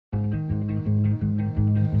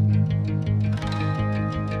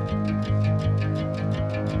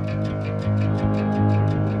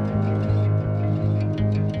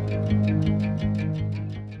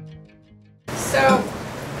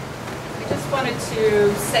wanted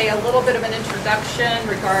to say a little bit of an introduction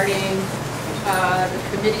regarding the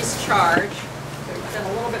committee's charge. There's been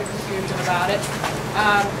a little bit of confusion about it.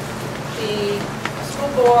 The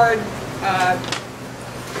school board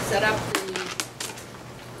set up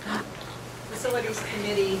the facilities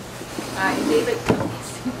committee and gave it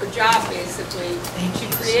a job basically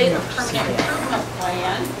to create a permanent improvement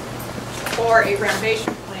plan or a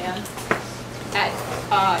renovation plan.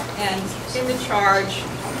 And in the charge,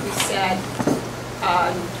 we said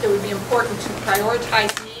it would be important to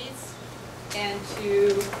prioritize needs and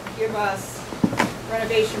to give us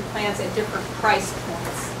renovation plans at different price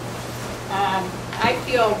points. I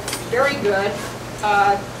feel very good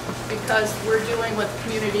because we're doing what the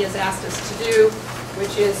community has asked us to do,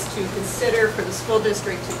 which is to consider, for the school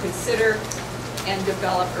district to consider and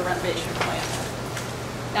develop a renovation plan.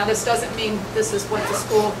 Now, this doesn't mean this is what the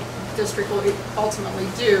school district will ultimately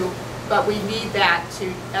do, but we need that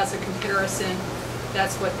to, as a comparison,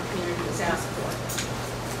 that's what the community has asked for.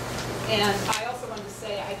 And I also wanted to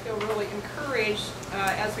say I feel really encouraged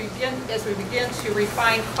as we begin to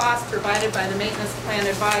refine costs provided by the maintenance plan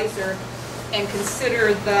advisor and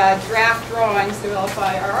consider the draft drawings developed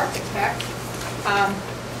by our architect,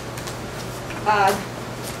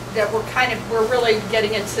 that we're really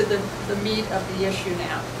getting into the meat of the issue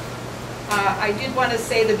now. I did want to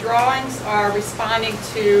say the drawings are responding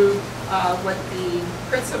to what the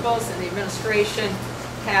principals and the administration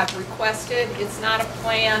have requested. It's not a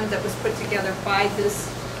plan that was put together by this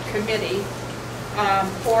committee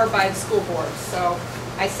or by the school board. So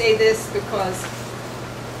I say this because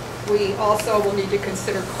we also will need to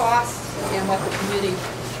consider costs and what the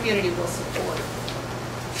community will support.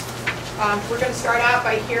 We're going to start out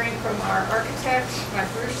by hearing from our architect, Mike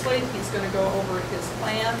Ruchley. He's going to go over his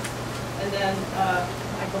plan.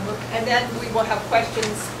 And then we will have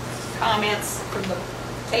questions, comments from the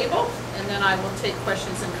table, and then I will take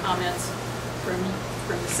questions and comments from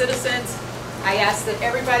the citizens. I ask that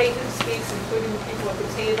everybody who speaks, including the people at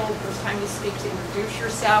the table, the first time you speak, to introduce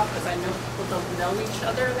yourself, because I know people don't know each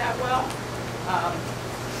other that well.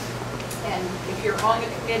 And if you're on the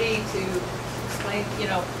committee, to explain,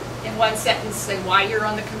 in one sentence, say why you're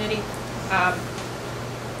on the committee.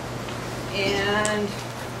 And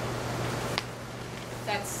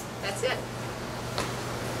that's it.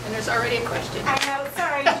 And there's already a question. I know,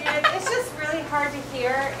 sorry, Judith. It's just really hard to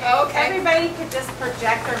hear. Okay. Everybody could just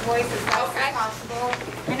project their voice as best as possible.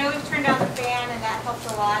 I know we've turned on the fan and that helps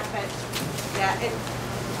a lot, but yeah, I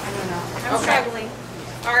don't know. I'm struggling.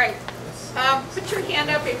 All right. Put your hand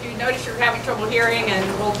up if you notice you're having trouble hearing, and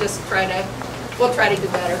we'll try to do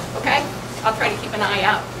better. Okay? I'll try to keep an eye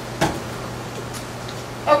out.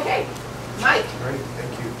 Okay, Mike. Great,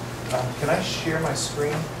 thank you. Can I share my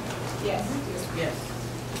screen? Yes. Yes.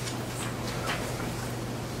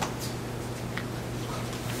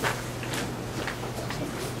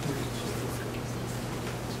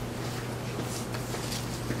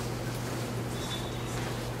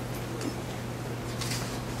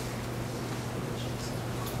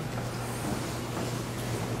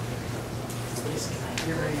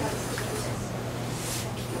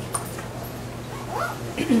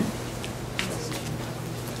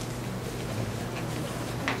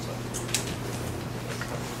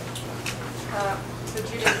 So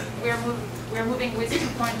Judith, we're moving with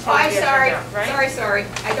 2.2. Oh, I'm sorry. Right? Sorry.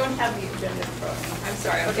 I don't have the agenda in front of me. I'm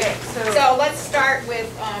sorry. Okay, so let's start with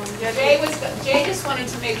Jay just wanted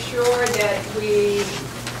to make sure that we.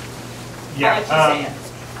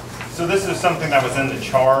 So this is something that was in the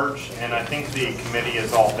charge, and I think the committee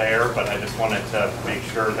is all there, but I just wanted to make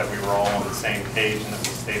sure that we were all on the same page and that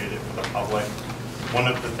we stated it for the public. One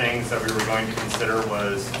of the things that we were going to consider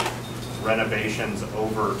was renovations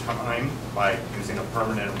over time by using a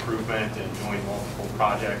permanent improvement and doing multiple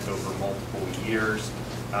projects over multiple years.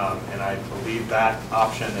 And I believe that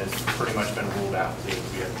option has pretty much been ruled out. The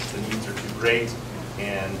needs are too great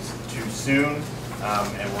and too soon.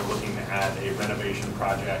 And we're looking to add a renovation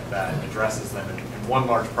project that addresses them in one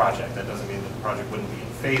large project. That doesn't mean that the project wouldn't be in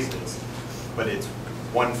phases, but it's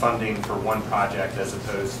one funding for one project as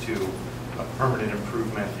opposed to a permanent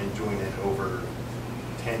improvement and doing it over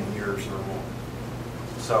 10 years or more.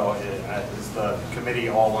 So is the committee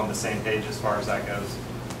all on the same page as far as that goes?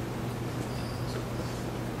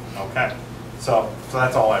 Okay. So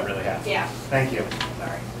that's all I really have. Yeah. Thank you.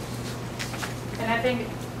 Sorry. And I think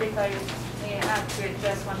if I may add to it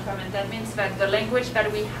just one comment, that means that the language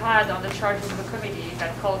that we had on the charge of the committee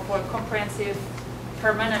that called for a comprehensive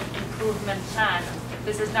permanent improvement plan,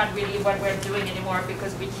 this is not really what we're doing anymore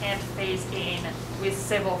because we can't phase in with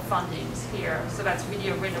several fundings here. So that's really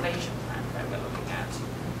a renovation plan that we're looking at.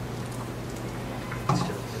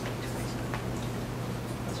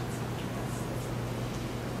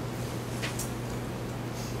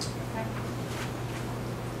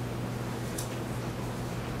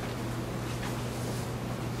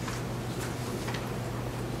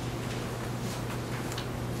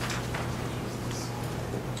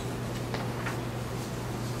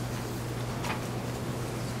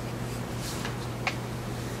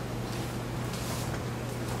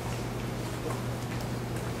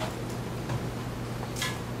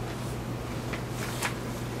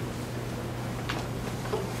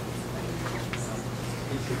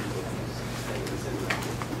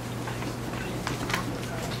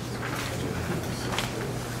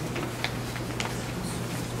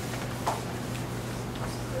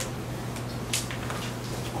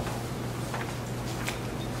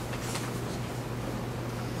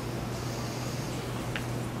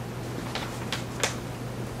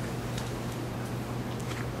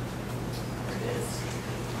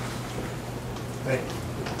 Thank you.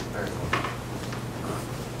 Very cool.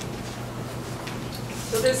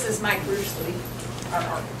 So this is Mike Ruchley, our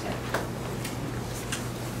architect.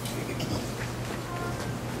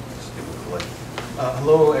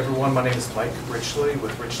 Hello, everyone. My name is Mike Richley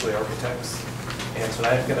with Richley Architects. And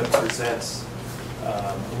tonight I'm going to present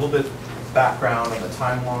a little bit background on the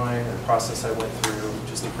timeline and the process I went through,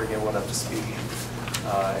 just to bring everyone up to speed.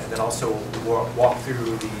 And then also walk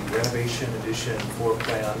through the renovation addition floor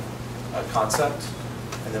plan concept,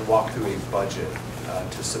 and then walk through a budget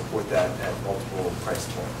to support that at multiple price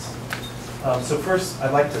points. So first,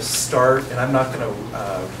 I'd like to start, and I'm not going to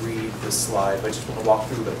read this slide, but I just want to walk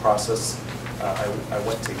through the process I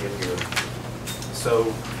went to get here.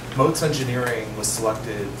 So Moats Engineering was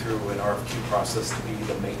selected through an RFQ process to be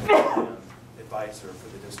the maintenance plan advisor for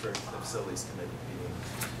the district facilities committee meeting.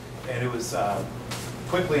 And it was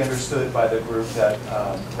quickly understood by the group that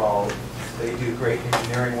while they do great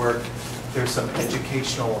engineering work, there's some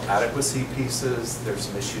educational adequacy pieces, there's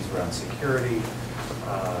some issues around security,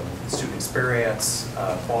 student experience,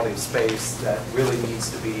 quality of space that really needs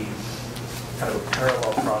to be kind of a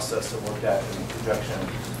parallel process and looked at in conjunction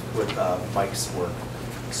with Mike's work.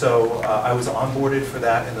 So I was onboarded for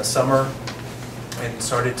that in the summer and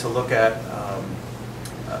started to look at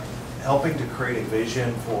helping to create a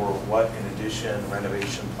vision for what an addition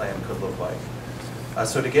renovation plan could look like.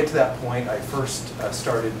 So to get to that point, I first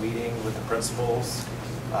started meeting with the principals,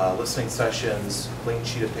 listening sessions, blank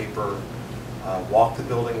sheet of paper, walked the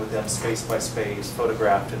building with them space by space,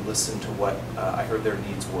 photographed and listened to what I heard their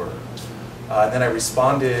needs were. And then I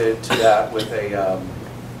responded to that with a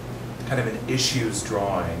kind of an issues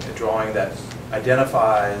drawing, a drawing that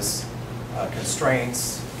identifies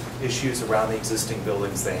constraints, issues around the existing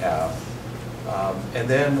buildings they have. And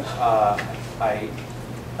then I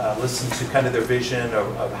listened to kind of their vision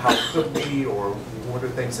of how it could be, or what are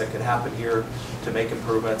things that could happen here to make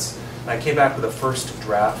improvements. And I came back with a first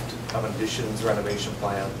draft of an additions renovation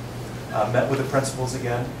plan, met with the principals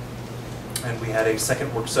again, and we had a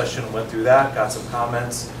second work session, went through that, got some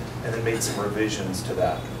comments, and then made some revisions to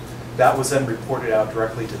that. That was then reported out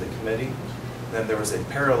directly to the committee. Then there was a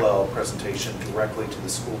parallel presentation directly to the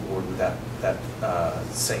school board with that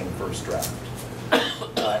same first draft.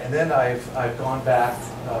 And then I've gone back.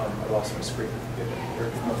 I lost my screen.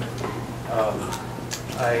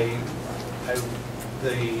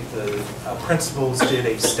 The principals did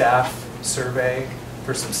a staff survey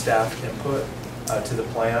for some staff input to the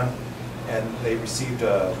plan, and they received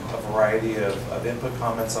a variety of input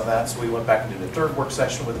comments on that. So we went back into the third work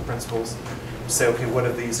session with the principals to say, okay, what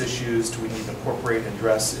are these issues do we need to incorporate and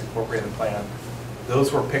incorporate in the plan?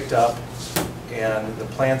 Those were picked up, and the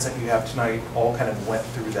plans that you have tonight all kind of went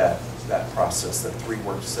through that process, the three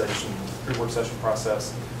work session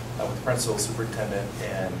process with the principal, superintendent,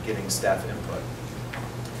 and getting staff input.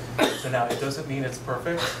 So now, it doesn't mean it's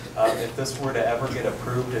perfect. If this were to ever get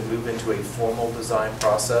approved and move into a formal design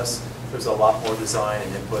process, there's a lot more design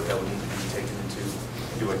and input that would need to be taken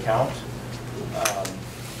into account.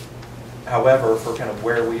 However, for kind of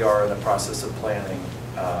where we are in the process of planning,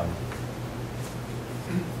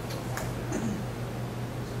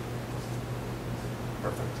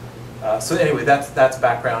 perfect. So anyway, that's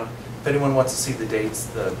background. If anyone wants to see the dates,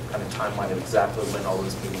 the kind of timeline of exactly when all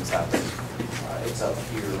those meetings happen, it's up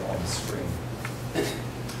here on the screen.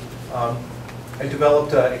 I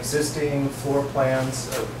developed existing floor plans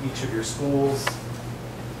of each of your schools.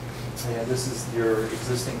 And this is your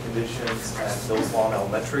existing conditions at Mills Lawn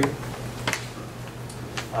Elementary.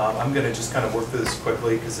 I'm going to just kind of work through this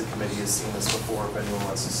quickly because the committee has seen this before. If anyone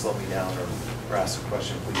wants to slow me down or ask a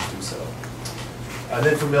question, please do so. And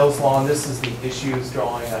then for Mills Lawn, this is the issues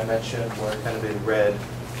drawing I mentioned, where kind of in red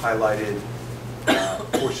highlighted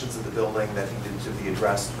portions of the building that needed to be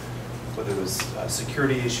addressed, whether it was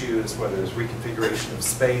security issues, whether it was reconfiguration of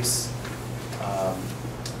space,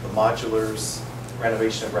 the modulars,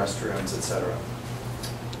 renovation of restrooms, etc.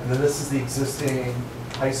 And then this is the existing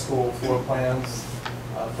high school floor plans,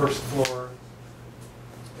 first floor,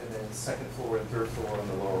 and then second floor and third floor on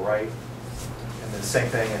the lower right. And then same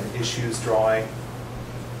thing, an issues drawing,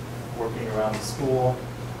 working around the school.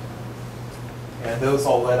 And those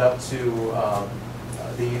all led up to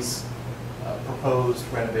these proposed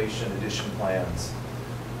renovation addition plans.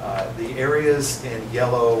 The areas in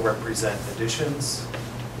yellow represent additions.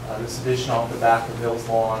 This addition off the back of Mills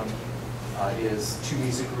Lawn is 2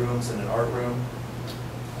 music rooms and an art room.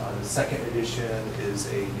 The second addition is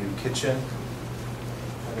a new kitchen.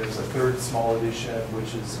 And there's a third small addition,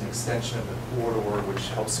 which is an extension of the corridor, which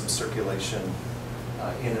helps some circulation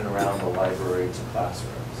in and around the library to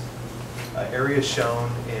classrooms. Areas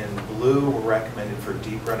shown in blue were recommended for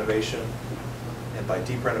deep renovation. And by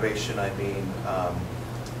deep renovation, I mean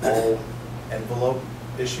all envelope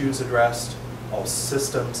issues addressed, all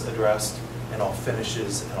systems addressed, and all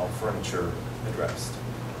finishes and all furniture addressed.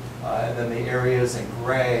 And then the areas in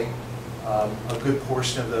gray, a good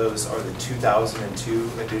portion of those are the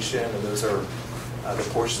 2002 edition, and those are the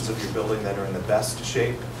portions of your building that are in the best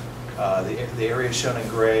shape. The areas shown in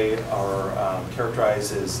gray are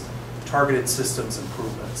characterized as targeted systems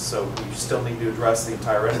improvements. So we still need to address the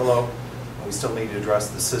entire envelope, and we still need to address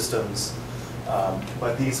the systems.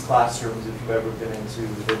 But these classrooms, if you've ever been into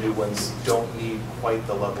the new ones, don't need quite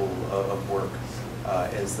the level of work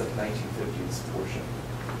as the 1950s portion.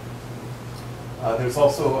 There's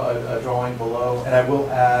also a drawing below, and I will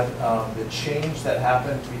add the change that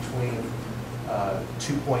happened between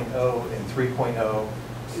 2.0 and 3.0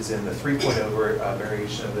 is in the 3.0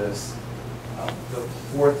 variation of this. The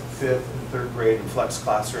 4th, 5th, and 3rd grade and flex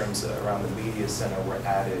classrooms around the media center were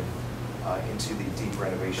added into the deep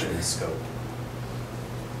renovation scope.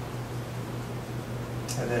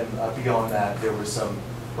 And then beyond that, there were some,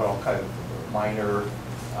 well, kind of minor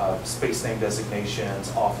space name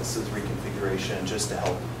designations, offices reconfiguration, just to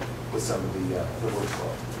help with some of the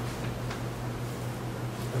workflow.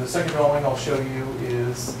 And the second drawing I'll show you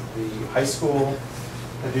is the high school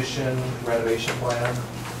addition renovation plan.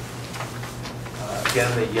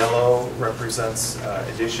 Again, the yellow represents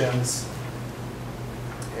additions.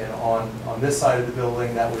 And on this side of the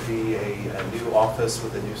building, that would be a new office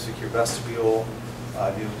with a new secure vestibule,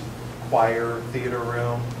 a new choir theater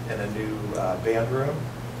room, and a new band room.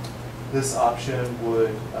 This option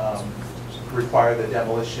would require the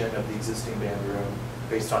demolition of the existing band room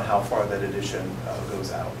based on how far that addition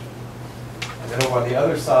goes out. And then over on the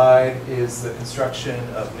other side is the construction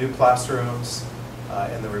of new classrooms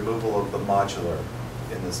and the removal of the modular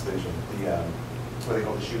in this vision, what they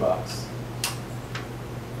call the shoebox.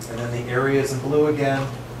 And then the areas in blue again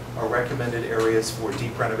are recommended areas for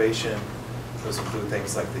deep renovation. Those include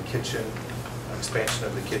things like the kitchen, expansion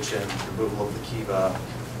of the kitchen, removal of the kiva,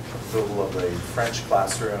 removal of the French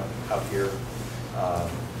classroom out here,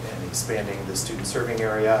 and expanding the student serving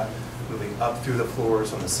area, moving up through the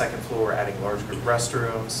floors. On the second floor, adding large group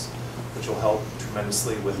restrooms, which will help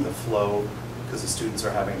tremendously with the flow because the students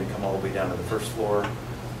are having to come all the way down to the first floor.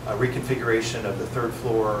 Reconfiguration of the 3rd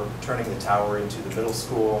floor, turning the tower into the middle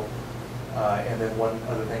school. And then one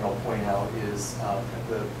other thing I'll point out is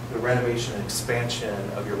the renovation and expansion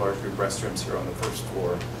of your large group restrooms here on the 1st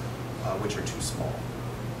floor, which are too small.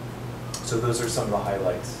 So those are some of the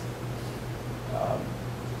highlights.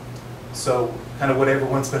 So kind of what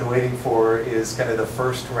everyone's been waiting for is kind of the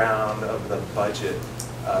first round of the budget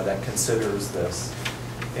that considers this.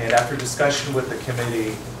 And after discussion with the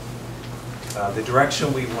committee, the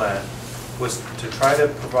direction we went was to try to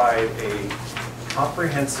provide a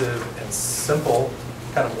comprehensive and simple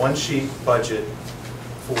kind of one-sheet budget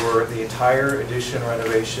for the entire addition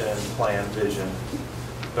renovation plan vision,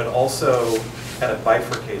 but also kind of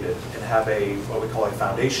bifurcated and have what we call a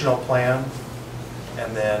foundational plan,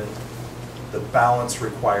 and then the balance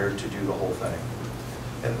required to do the whole thing.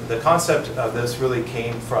 And the concept of this really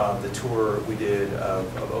came from the tour we did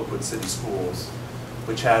of Oakwood City Schools,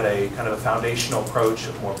 which had a kind of a foundational approach,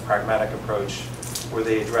 a more pragmatic approach, where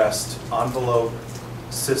they addressed envelope,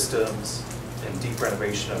 systems, and deep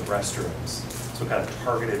renovation of restrooms. So kind of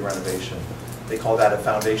targeted renovation. They call that a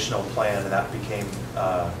foundational plan, and that became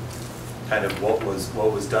kind of what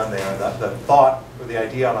was done there. The thought or the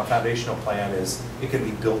idea on a foundational plan is it can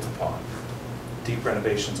be built upon. Deep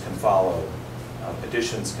renovations can follow,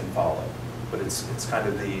 additions can follow, but it's kind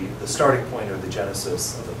of the starting point or the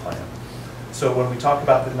genesis of the plan. So when we talk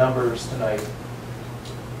about the numbers tonight,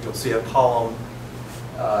 you'll see a column,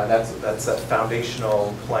 that's that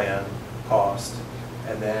foundational plan cost,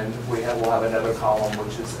 and then we'll have another column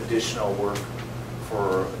which is additional work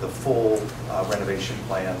for the full renovation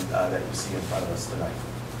plan that you see in front of us tonight.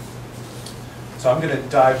 So I'm going to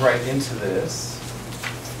dive right into this,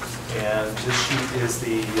 and this sheet is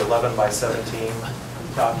the 11 by 17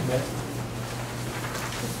 document.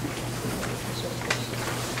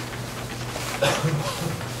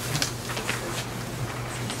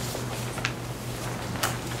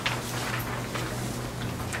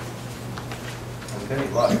 With any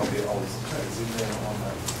luck, I'll try to zoom in on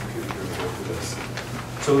my computer here to go through this.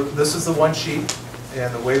 So this is the one sheet,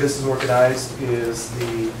 and the way this is organized is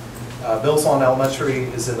the Mills Lawn Elementary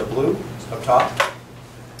is in the blue up top,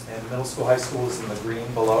 and middle school, high school is in the green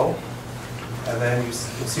below. And then you'll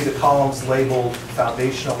see the columns labeled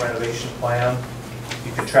Foundational Renovation Plan.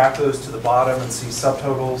 You can track those to the bottom and see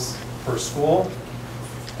subtotals per school.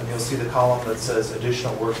 And you'll see the column that says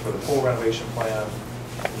additional work for the full renovation plan.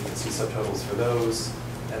 And you can see subtotals for those,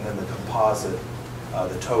 and then the composite,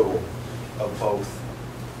 the total of both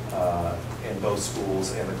in both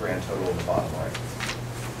schools and the grand total in the bottom right.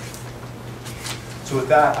 So with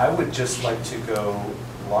that, I would just like to go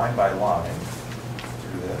line by line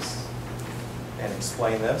through this and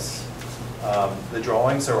explain this. The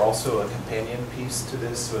drawings are also a companion piece to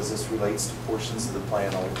this, so as this relates to portions of the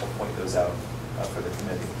plan, I'll point those out for the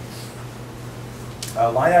committee.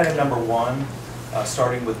 Line item number 1,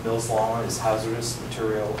 starting with Mills Lawn, is hazardous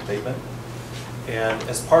material abatement. And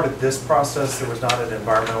as part of this process, there was not an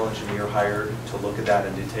environmental engineer hired to look at that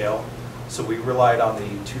in detail. So we relied on the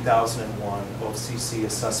 2001 OFCC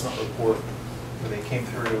assessment report, where they came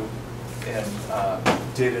through and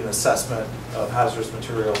did an assessment of hazardous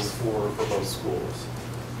materials for both schools.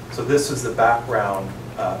 So this is the background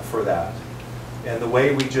for that. And the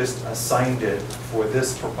way we just assigned it for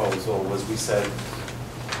this proposal was we said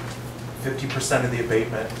 50% of the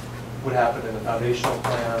abatement would happen in the foundational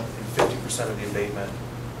plan, and 50% of the abatement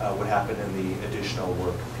would happen in the additional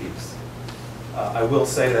work piece. I will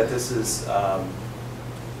say that this is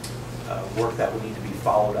work that would need to be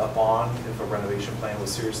followed up on if a renovation plan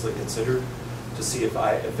was seriously considered, to see if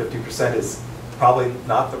 50% is probably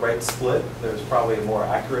not the right split. There's probably a more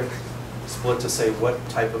accurate split to say what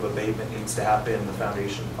type of abatement needs to happen in the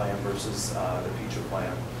foundation plan versus the feature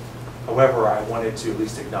plan. However, I wanted to at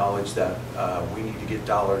least acknowledge that we need to get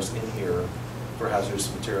dollars in here for hazardous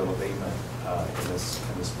material abatement in this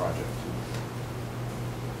project.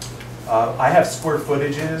 I have square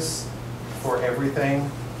footages for everything,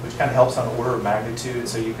 which kind of helps on order of magnitude.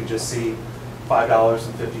 So you could just see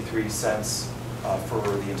 $5.53 for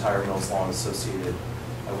the entire Mills Lawn associated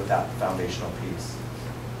with that foundational piece.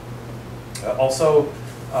 Also,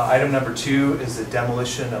 item number 2 is the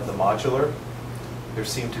demolition of the modular. There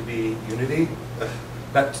seemed to be unity,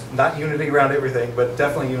 not unity around everything, but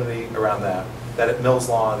definitely unity around that at Mills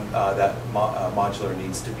Lawn, that modular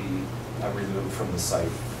needs to be removed from the site.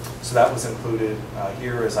 So that was included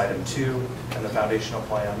here as item 2 in the foundational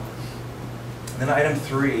plan. And then item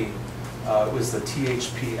 3 was the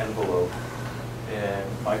THP envelope. And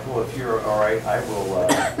Michael, if you're all right, I will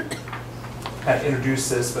kind of introduce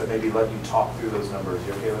this, but maybe let you talk through those numbers.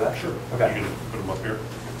 You okay with that? Sure. Okay. You gonna put them up here?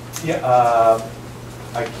 Yeah,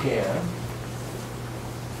 I can.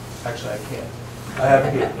 Actually, I can't. I have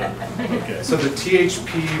it here. Okay. So the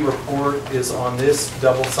THP report is on this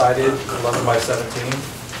double-sided 11 by 17.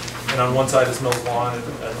 And on one side is Mills Lawn, and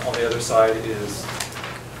on the other side is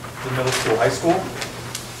the middle school, high school.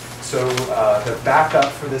 So the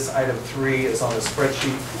backup for this item 3 is on the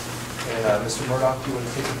spreadsheet. And Mr. Murdoch, do you want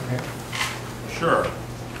to take it from here? Sure.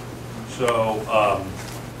 So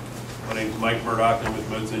my name is Mike Murdoch. I'm with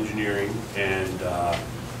Modes Engineering, and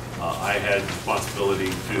I had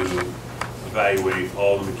responsibility to evaluate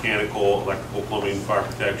all the mechanical, electrical, plumbing, fire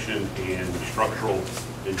protection, and structural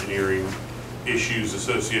engineering issues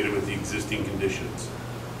associated with the existing conditions.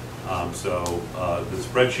 The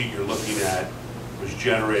spreadsheet you're looking at was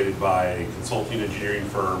generated by a consulting engineering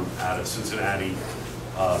firm out of Cincinnati,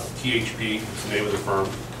 THP is the name of the firm,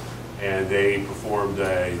 and they performed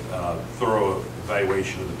a thorough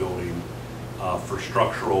evaluation of the building for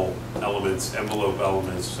structural elements, envelope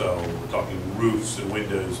elements, so we're talking roofs and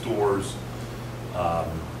windows, doors,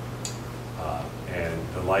 and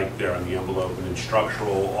the like there on the envelope, and then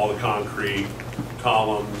structural, all the concrete,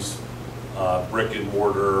 columns, brick and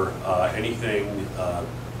mortar, anything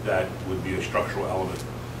that would be a structural element.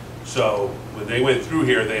 So when they went through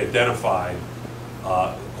here, they identified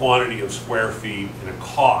quantity of square feet and a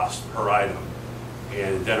cost per item,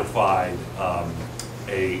 and identified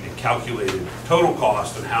a calculated total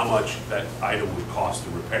cost and how much that item would cost to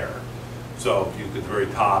repair. So if you look at the very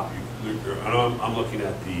top, I'm looking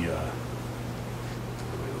at the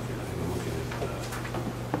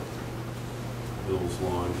Mills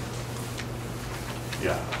Lawn.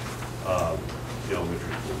 Yeah, the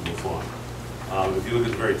elementary school, Mills Lawn. If you look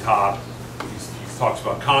at the very top, he talks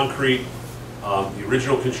about concrete. The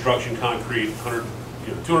original construction concrete,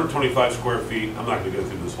 225 square feet. I'm not going to go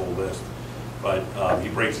through this whole list, but he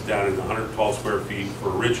breaks it down into 112 square feet for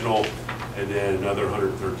original, and then another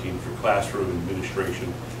 113 for classroom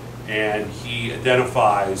administration. And he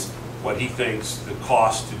identifies what he thinks the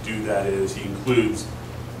cost to do that is. He includes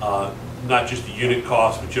not just the unit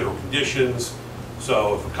cost, but general conditions.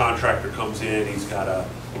 So if a contractor comes in, he's got to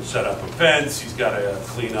set up a fence, he's got to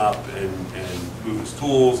clean up and move his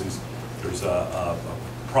tools. There's a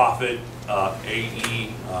profit,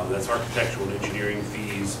 AE, that's architectural and engineering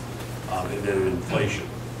fees, and then inflation.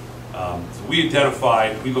 So we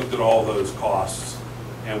looked at all those costs,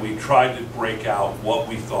 and we tried to break out what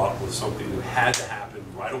we thought was something that had to happen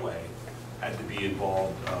right away, had to be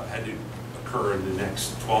involved, had to occur in the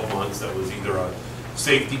next 12 months. That was either a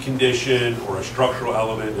safety condition or a structural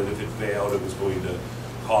element, and if it failed, it was going to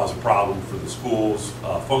cause a problem for the school's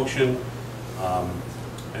function.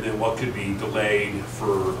 And then what could be delayed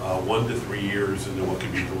for 1 to 3 years, and then what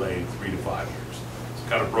could be delayed 3 to 5 years. So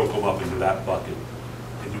kind of broke them up into that bucket.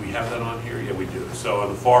 And do we have that on here? Yeah, we do. So on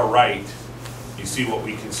the far right, you see what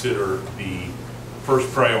we consider the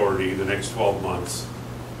first priority, the next 12 months,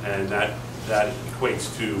 and that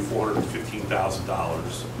equates to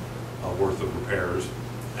 $415,000 worth of repairs.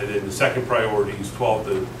 And then the second priority is 12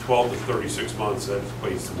 to 36 months, that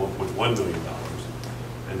equates to $1.1 million.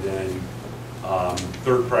 And then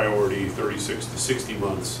third priority, 36 to 60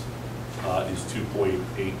 months, is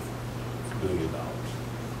 $2.8 million.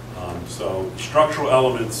 So structural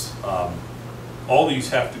elements, all these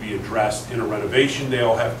have to be addressed in a renovation. They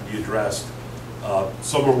all have to be addressed.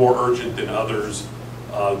 Some are more urgent than others.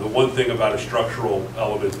 The one thing about a structural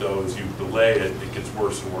element, though, is you delay it, it gets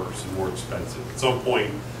worse and worse and more expensive. At some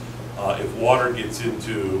point, if water gets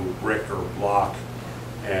into brick or block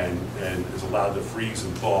and is allowed to freeze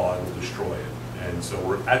and thaw, it will destroy it. And so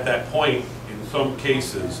we're at that point in some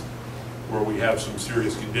cases where we have some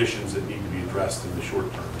serious conditions that need to be addressed in the short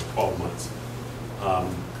term, 12 months.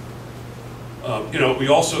 You know, we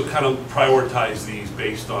also kind of prioritize these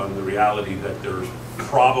based on the reality that there's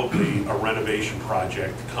probably a renovation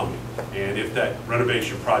project coming. And if that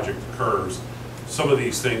renovation project occurs, some of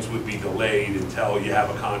these things would be delayed until you have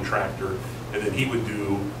a contractor, and then he would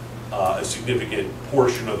do a significant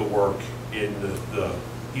portion of the work in the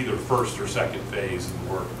either first or second phase of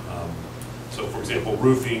the work. So for example,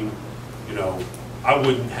 roofing, you know, I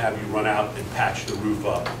wouldn't have you run out and patch the roof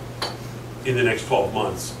up in the next 12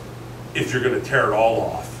 months if you're going to tear it all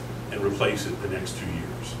off and replace it the next 2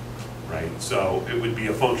 years, right? So it would be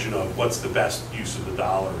a function of what's the best use of the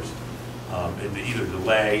dollars, and to either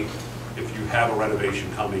delay if you have a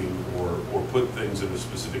renovation coming, or put things in a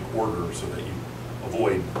specific order so that you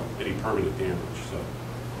avoid any permanent damage. So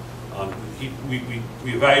we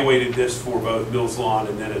evaluated this for both Mills Lawn,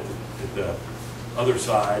 and then at the other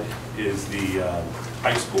side is the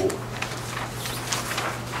high school.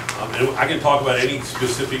 And I can talk about any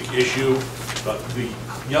specific issue, but the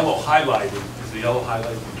yellow highlighted, is the yellow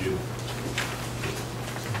highlighted you?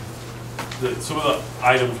 Some of the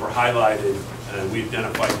items were highlighted, and we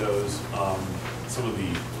identified those. Some of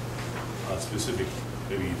the specific,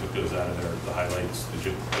 maybe you took those out of there, the highlights, did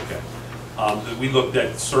you? Okay. We looked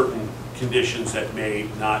at certain conditions that may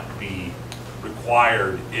not be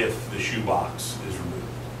required if the shoebox is removed.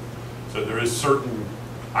 So there is certain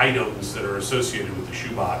items that are associated with the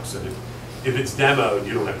shoebox, and if it's demoed,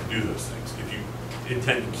 you don't have to do those things. If you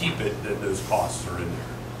intend to keep it, then those costs are in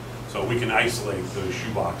there. So we can isolate those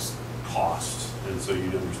shoebox costs, and so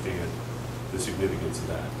you'd understand the significance of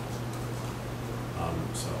that.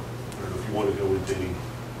 So I don't know if you want to go into any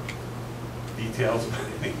details about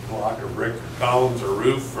any block or brick or columns or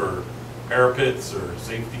roof or parapets or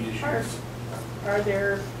safety issues. Are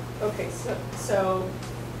there, okay, so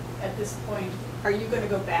at this point, are you going to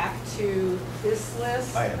go back to this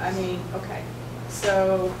list? I am. I mean, okay,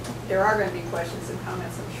 so there are going to be questions and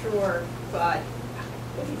comments, I'm sure, but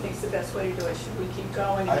what do you think's the best way to do it? Should we keep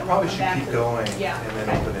going? I probably should keep going Yeah, and then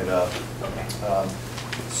okay. open it up. Okay.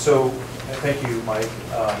 So, and thank you, Mike.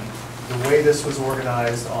 The way this was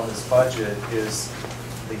organized on this budget is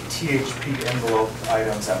the THP envelope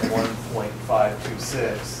items at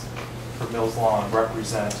 1.526 for Mills Lawn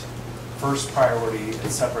represent first priority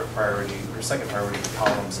and separate priority, or second priority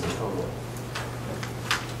columns in total.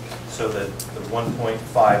 So that the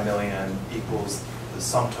 1.5 million equals the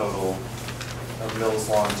sum total of Mills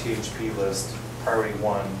Lawn THP list, priority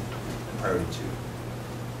 1 and priority 2.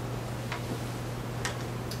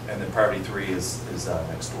 And then priority 3 is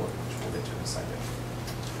next door, which we'll get to in a second.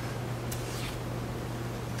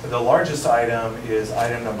 The largest item is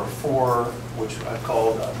item number 4, which I've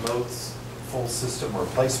called Moats Full System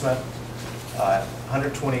Replacement.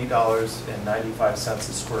 $128.95 a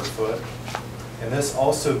square foot. And this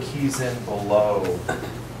also keys in below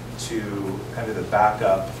to kind of the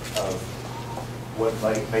backup of what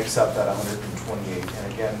makes up that 128.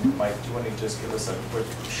 And again, Mike, do you want to just give us a quick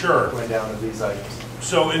rundown of these items?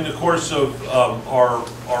 So in the course of our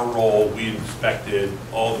role, we inspected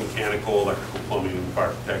all the mechanical, electrical, plumbing,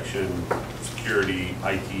 fire protection, security,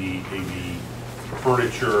 IT, AV,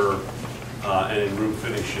 furniture, and room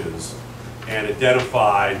finishes, and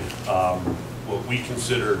identified what we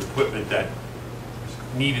considered equipment that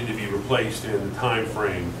needed to be replaced in the time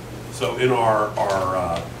frame. So in our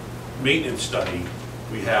maintenance study,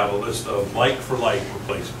 we have a list of like-for-like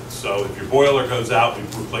replacements. So if your boiler goes out, we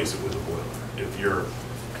replace it with a boiler. If your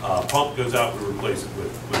pump goes out, we replace it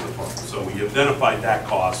with a pump. So we identified that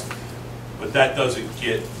cost, but that doesn't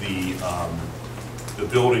get the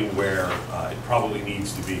building where it probably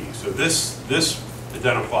needs to be. So this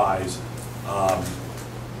identifies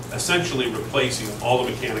essentially replacing all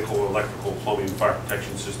the mechanical, electrical, plumbing, fire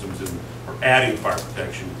protection systems, or adding fire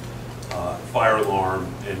protection, fire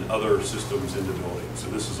alarm, and other systems in the building. So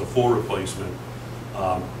this is a full replacement.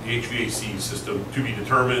 The HVAC system to be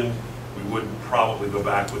determined. We wouldn't probably go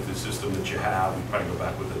back with the system that you have. We'd probably go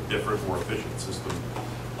back with a different, more efficient system.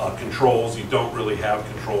 Controls, you don't really have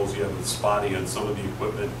controls yet. It's spotty on some of the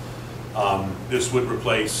equipment. This would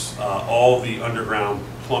replace all the underground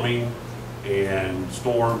plumbing and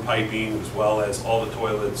storm piping, as well as all the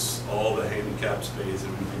toilets, all the handicap space. It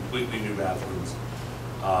would be completely new bathrooms.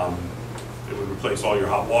 It would replace all your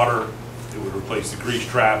hot water. It would replace the grease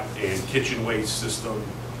trap and kitchen waste system,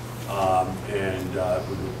 and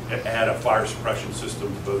would add a fire suppression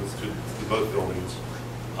system to both buildings,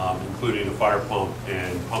 including a fire pump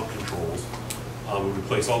and pump controls. We would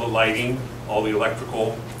replace all the lighting, all the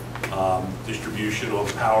electrical, distribution, all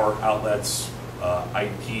the power outlets,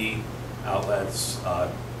 IT outlets,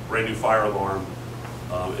 brand new fire alarm,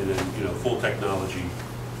 and then full technology,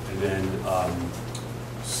 and then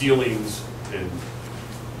ceilings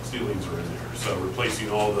are in there. So replacing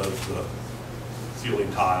all the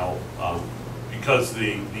ceiling tile, because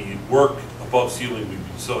the work above ceiling would be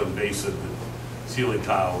so invasive that ceiling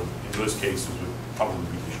tile in most cases would probably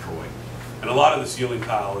be destroyed. And a lot of the ceiling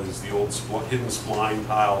tile is the old hidden spline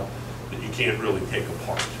tile that you can't really take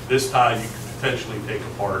apart. This tile you could potentially take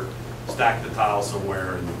apart, stack the tile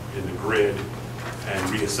somewhere in the grid, and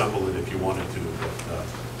reassemble it if you wanted to. But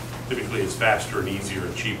typically it's faster and easier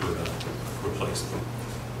and cheaper to replace them.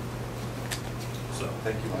 So,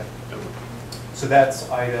 Thank you, Mike. yep. So that's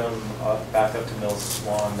item, back up to Mills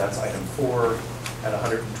Lawn, that's item 4 at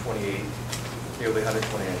nearly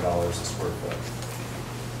 $128 a square foot.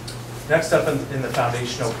 Next up in the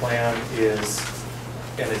foundational plan is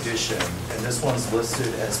an addition, and this one's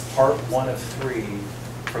listed as part 1 of 3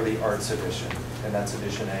 for the arts addition, and that's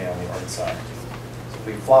addition A on the art side. So if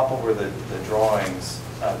we flop over the drawings,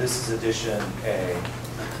 this is addition A,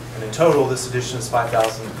 and in total this addition is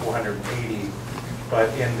 $5,480. But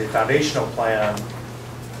in the foundational plan,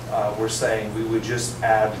 we're saying we would just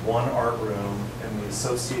add 1 art room and the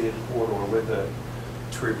associated corridor with it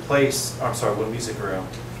to replace, one music room,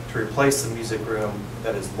 to replace the music room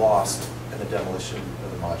that is lost in the demolition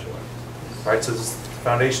of the modular. Right, so this is the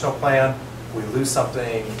foundational plan. We lose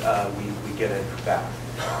something, we get it back.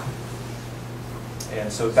 And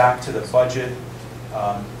so back to the budget.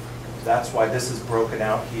 That's why this is broken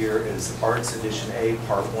out here is Arts Edition A,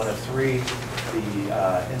 Part 1 of 3, the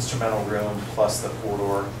instrumental room plus the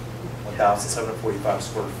corridor, 1,745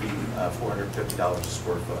 square feet, $450 a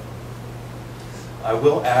square foot. I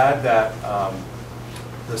will add that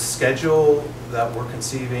the schedule that we're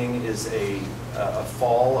conceiving is a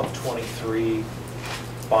fall of 23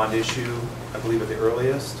 bond issue, I believe at the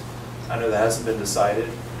earliest. I know that hasn't been decided,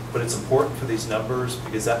 but it's important for these numbers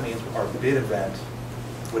because that means our bid event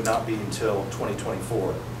would not be until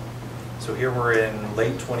 2024. So here we're in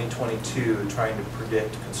late 2022 trying to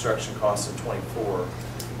predict construction costs in 24.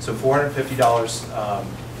 So $450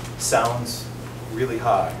 sounds really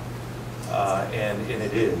high, and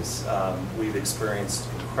it is. We've experienced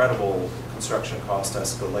incredible construction cost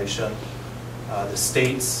escalation. The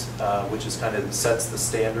states, which is kind of sets the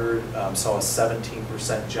standard, saw a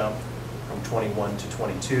 17% jump from 21 to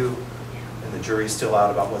 22, and the jury's still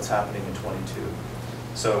out about what's happening in 22.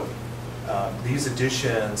 So these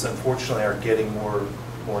additions, unfortunately, are getting more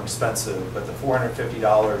expensive, but the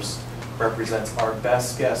 $450 represents our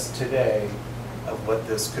best guess today of what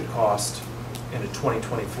this could cost in a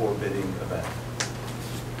 2024 bidding event.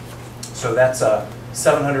 So that's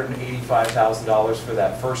 $785,000 for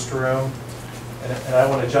that first room. And I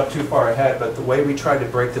don't want to jump too far ahead, but the way we tried to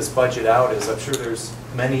break this budget out is, I'm sure there's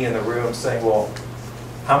many in the room saying, well,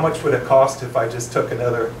 how much would it cost if I just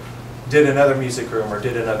did another music room or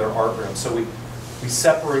did another art room? So we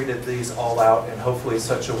separated these all out in hopefully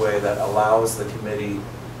such a way that allows the committee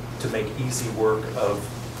to make easy work of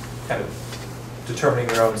kind of determining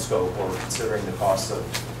their own scope or considering the cost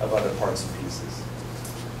of other parts and pieces.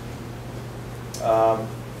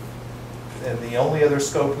 And the only other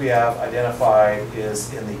scope we have identified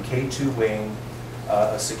is in the K2 wing,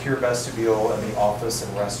 a secure vestibule and the office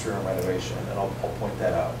and restroom renovation, and I'll point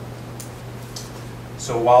that out.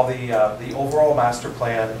 So while the overall master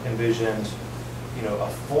plan envisioned a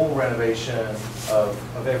full renovation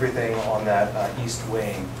of everything on that east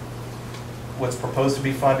wing. What's proposed to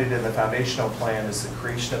be funded in the foundational plan is the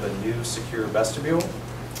creation of a new secure vestibule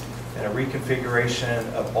and a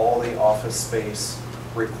reconfiguration of all the office space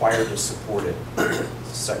required to support it.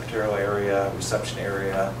 Secretarial area, reception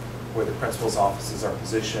area, where the principal's offices are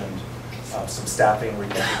positioned, some staffing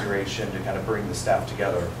reconfiguration to kind of bring the staff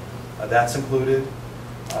together. That's included.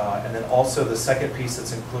 And then also the second piece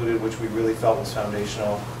that's included, which we really felt was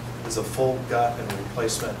foundational, is a full gut and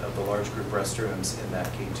replacement of the large group restrooms in that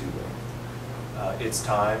K2 wing. It's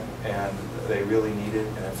time, and they really need it,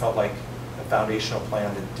 and it felt like a foundational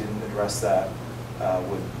plan that didn't address that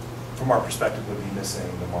would, from our perspective, would be missing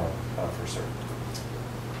the mark for certain.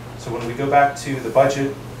 So when we go back to the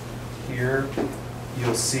budget here,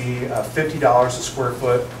 you'll see $50 a square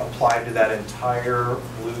foot applied to that entire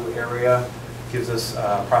blue area. Gives us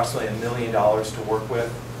approximately $1 million to work with,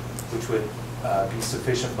 which would be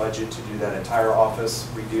sufficient budget to do that entire office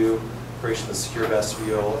redo, creation of the secure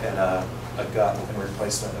vestibule, and a gut and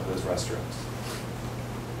replacement of those restrooms.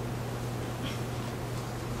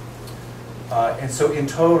 And so in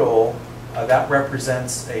total, that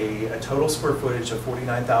represents a total square footage of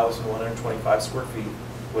 49,125 square feet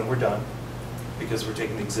when we're done, because we're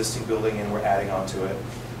taking the existing building and we're adding onto it.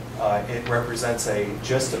 It represents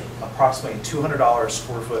just approximately $200 a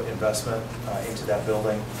square foot investment into that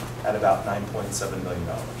building at about $9.7 million.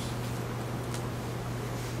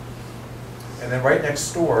 And then right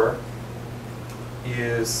next door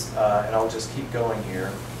is, and I'll just keep going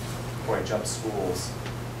here before I jump schools.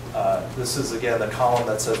 This is, again, the column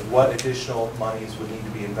that says what additional monies would need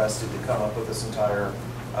to be invested to come up with this entire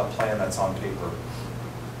plan that's on paper.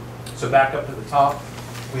 So back up to the top,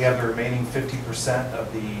 we have the remaining 50%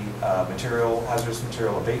 of the hazardous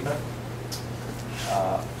material abatement.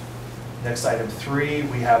 Next, item 3,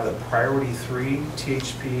 we have the priority 3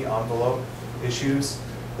 THP envelope issues.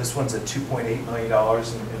 This one's at $2.8 million,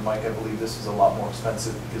 and Mike, I believe this is a lot more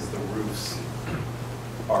expensive because the roofs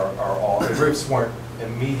the roofs weren't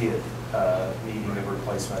immediate needing of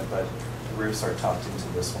replacement, but the roofs are tucked into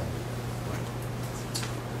this one.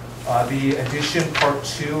 The addition part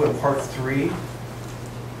 2 and part 3,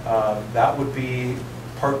 that would be,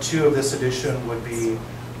 part 2 of this addition would be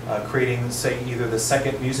creating, say, either the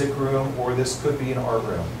second music room, or this could be an art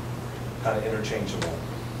room, kind of interchangeable.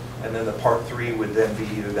 And then the part 3 would then be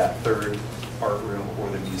either that third art room or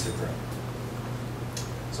the music room.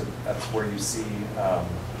 So that's where you see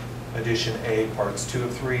addition A, parts 2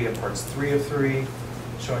 of 3 and parts 3 of 3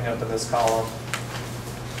 showing up in this column.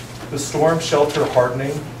 The storm shelter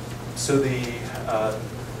hardening. So the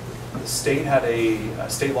state had a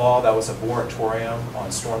state law that was a moratorium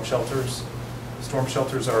on storm shelters. Storm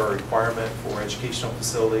shelters are a requirement for educational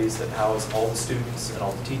facilities that house all the students and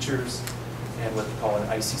all the teachers, and what they call an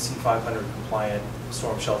ICC 500 compliant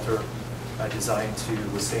storm shelter designed to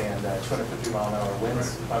withstand 250-mile-an-hour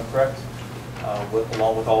winds, if I'm correct,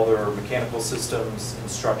 along with all their mechanical systems and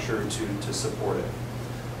structure to support it.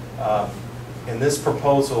 In this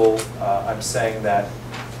proposal, I'm saying that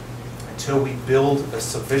until we build a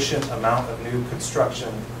sufficient amount of new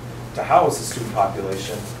construction to house the student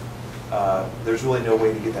population, there's really no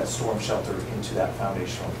way to get that storm shelter into that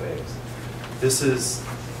foundational phase. This is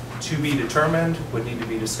to be determined, would need to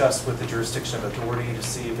be discussed with the jurisdiction of authority to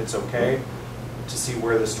see if it's okay, to see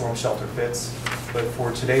where the storm shelter fits. But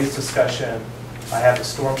for today's discussion, I have the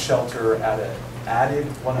storm shelter at an added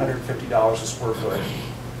 $150 a square foot.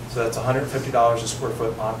 So that's $150 a square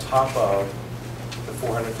foot on top of the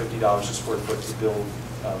 $450 a square foot to build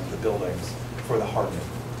the buildings for the hardening.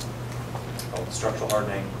 The structural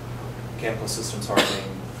hardening, mechanical systems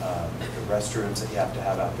hardening, the restrooms that you have to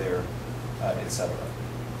have out there, etc.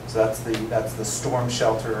 So that's the storm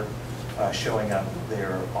shelter showing up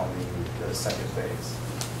there on the second phase.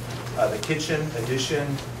 The kitchen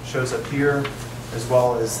addition shows up here, as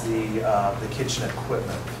well as the kitchen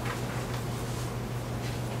equipment.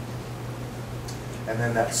 And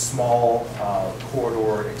then that small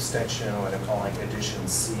corridor extension, what I'm calling addition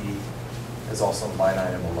C, is also line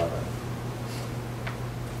item 11.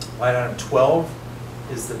 Line item 12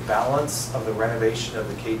 is the balance of the renovation of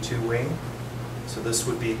the K2 wing. So this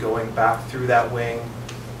would be going back through that wing.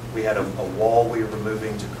 We had a wall we were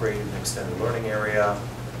removing to create an extended learning area.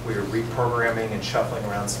 We were reprogramming and shuffling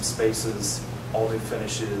around some spaces, all new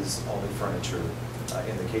finishes, all new furniture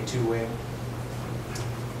in the K2 wing.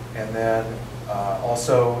 And then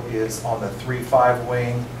also is on the 3-5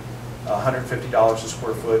 wing, $150 a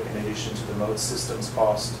square foot in addition to the mode systems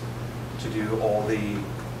cost to do all the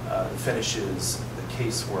finishes, the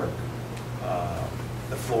casework,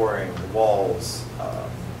 the flooring, the walls,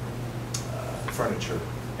 furniture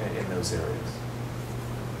in those areas.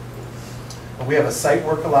 And we have a site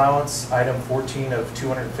work allowance, item 14 of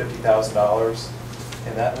 $250,000,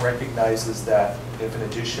 and that recognizes that if an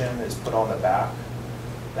addition is put on the back,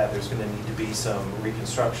 that there's going to need to be some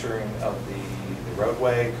reconstruction of the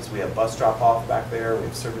roadway, because we have bus drop-off back there, we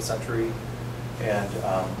have service entry, and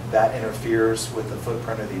that interferes with the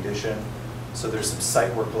footprint of the addition. So there's some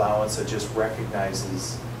site work allowance that just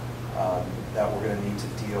recognizes that we're going to need to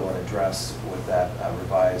deal and address with that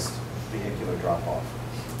revised vehicular drop-off.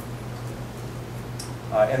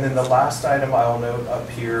 And then the last item I'll note up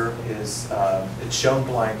here is, it's shown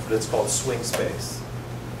blank, but it's called swing space.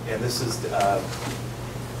 And this is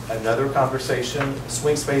another conversation.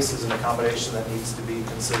 Swing space is an accommodation that needs to be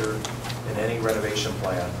considered in any renovation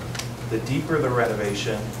plan. The deeper the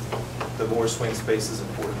renovation, the more swing space is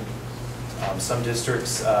important. Some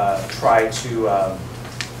districts try to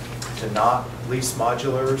not lease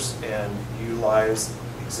modulars and utilize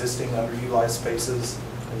existing underutilized spaces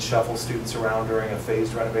and shuffle students around during a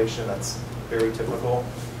phased renovation. That's very typical.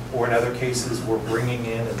 Or in other cases, we're bringing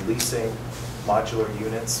in and leasing modular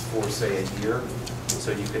units for, say, a year.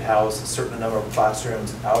 So you could house a certain number of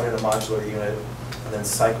classrooms out in a modular unit and then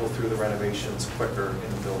cycle through the renovations quicker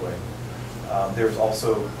in the building. There's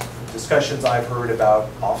also discussions I've heard about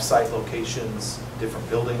off-site locations, different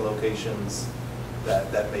building locations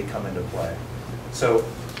that may come into play. So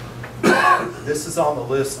this is on the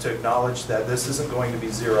list to acknowledge that this isn't going to be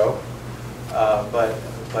zero, but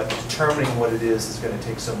determining what it is going to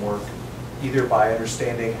take some work, either by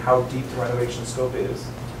understanding how deep the renovation scope is,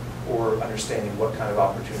 or understanding what kind of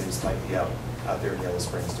opportunities might be out there in Yellow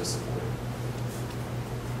Springs to support it.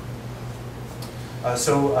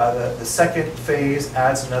 The second phase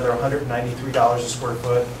adds another $193 a square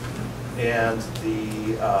foot, and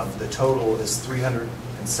the total is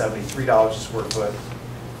 $373 a square foot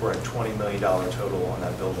for a $20 million total on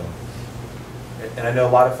that building. And I know a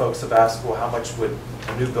lot of folks have asked, well, how much would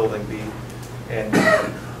a new building be? And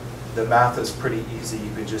the math is pretty easy.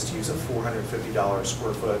 You could just use a $450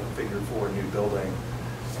 square foot figure for a new building,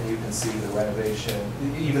 and you can see the renovation,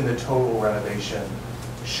 even the total renovation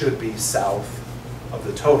should be south of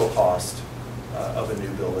the total cost of a new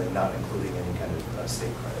building, not including any kind of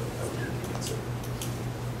state credit that would be considered.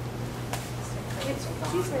 Could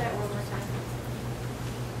you say that one more time?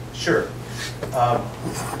 Sure.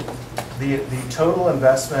 The total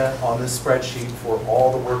investment on this spreadsheet for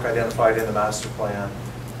all the work identified in the master plan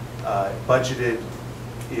budgeted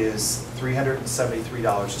is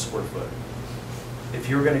 $373 a square foot. If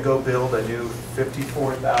you were going to go build a new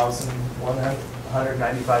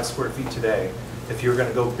 54,195 square feet today, if you were going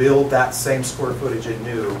to go build that same square footage in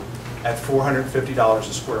new at $450 a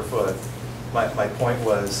square foot, my point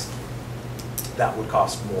was that would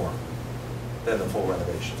cost more than the full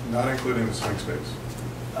renovation. Not including the swing space.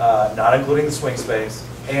 Not including the swing space,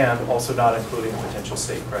 and also not including potential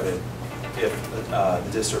state credit if the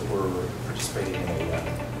district were participating in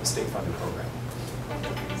a state-funded program.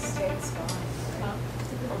 The state's gone.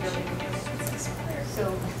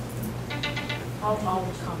 So I'll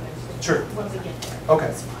comment. Sure. When we get there. Okay.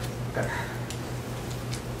 That's fine. Okay.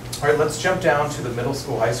 All right, let's jump down to the middle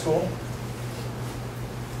school, high school.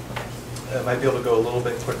 I might be able to go a little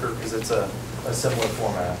bit quicker because it's a similar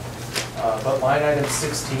format. But line item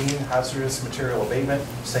 16, hazardous material abatement,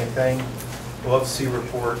 same thing. OFC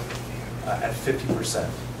report at 50%.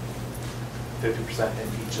 50% in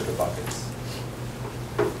each of the buckets.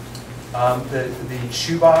 The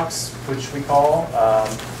shoebox, which we call,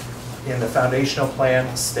 in the foundational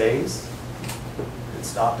plan stays.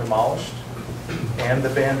 It's not demolished. And the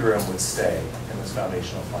band room would stay in this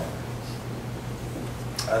foundational plan.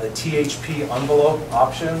 The THP envelope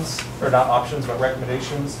options, or not options, but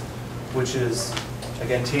recommendations, which is,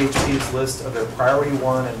 again, THP's list of their priority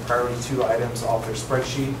 1 and priority 2 items off their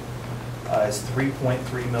spreadsheet is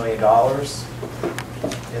 $3.3 million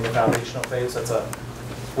in the foundational phase. That's a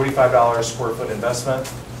 $45 square foot investment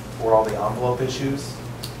for all the envelope issues.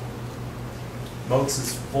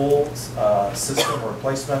 MOTS's full system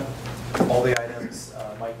replacement. All the items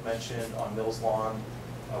Mike mentioned on Mills Lawn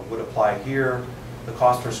would apply here. The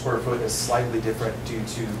cost per square foot is slightly different due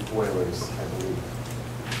to boilers, I believe.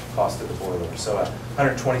 Cost of the boiler. So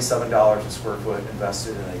 $127 a square foot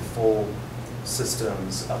invested in a full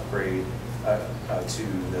systems upgrade to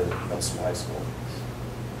the middle school, high school.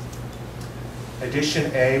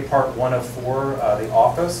 Addition A, part 1 of 4, the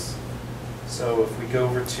office. So if we go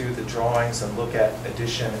over to the drawings and look at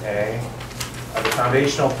addition A, the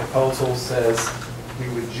foundational proposal says we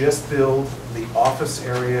would just build the office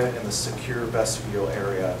area and the secure vestibule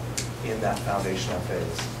area in that foundational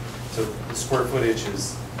phase. So the square footage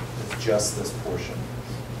is with just this portion.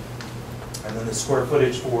 And then the square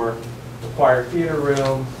footage for the choir theater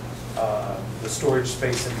room, the storage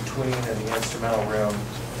space in between, and the instrumental room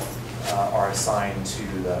are assigned to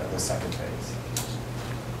the second phase.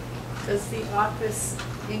 Does the office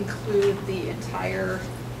include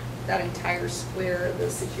that entire square, the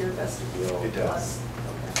secure vestibule? It does.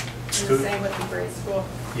 Okay. And the same with the grade school?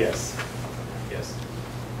 Yes, yes.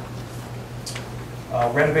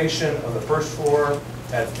 Renovation of the first floor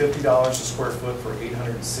at $50 a square foot for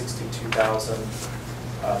 $862,000.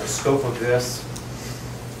 The scope of this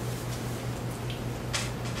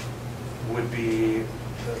would be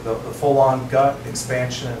the full-on gut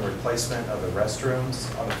expansion and replacement of the restrooms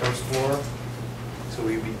on the first floor. So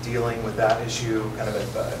we'd be dealing with that issue kind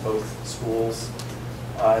of at both schools.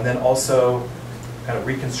 And then also kind of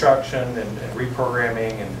reconstruction and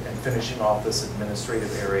reprogramming and finishing off this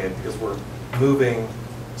administrative area, because we're moving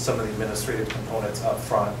some of the administrative components up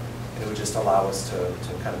front, and it would just allow us to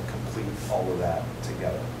kind of complete all of that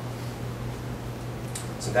together.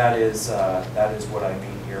 So that is what I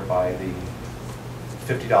mean here by the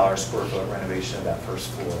 $50 square foot renovation of that first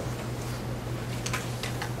floor.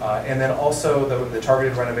 And then also the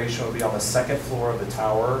targeted renovation would be on the second floor of the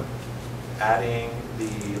tower, adding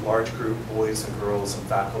the large group boys and girls and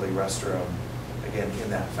faculty restroom, again, in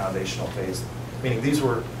that foundational phase. Meaning these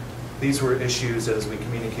were issues, as we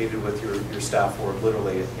communicated with your staff, were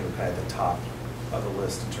literally kind of at the top of the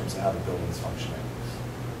list in terms of how the building's functioning.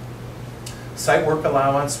 Site work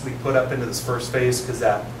allowance we put up into this first phase because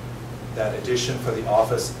that addition for the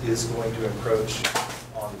office is going to encroach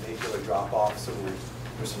on the vehicular drop-off, so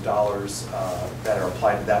there's some dollars that are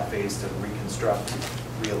applied to that phase to reconstruct,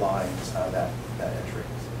 realign that entry.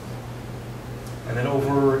 And then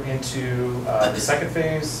over into the second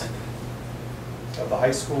phase of the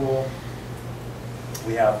high school,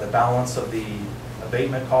 we have the balance of the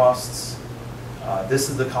abatement costs. This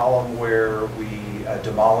is the column where we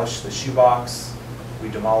demolish the shoebox, we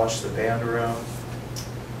demolish the band room,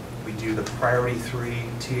 we do the priority 3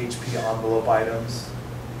 THP envelope items,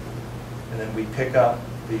 and then we pick up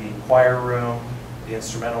the choir room, the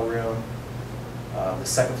instrumental room, the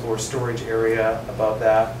second floor storage area above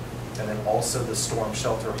that, and then also the storm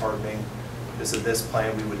shelter hardening. Because of this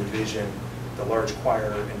plan, we would envision the large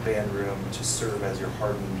choir and band room to serve as your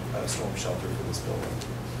hardened storm shelter for this building.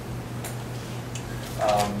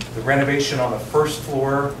 The renovation on the first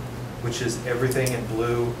floor, which is everything in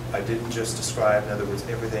blue, I didn't just describe, in other words,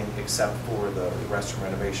 everything except for the restroom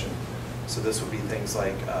renovation. So this would be things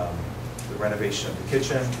like the renovation of the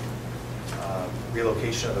kitchen,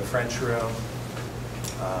 relocation of the French room.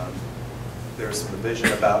 There's some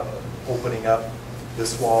vision about opening up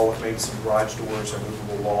this wall with maybe some garage doors or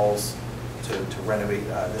movable walls to renovate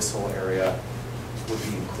this whole area would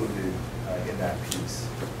be included in that piece.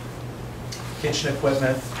 Kitchen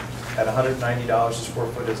equipment at $190 a square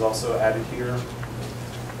foot is also added here.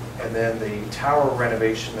 And then the tower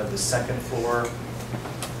renovation of the second floor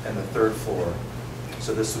and the third floor.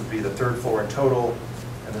 So this would be the third floor in total,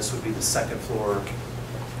 and this would be the second floor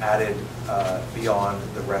added beyond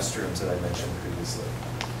the restrooms that I mentioned previously.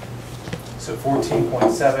 So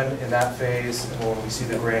 14.7 in that phase, and when we see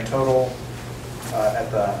the grand total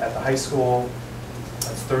at the high school,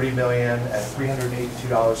 that's $30 million at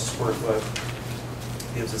 $382 a square foot.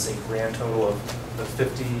 Gives us a grand total of the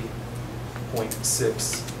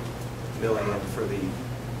 $50.6 million for the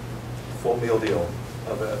full meal deal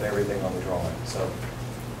of everything on the drawing. So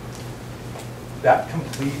that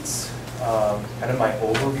completes kind of my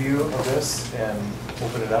overview of this, and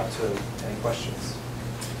open it up to any questions.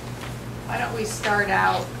 Why don't we start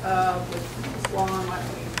out with Ms. Long? Why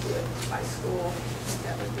don't we do it by school?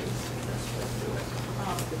 That would be the best way to do it.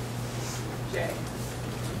 Jay.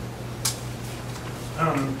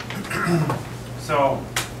 So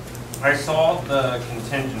I saw the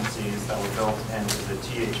contingencies that were built into the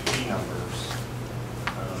THP numbers,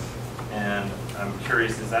 and I'm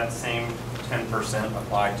curious, is that same 10%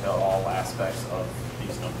 applied to all aspects of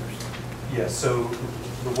these numbers? Yes, so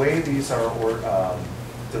the way these are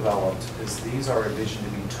developed is these are envisioned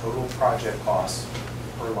to be total project costs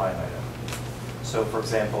per line item. So for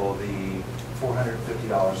example, the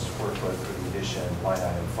 $450 a square foot for the addition, line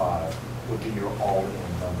item 5, would be your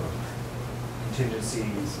all-in number.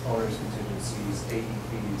 Contingencies, owner's contingencies, AE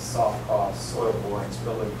fees, soft costs, soil borings,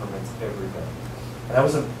 building permits, everything. And that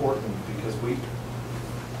was important because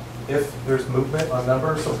if there's movement on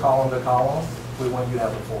numbers, so column to column, we want you to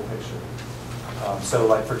have the full picture. So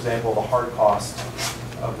like, for example, the hard cost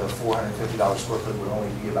of the $450 square foot would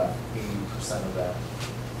only be about 80% of that.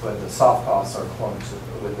 But the soft costs are clumped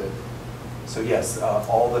with it. So yes,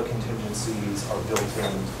 all the contingencies are built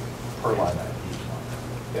in per line item each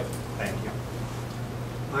month. Yep. Thank you.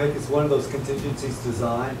 Mike, is one of those contingencies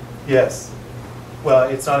design? Yes. Well,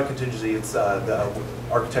 it's not a contingency, it's the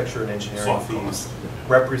architecture and engineering Soft fees costs.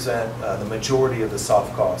 represent the majority of the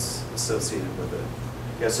soft costs associated with it.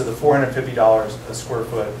 Yeah, so the $450 a square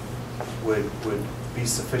foot would be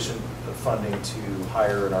sufficient funding to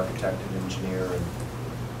hire an architect and engineer and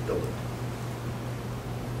build it.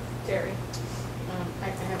 Terry? I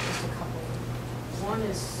have just a couple. One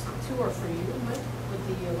is, two are for you, but would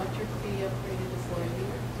the electric be upgraded to 4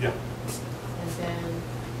 liter? Yeah. And then,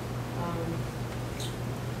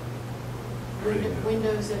 Everything, yeah.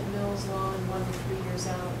 windows at Mills Lawn, 1 to 3 years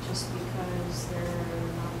out, just because they're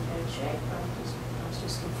not in bad shape. I was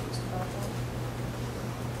just confused about that.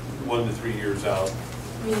 1 to 3 years out.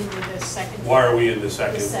 Meaning with the second. Why are we in the The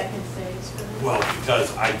second? second phase for them? Well, because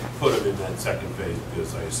I put them in that second phase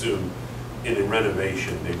because I assume in a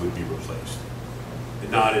renovation, they would be replaced. And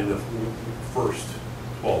not in the first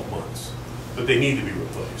 12 months. But they need to be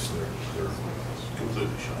replaced. They're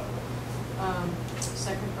completely shot.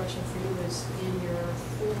 Second question for you is, in your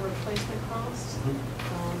full replacement costs,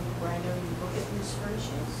 where I know you look at loose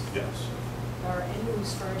furnishings, Yes. are any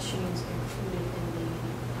loose furnishings included in the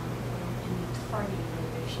targeted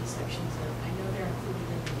renovation sections? And I know they're included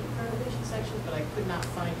in the renovation sections, but I could not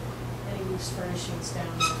find any loose furnishings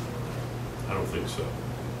down there. I don't think so.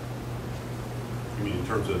 You mean in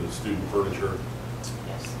terms of the student furniture?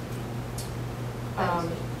 Yes.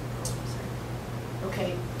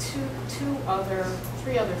 Okay,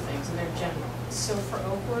 three other things, and they're general. So for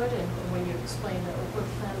Oakwood, and when you explained the Oakwood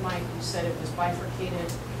plan, Mike, you said it was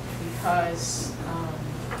bifurcated because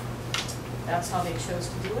that's how they chose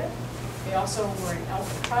to do it. They also were an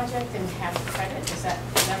ELF project and had credit. Is that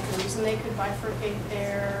the reason they could bifurcate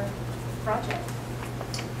their project?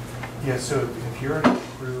 Yeah, so if you're an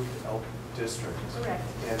approved ELK district Correct.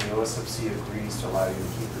 and the OSFC agrees to allow you to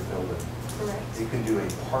keep your building, Correct. you can do a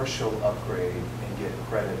partial upgrade and get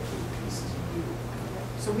credit for the pieces you do.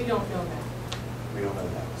 So we don't know that. We don't know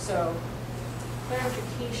that. So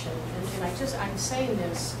clarification, and I'm saying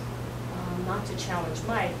this not to challenge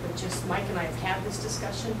Mike, but just Mike and I have had this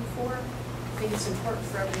discussion before. I think it's important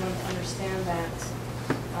for everyone to understand that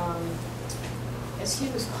as he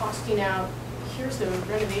was costing out, here's the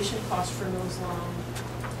renovation cost for Mills Lawn,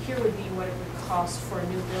 here would be what it would cost for a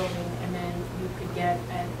new building, and then you could get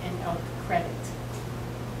an ELK credit.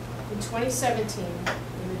 In 2017,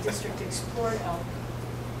 when the district explored ELK,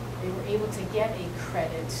 they were able to get a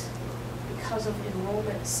credit because of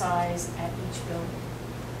enrollment size at each building.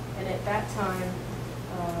 And at that time,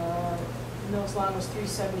 Mills Lawn was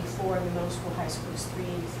 374 and the middle school high school was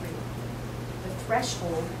 383. The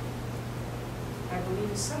threshold, I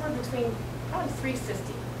believe, is somewhere between probably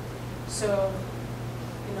 350. So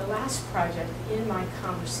in the last project, in my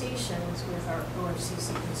conversations with our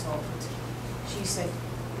OFCC consultant, she said,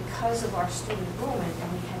 because of our student enrollment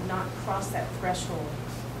and we had not crossed that threshold,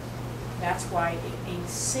 that's why a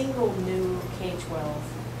single new K-12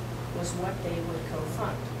 was what they would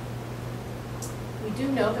co-fund. We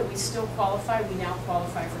do know that we still qualify, we now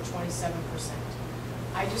qualify for 27%.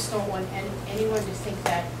 I just don't want anyone to think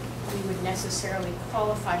that we would necessarily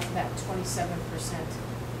qualify for that 27%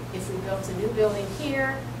 if we built a new building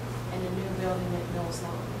here and a new building at Mills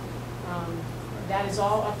Lawn. That is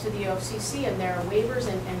all up to the OFCC, and there are waivers,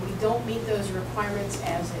 and we don't meet those requirements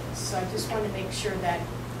as is. So I just want to make sure that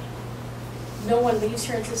no one leaves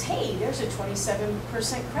here and says, hey, there's a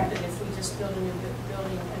 27% credit if we just build a new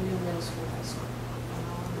building, a new middle school, high school.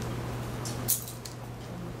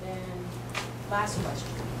 And then, last question.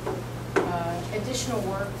 Additional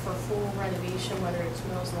work for full renovation, whether it's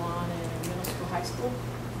Mills Lawn and middle school, high school,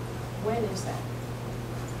 when is that?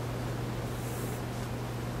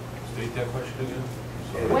 State that question again?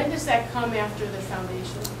 Sorry. When does that come after the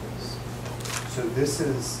foundation? So this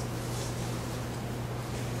is,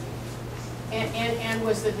 And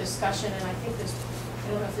was the discussion, and I think this, I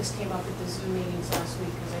don't know if this came up at the Zoom meetings last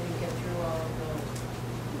week because I didn't get through all of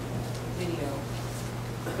the video,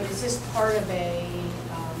 but is this part of a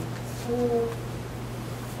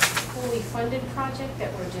fully funded project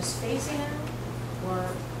that we're just phasing out? Or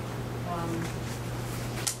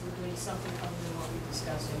we're doing something other than what we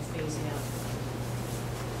discussed in phasing out?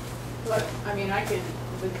 Look, I mean,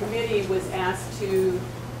 the committee was asked to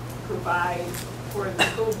provide for the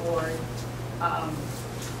school board,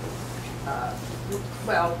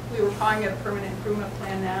 well, we were calling it a permanent improvement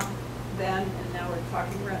plan then, and now we're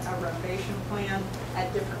talking a renovation plan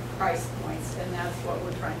at different price points, and that's what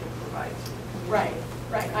we're trying to provide to the community.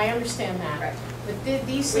 Right, I understand that. Right. But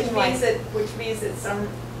these seem like. Which means that some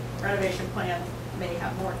renovation plan may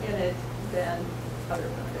have more in it than other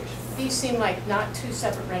renovation plans. These seem like not two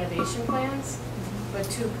separate renovation plans, but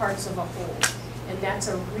two parts of a whole. And that's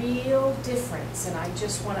a real difference, and I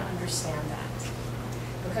just want to understand that.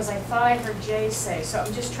 Because I thought I heard Jay say, so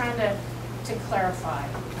I'm just trying to clarify.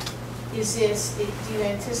 Is this, do you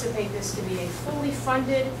anticipate this to be a fully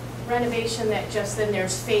funded renovation that just then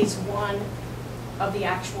there's phase one of the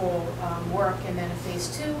actual work and then a phase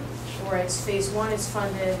two? Or it's phase one is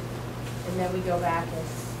funded and then we go back and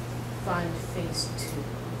fund phase two?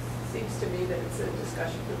 Seems to me that it's a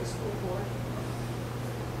discussion for the school board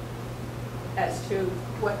as to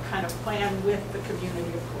what kind of plan with the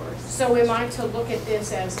community, of course. So am I to look at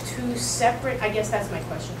this as two separate, I guess that's my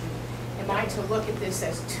question to you. Am I to look at this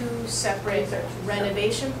as two separate These are two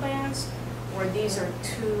renovation plans? Or these are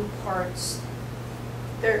two parts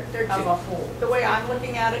They're of a two. whole? The way I'm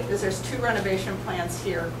looking at it is there's two renovation plans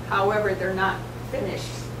here. However, they're not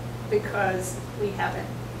finished because we haven't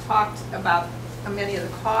talked about many of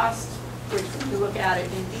the costs, which when you look at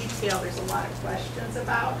it in detail, there's a lot of questions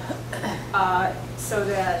about. So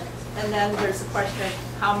that, and then there's the question of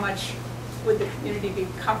how much would the community be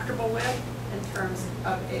comfortable with in terms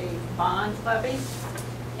of a bond levy?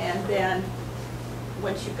 And then,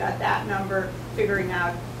 once you've got that number, figuring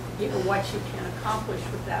out, you know, what you can accomplish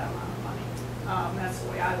with that amount of money. That's the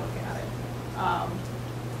way I look at it.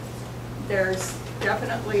 There's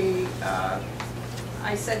definitely,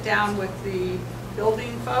 I sat down with the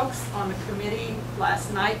building folks on the committee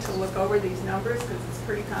last night to look over these numbers because it's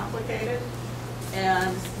pretty complicated.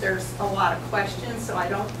 And there's a lot of questions, so I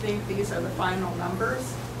don't think these are the final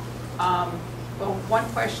numbers. But one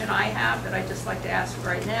question I have that I'd just like to ask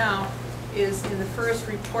right now is in the first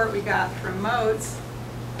report we got from Modes,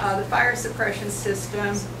 the fire suppression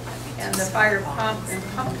system and the fire pump and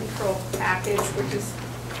pump control package, which is,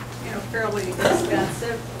 you know, fairly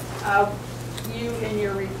expensive. You in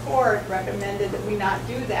your report recommended that we not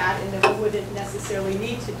do that and that we wouldn't necessarily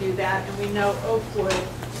need to do that. And we know Oakwood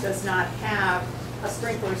does not have a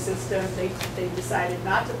sprinkler system. They decided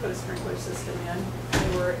not to put a sprinkler system in.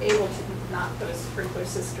 They were able to not put a sprinkler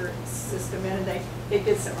system in, and they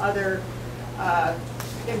did some other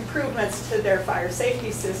improvements to their fire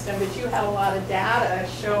safety system, but you had a lot of data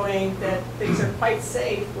showing that things are quite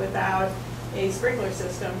safe without a sprinkler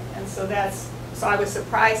system. And so so I was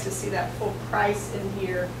surprised to see that full price in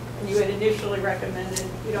here, and you had initially recommended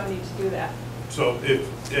we don't need to do that. So if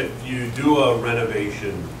you do a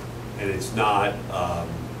renovation and it's not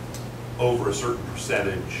over a certain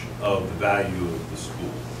percentage of the value of the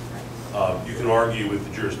school, you can argue with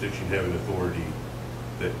the jurisdiction having authority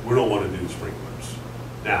that we don't want to do sprinklers.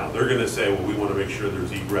 Now, they're going to say, well, we want to make sure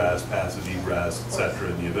there's egress, passive egress, et cetera,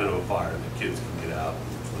 in the event of a fire, the kids can get out.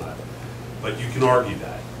 It's not. But you can argue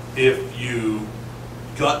that. If you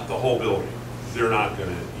gut the whole building, they're not going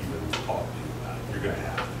to even talk to you about it. You're going to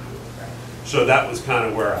have to do it. So that was kind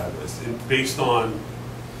of where I was. And based on,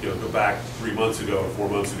 you know, go back 3 months ago or 4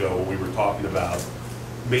 months ago when we were talking about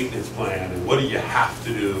maintenance plan and what do you have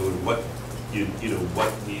to do and what you know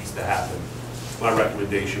what needs to happen. My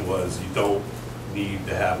recommendation was you don't need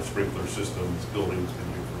to have a sprinkler system. This building's been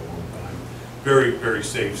here for a long time. Very, very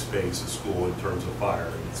safe space at school in terms of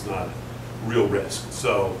fire. It's not a real risk.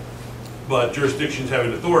 So, but jurisdictions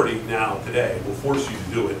having authority now today will force you to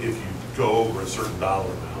do it if you go over a certain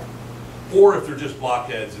dollar amount, or if they're just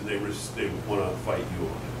blockheads and they want to fight you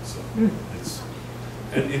on it. So it's,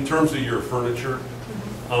 and in terms of your furniture,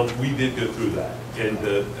 we did go through that, and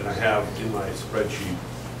I have in my spreadsheet.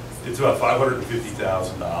 It's about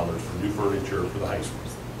 $550,000 for new furniture for the high school.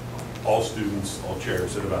 All students, all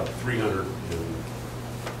chairs, and about $370,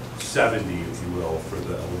 if you will, for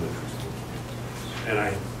the elementary school.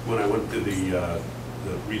 And when I went to the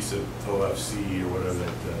recent OFC or whatever,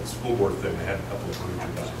 that school board thing, I had a couple of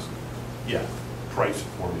furniture guys. Yeah, price it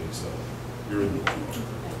for me, so you're in the loop.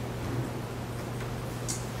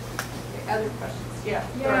 Other questions? Yeah.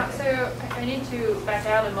 Yeah, so I need to back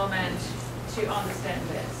out a moment to understand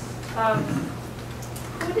this.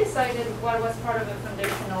 Who decided what was part of the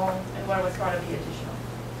foundational and what was part of the additional?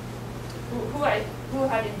 Who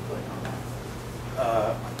had input on that?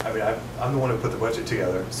 I mean, I'm the one who put the budget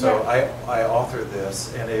together, so Yeah. I authored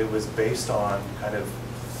this, and it was based on kind of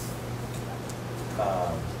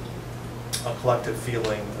a collective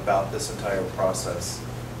feeling about this entire process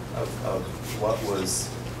of what was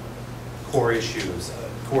core issues.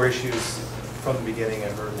 Core issues from the beginning I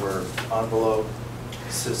heard were envelope,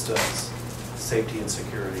 systems, safety and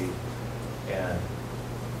security, and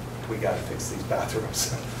we got to fix these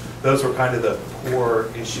bathrooms. Those were kind of the core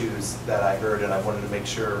issues that I heard, and I wanted to make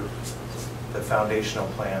sure the foundational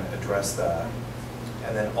plan addressed that.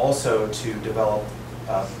 And then also to develop,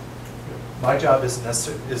 my job isn't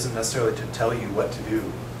necessarily to tell you what to do,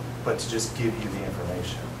 but to just give you the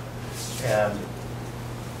information. And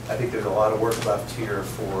I think there's a lot of work left here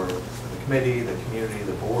for the committee, the community,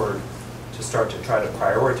 the board, to start to try to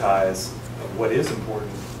prioritize what is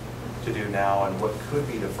important to do now and what could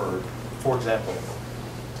be deferred. For example,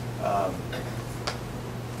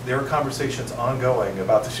 there are conversations ongoing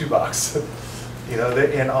about the shoebox. You know,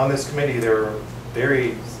 and on this committee, there are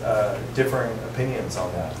very differing opinions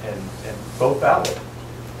on that, and both valid.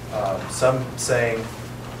 Some saying,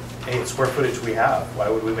 hey, it's square footage we have. Why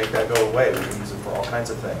would we make that go away? We can use it for all kinds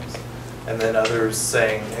of things. And then others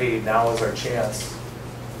saying, hey, now is our chance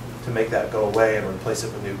to make that go away and replace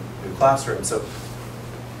it with new classrooms. So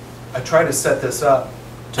I try to set this up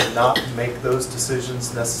to not make those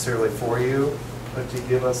decisions necessarily for you, but to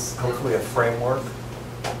give us hopefully a framework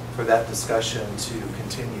for that discussion to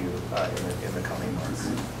continue in the coming months.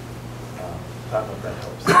 I don't know if that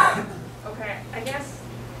helps. Okay, I guess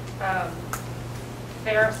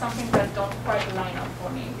there are some things that don't quite line up for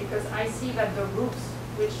me, because I see that the roofs,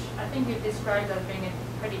 which I think you described as being in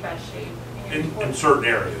pretty bad shape. In certain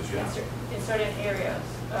areas, yeah. In certain areas,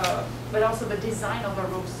 but also the design of the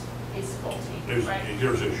roofs is faulty, right?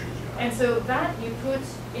 There's issues, yeah. And so that you put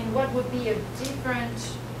in what would be a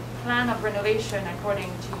different plan of renovation according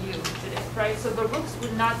to you, Judith, right? So the roofs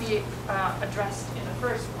would not be addressed in the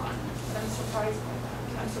first one. I'm surprised by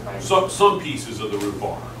that. I'm surprised. Some pieces of the roof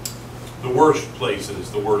are. The worst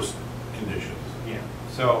places, the worst conditions. Yeah,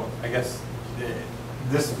 so I guess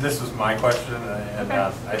this was my question, and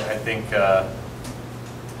I think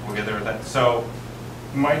we'll get there with that. So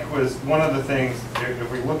Mike, was one of the things,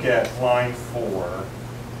 if we look at line 4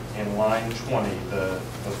 and line 20, the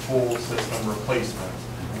full system replacement,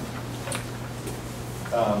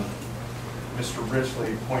 Mr.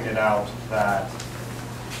 Richley pointed out that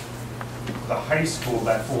the high school,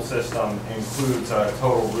 that full system includes a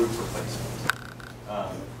total roof replacement.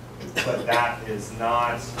 But that is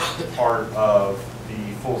not part of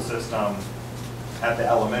the full system at the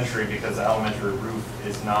elementary, because the elementary roof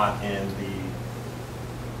is not in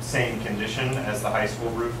the same condition as the high school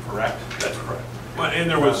roof, correct? That's correct. And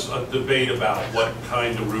there was a debate about what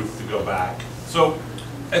kind of roof to go back. So,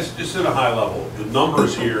 just at a high level, the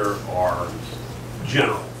numbers here are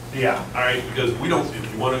general. Yeah. All right, because we don't,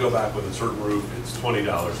 if you want to go back with a certain roof, it's $20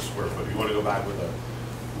 a square foot. If you want to go back with a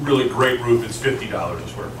really great roof, it's $50 a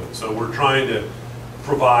square foot. So we're trying to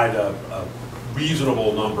provide a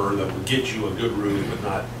reasonable number that will get you a good roof, but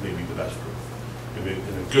not maybe the best roof. In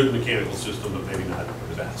a good mechanical system, but maybe not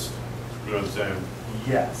the best. You know what I'm saying?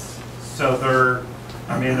 Yes. So there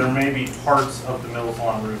may be parts of the Mills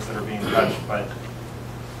Lawn roof that are being touched, but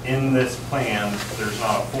in this plan, there's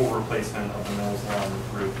not a full replacement of the Mills Lawn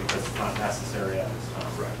roof because it's not necessary at this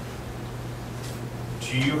time. Right.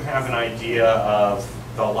 Do you have an idea of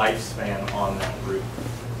the lifespan on that roof?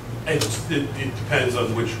 It depends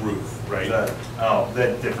on which roof, right?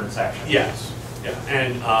 The different sections. Yes. Yeah.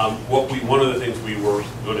 And one of the things we were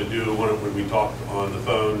going to do when we talked on the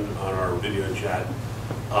phone on our video chat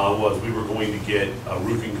was we were going to get a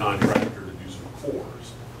roofing contractor to do some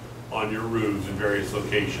cores on your roofs in various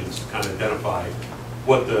locations to kind of identify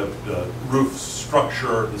what the roof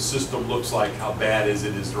structure, the system looks like, how bad is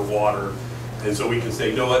it, is there water? And so we can say,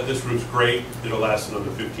 you know what, this roof's great, it'll last another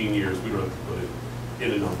 15 years, we don't have to put it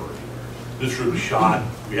in a number anywhere. This roof's shot,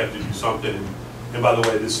 we have to do something. And by the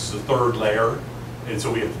way, this is the third layer, and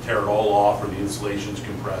so we have to tear it all off, or the insulation's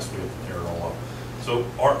compressed, we have to tear it all off. So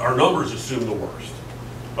our numbers assume the worst.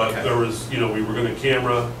 But there was, we were going to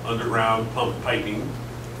camera underground pump piping,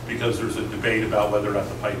 because there's a debate about whether or not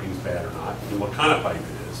the piping's bad or not, and what kind of pipe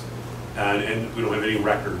it is. And we don't have any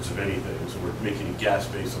records of anything, so we're making a guess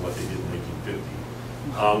based on what they did in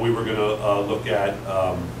 1950. We were going to look at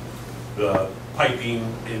the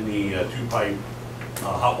piping in the two-pipe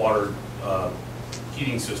hot water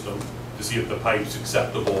heating system to see if the pipe's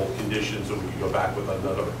acceptable conditions, so we could go back with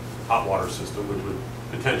another hot water system, which would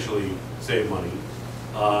potentially save money.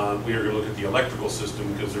 We are going to look at the electrical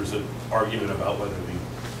system, because there's an argument about whether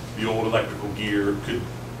the old electrical gear could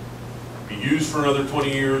be used for another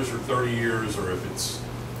 20 years or 30 years, or if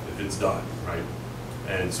it's done, right?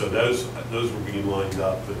 And so those were being lined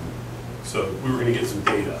up, and so we were going to get some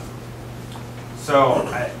data. So on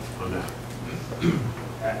that.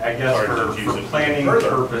 I guess for planning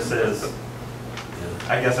purposes,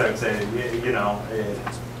 I guess I would say,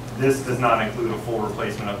 this does not include a full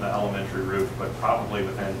replacement of the elementary roof, but probably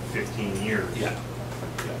within 15 years. Yeah.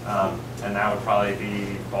 And that would probably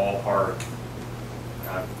be ballpark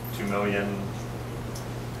 $2 million,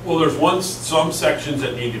 Well, there's some sections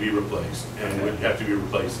that need to be replaced, and would have to be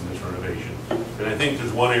replaced in this renovation. And I think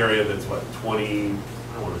there's one area that's what, I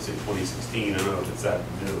don't want to say 2016, I don't know if it's that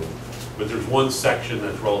new, but there's one section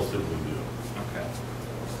that's relatively new. Okay.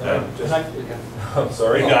 I'm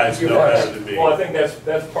sorry. You guys know better than me. Well, I think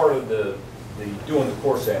that's part of the doing the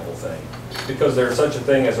core sample thing, because there's such a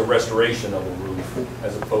thing as a restoration of a roof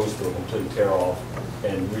as opposed to a complete tear off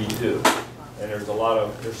and redo. And there's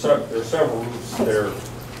several roofs that are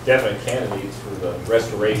definite candidates for the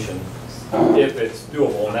restoration if it's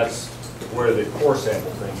doable, and that's where the core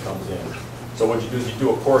sample thing comes in. So what you do is you do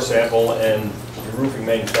a core sample, and your roofing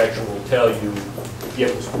manufacturer will tell you,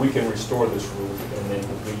 yes, we can restore this roof, and then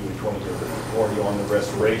we'll give you a 20-year warranty on the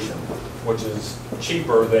restoration, which is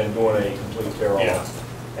cheaper than doing a complete tear off.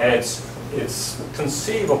 Yeah. And it's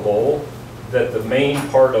conceivable that the main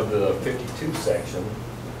part of the 52 section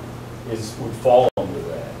would fall under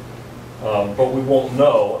that. But we won't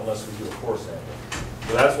know unless we do a core sample.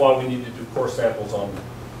 So that's why we need to do core samples on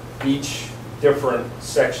each different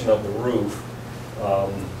section of the roof.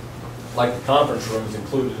 Like the conference room is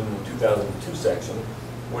included in the 2002 section,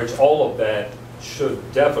 which all of that should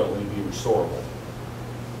definitely be restorable.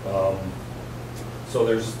 So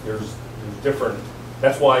there's different,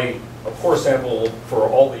 that's why a core sample for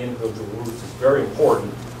all the individual roofs is very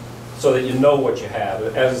important, so that you know what you have.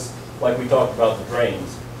 As, like we talked about the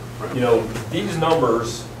drains, you know, these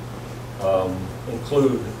numbers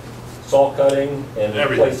include saw cutting and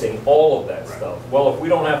Everything. replacing all of that Right. stuff. Well, if we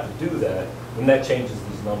don't have to do that, then that changes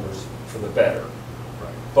these numbers for the better.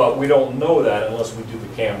 Right. But we don't know that unless we do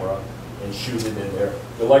the camera and shoot it in there.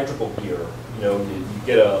 The electrical gear, you know, you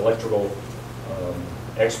get an electrical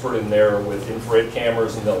expert in there with infrared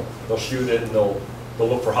cameras, and they'll shoot it, and they'll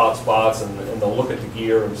look for hot spots, and they'll look at the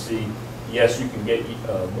gear and see, yes, you can get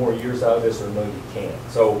more years out of this, or no, you can't.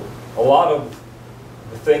 So a lot of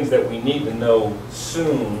the things that we need to know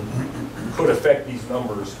soon could affect these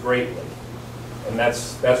numbers greatly. And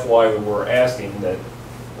that's why we're asking that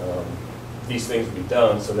these things be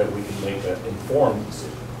done, so that we can make an informed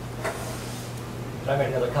decision. I made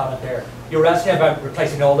another comment there. You were asking about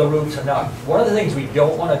replacing all the roofs or not. One of the things we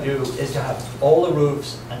don't want to do is to have all the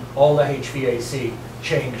roofs and all the HVAC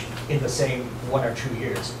changed in the same 1 or 2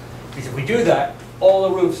 years. Because if we do that, all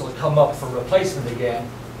the roofs will come up for replacement again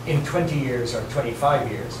in 20 years or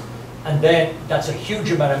 25 years. And then that's a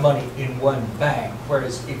huge amount of money in one bang.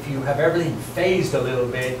 Whereas if you have everything phased a little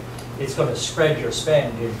bit, it's going to spread your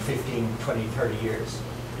spend in 15, 20, 30 years.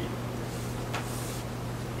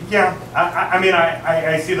 Yeah, I mean,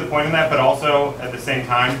 I see the point in that, but also at the same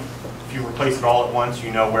time, if you replace it all at once,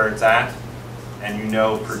 you know where it's at, and you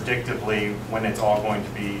know predictably when it's all going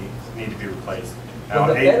to need to be replaced. Now, Well,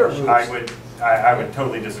 the better I would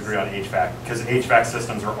totally disagree on HVAC, because HVAC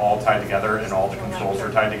systems are all tied together and all the controls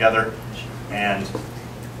are tied together, and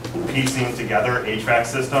piecing together HVAC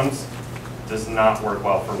systems does not work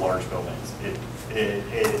well for large buildings.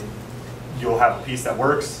 You'll have a piece that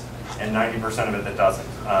works and 90% of it that doesn't.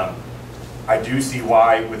 I do see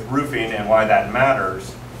why with roofing and why that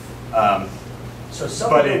matters, So some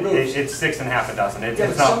but of the roofs, it's 6 and half a dozen. It's yeah,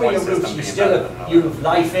 but not some of one your roofs, system you being still better than have, you another. have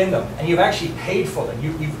life in them, and you've actually paid for them.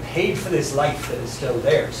 You've paid for this life that is still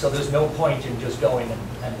there. So there's no point in just going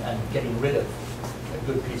and getting rid of a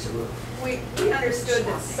good piece of roof. We understood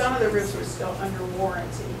that some of the roofs were still under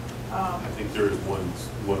warranty. I think there is one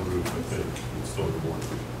roof, I think, it's still under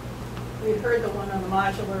warranty. We heard the one on the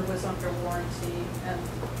modular was under warranty, and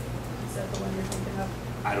is that the one you're thinking of?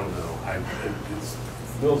 I don't know. It's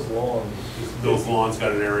Bill's Lawn. Bill's Lawn's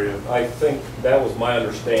got an area. I think that was my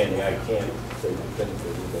understanding. I can't say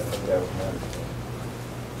definitively, but I think that was my understanding.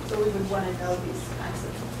 So we would want to know this kind of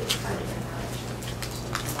information.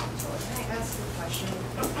 Can I ask a question?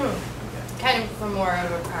 Kind of from more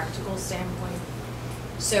of a practical standpoint.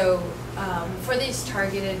 So for these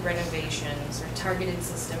targeted renovations or targeted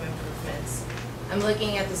system improvements, I'm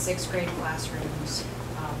looking at the 6th grade classrooms,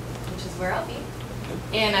 which is where I'll be.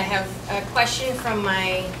 And I have a question from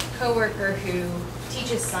my coworker who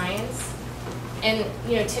teaches science. And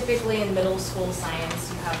you know, typically in middle school science,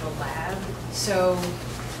 you have a lab. So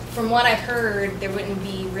from what I heard, there wouldn't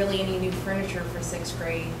be really any new furniture for 6th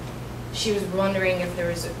grade. She was wondering if there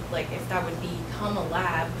was if that would become a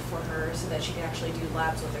lab for her, so that she could actually do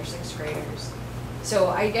labs with her 6th graders. So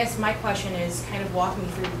I guess my question is kind of walk me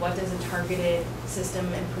through, what does a targeted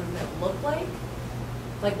system improvement look like?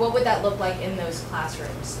 Like, what would that look like in those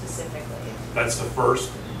classrooms specifically? That's the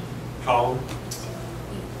first column?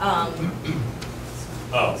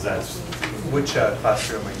 Oh, that's, Which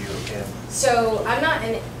classroom are you in? So I'm not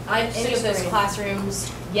in any of those 6th grade.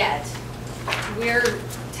 classrooms yet. We're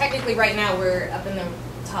technically right now we're up in the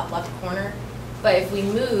top left corner. But if we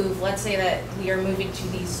move, let's say that we are moving to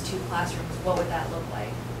these 2 classrooms, what would that look like?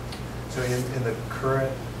 So in the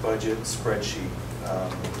current budget spreadsheet,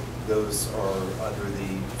 those are under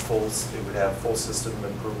the full, it would have full system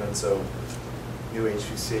improvement, so new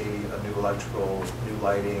HVAC, a new electrical, new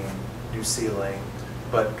lighting, new ceiling,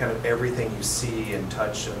 but kind of everything you see and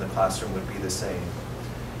touch in the classroom would be the same.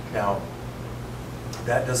 Now,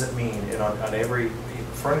 that doesn't mean, and on every,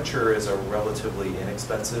 furniture is a relatively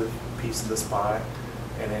inexpensive piece of this pie,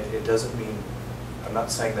 and it doesn't mean, I'm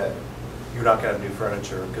not saying that you're not gonna have new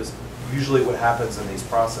furniture, because usually what happens in these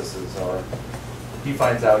processes are, he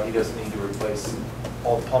finds out he doesn't need to replace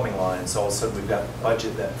all the plumbing lines, so all of a sudden we've got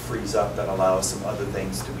budget that frees up that allows some other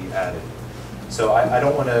things to be added. So I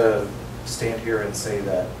don't wanna stand here and say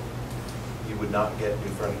that you would not get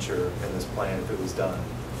new furniture in this plan if it was done.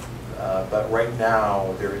 But right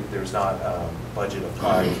now, there's not budget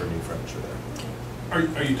applied for new furniture there.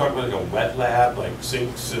 Are you talking about like a wet lab, like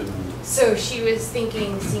sinks and? So she was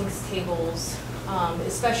thinking sinks, tables,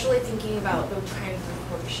 especially thinking about the kind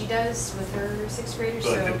of work she does with her 6th graders.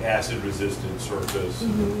 Like an acid-resistant surface?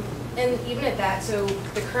 Mhm. And even at that, so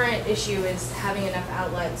the current issue is having enough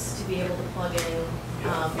outlets to be able to plug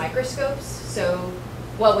in microscopes. So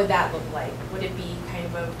what would that look like? Would it be kind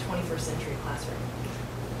of a 21st century classroom?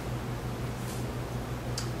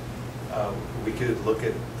 We could look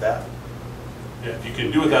at that. Yeah, if you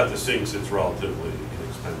can do without the sinks, it's relatively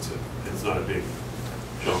inexpensive. It's not a big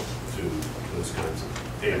jump to those kinds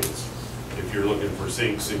of payments. If you're looking for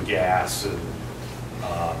sinks and gas and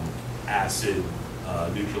acid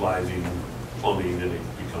neutralizing plumbing, then it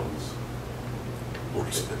becomes more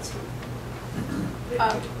expensive.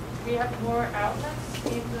 We have more outlets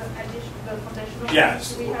in the addition, the foundational?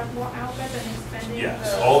 Yes. Do we have more outlets and expanding?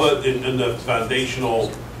 Yes, the- all the, in the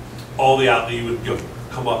foundational, all the outlet, you would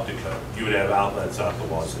come up to code. You would have outlets out the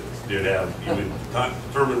wazoo. You would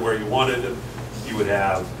determine where you wanted them. You would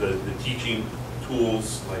have the teaching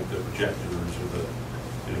tools, like the projectors or the,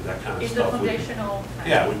 you know, that kind of In the stuff. foundational?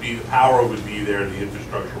 Yeah, it would be, the power would be there, the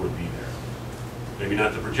infrastructure would be there. Maybe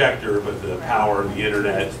not the projector, but the power, the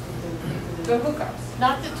internet, The hookups?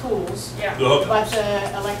 Not the tools, Yeah. the hookups. but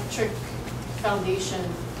the electric foundation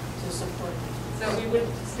to support. So we would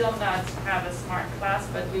still not have a smart class,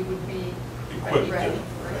 but we would be Equipped, ready yeah.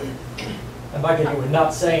 for it. And Michael, you were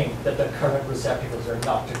not saying that the current receptacles are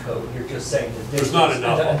not to code, you're just saying the There's distance not and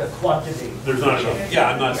enough. the quantity. There's not enough. Yeah,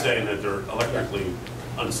 I'm not saying that they're electrically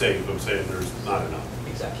unsafe. I'm saying there's not enough.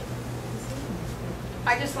 Exactly.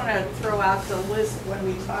 I just want to throw out the list when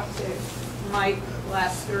we talked to Mike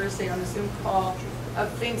last Thursday on a Zoom call of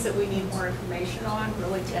things that we need more information on,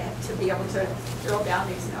 really to be able to drill down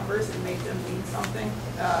these numbers and make them mean something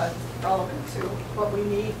relevant to what we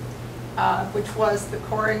need, which was the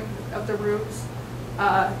coring of the roofs,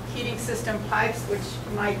 heating system pipes, which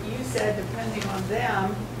Mike, you said depending on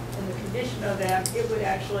them and the condition of them, it would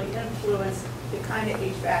actually influence the kind of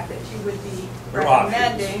HVAC that you would be There are options,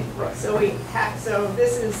 recommending. right. So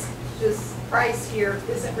this price here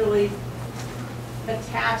isn't really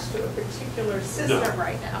attached to a particular system No.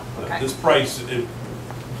 right now. Okay. This price, it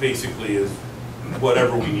basically is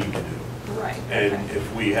whatever we need to do. Right. And okay.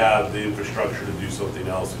 if we have the infrastructure to do something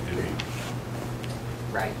else, it could be.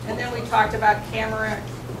 Right, and then we talked about camera,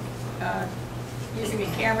 using a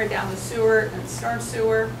camera down the sewer and storm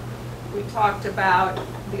sewer. We talked about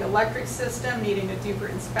the electric system needing a deeper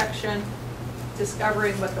inspection,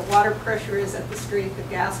 discovering what the water pressure is at the street, the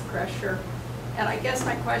gas pressure. And I guess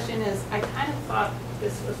my question is, I kind of thought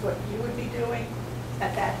this was what you would be doing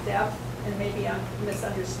at that depth, and maybe I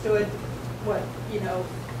misunderstood what,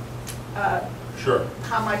 Sure.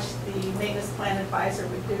 how much the maintenance plan advisor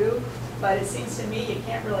would do, but it seems to me you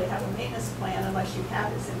can't really have a maintenance plan unless you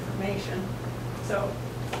have this information, so.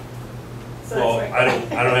 Well, that's I like-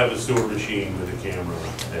 don't have a sewer machine with a camera.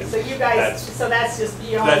 and So you guys, that's- so that's just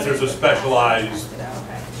beyond. There's a specialized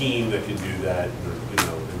Okay. team that can do that,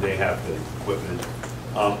 and they have the equipment.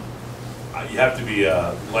 You have to be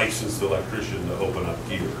a licensed electrician to open up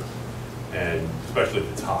gear, and especially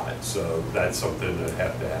if it's hot, so that's something that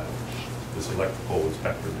have to have this electrical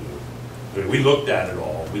inspector do. I mean, we looked at it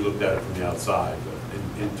all, we looked at it from the outside, but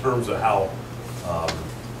in terms of how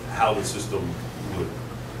the system would,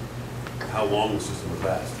 how long the system would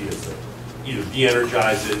last, he has to either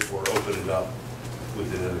de-energize it or open it up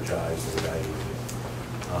with it energized or evaluate it.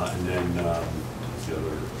 And then, what's the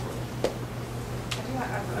other? I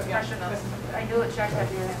have a question on, I know that Jack had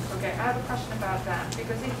your hand, okay, I have a question about that,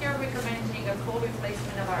 because if you're recommending a full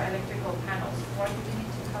replacement of our electrical panels, why do we need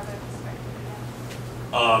to cover this?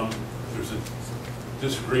 There's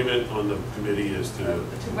disagreement on the committee as to,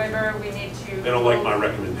 To whether we need to. they don't like my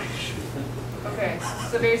recommendation. Okay,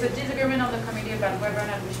 so there's a disagreement on the committee about whether or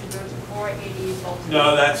not we should go to 480 volts.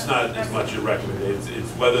 No, that's not as much a recommendation, it's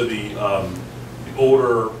whether the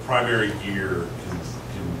older primary gear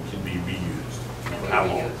can be reused. Can For be how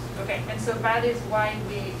long? reused. Okay, and so that is why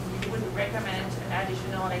we would recommend an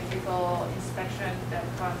additional electrical inspection that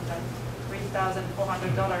comes at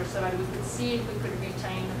 $3,400 so that we could see if we could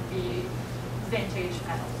retain the vintage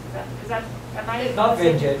panels. Is that, am I? Not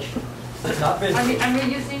vintage, not vintage.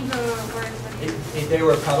 I'm using the words that you. They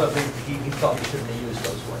were probably, he probably shouldn't have used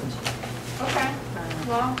those words. Okay,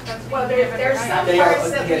 well, that's. Well, there's some They are-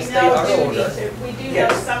 parts that we yes, they know are do older. need to, we do know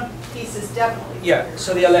Yes. some pieces definitely. Yeah,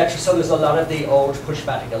 so the electric, so there's a lot of the old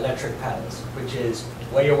pushback electric panels, which is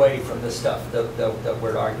way away from the stuff that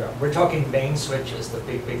we're arguing. We're talking main switches, the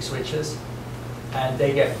big switches, and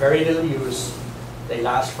they get very little use. They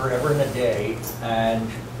last forever and a day, and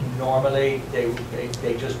normally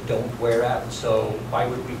they just don't wear out. So why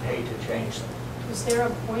would we pay to change them? Is there a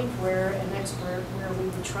point where we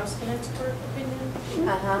would trust an expert opinion?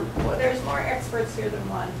 Well, there's more experts here than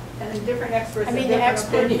one, and different experts I have mean, the different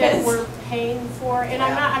expert that opinions. we're paying for, and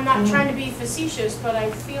I'm not trying to be facetious, but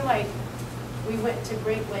I feel like we went to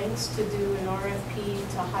great lengths to do an RFP,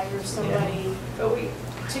 to hire somebody, But we,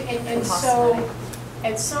 and so,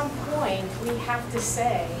 at some point, we have to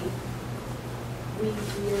say, we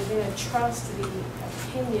are gonna trust the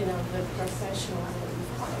opinion of the professional that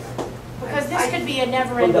we've hired. Because this could be a Well,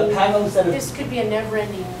 never-ending, the panels that have, this could be a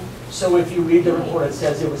never-ending, so if you read the report, it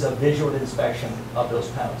says it was a visual inspection of those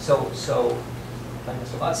panels. So, like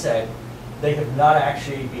Mr. Mott said, they have not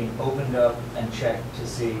actually been opened up and checked to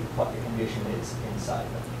see what the condition is inside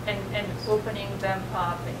them. And opening them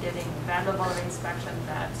up and getting that level of inspection,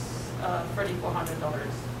 that's $3,400.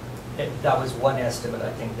 That was one estimate,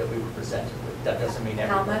 I think, that we were presented with. That doesn't mean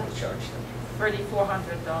everyone was charged them.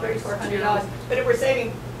 $3,400. $3,400. But if we're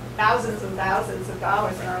saving thousands and thousands of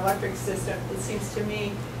dollars in our electric system, it seems to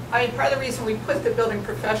me, I mean, part of the reason we put the building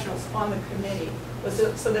professionals on the committee was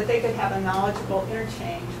so that they could have a knowledgeable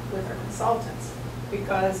interchange with our consultants.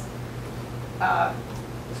 Because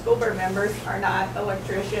school board members are not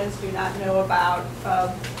electricians, do not know about,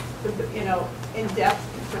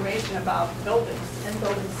 in-depth information about buildings and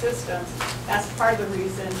building systems. That's part of the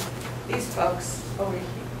reason these folks over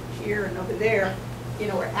here and over there,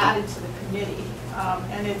 were added to the committee.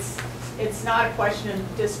 And it's not a question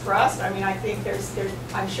of distrust. I mean, I think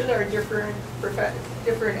I'm sure there are different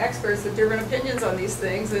experts with different opinions on these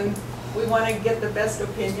things, and we want to get the best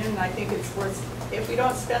opinion. And I think it's worth, if we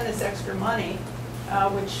don't spend this extra money,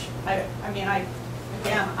 which I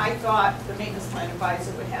thought the maintenance plan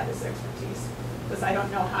advisor would have this expertise, because I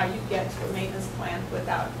don't know how you get to a maintenance plan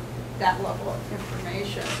without that level of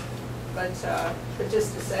information. But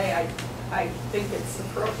just to say, I think it's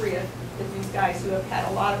appropriate that these guys who have had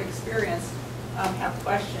a lot of experience have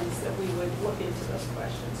questions, that we would look into those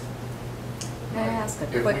questions. May I ask a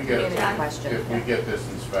If we quick get- community question? If we get this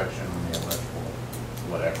inspection on the electrical,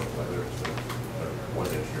 whatever,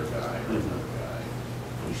 whether it's your guy or another guy,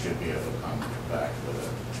 we should be able to come back with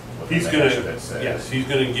a He's answer gonna, that says. yes, he's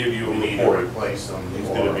gonna give you We a need to report. replace them, He's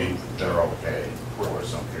gonna or be- they're okay for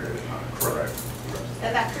some period of time. Correct.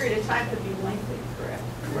 And that period of time could be lengthy, correct?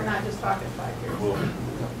 We're not just talking 5 years. We'll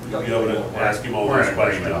be able to ask him all We're those in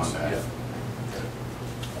agreement questions. on that.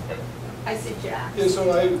 Yeah. I see Jack. Yeah,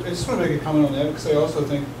 so I just want to make a comment on that, because I also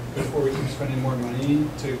think before we keep spending more money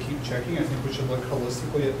to keep checking, I think we should look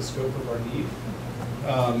holistically at the scope of our need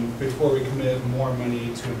before we commit more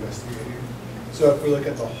money to investigating. So if we look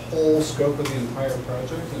at the whole scope of the entire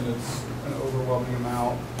project, and it's an overwhelming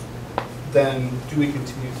amount, then do we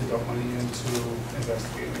continue to dump money into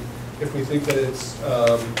investigating? If we think that it's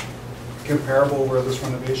comparable where this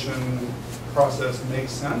renovation process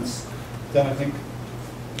makes sense, then I think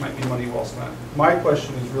it might be money well spent. My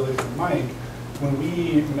question is really for Mike. When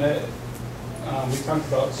we met, we talked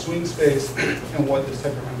about swing space and what this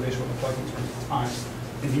type of renovation would look like in terms of time.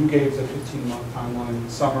 And you gave the 15-month timeline,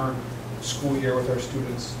 summer, school year with our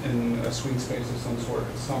students in a swing space of some sort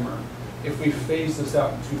in summer. If we phase this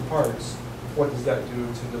out in 2 parts, what does that do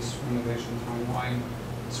to this renovation timeline,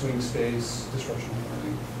 swing space, disruption of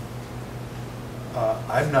learning?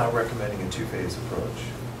 I'm not recommending a 2-phase approach.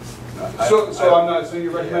 So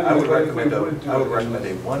you're recommending. I would that if we recommend wouldn't do I would it, recommend a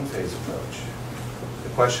then- 1-phase approach. The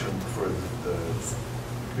question for the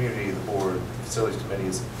community, the board, facilities committee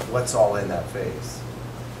is, what's all in that phase?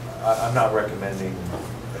 I'm not recommending,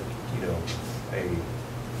 a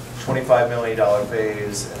 $25 million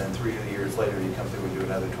phase, and then 3 years later you come through and do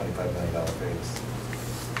another $25 million phase.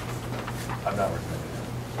 I'm not recommending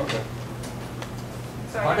that. Okay.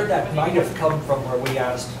 Sorry, Part of that Anthony. might have come from where we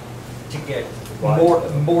asked to get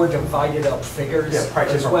Divided. more divided up figures Yeah, price-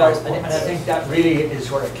 as different well. price And I points. think that really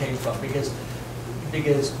is where it came from, because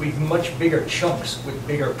we've much bigger chunks with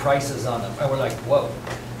bigger prices on them. And we're like, whoa,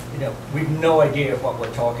 we've no idea what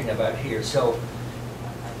we're talking about here. So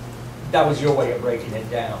that was your way of breaking it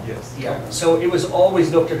down. Yes. Yeah, so it was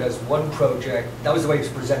always looked at as one project, that was the way it was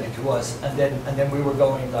presented to us, and then we were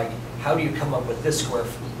going like, how do you come up with this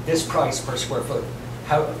price per square foot?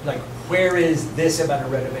 How, like, where is this amount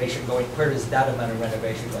of renovation going, where is that amount of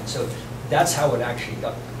renovation going? So that's how it actually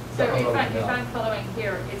got So if broken if down. I'm following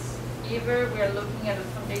here, it's either we're looking at a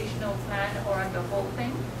foundational plan or at the whole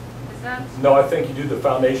thing? Is that? No, I think you do the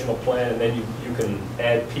foundational plan, and then you can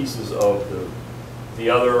add pieces of the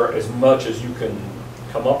other as much as you can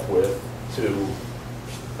come up with to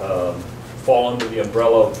fall under the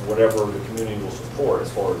umbrella of whatever the community will support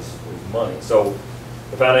as far as money. So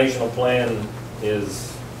the foundational plan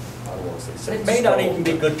is, I don't want to say set in It may not stone, even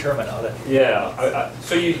be but- good terminology. Yeah,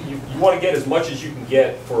 so you want to get as much as you can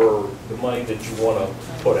get for the money that you want to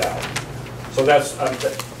put out. So that's,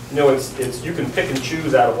 it's, you can pick and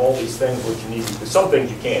choose out of all these things what you need to do. Some things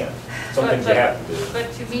you can, some things you have to do.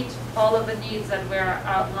 But to meet all of the needs that were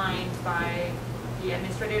outlined by the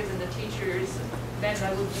administrators and the teachers, then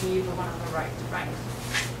that would be the one on the right?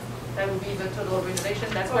 That would be the total renovation,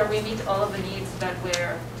 that's where we meet all of the needs that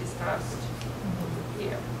were discussed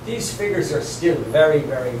here. These figures are still very,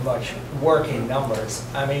 very much working numbers.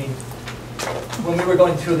 I mean, when we were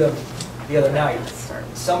going through them the other night,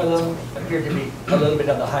 some of them appeared to be a little bit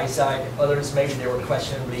on the high side, others maybe they were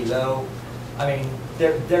questionably low. I mean,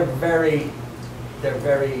 they're very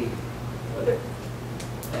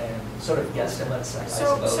sort of guesstimates, I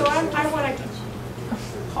suppose. So I want to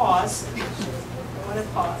pause. I want to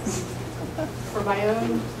pause for my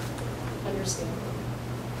own understanding.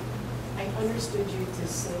 I understood you to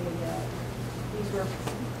say that these were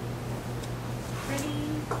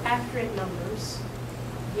pretty accurate numbers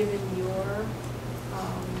given your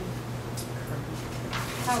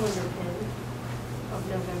calendar pin of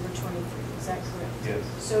November 23. Is that correct? Yes.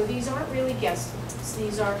 So these aren't really guesstimates.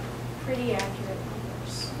 These are pretty accurate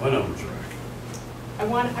numbers. My numbers are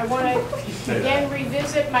accurate. I want to again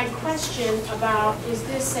revisit my question about, is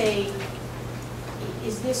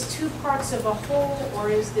this two parts of a whole, or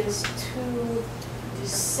is this two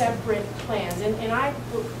separate plans? And I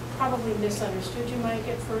probably misunderstood you, Mike,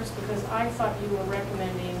 at first, because I thought you were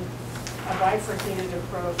recommending a bifurcated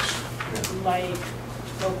approach like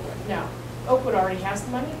Oakwood. Now, Oakwood already has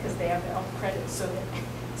the money because they have the Elk credit, so that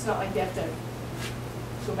it's not like they have to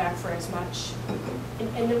go back for as much.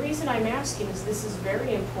 And the reason I'm asking is this is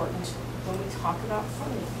very important when we talk about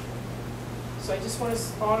funding. So I just want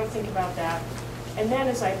us all to think about that. And then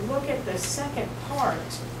as I look at the second part,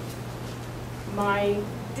 my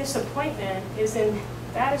disappointment is in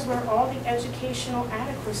that is where all the educational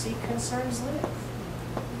adequacy concerns live.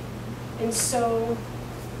 And so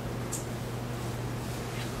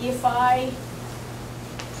if I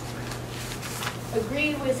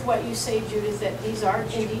agree with what you say, Judith, that these are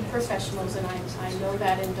indeed professionals, and I know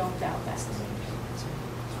that and don't doubt that.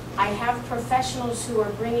 I have professionals who are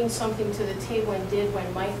bringing something to the table and did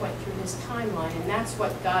when Mike went through his timeline, and that's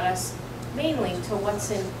what got us mainly to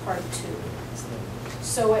what's in part 2.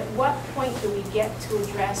 So at what point do we get to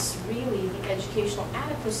address really the educational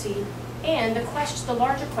adequacy and the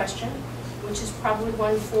larger question, which is probably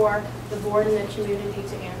one for the board and the community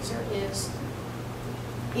to answer,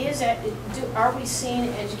 are we seeing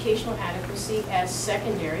educational adequacy as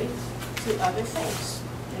secondary to other things?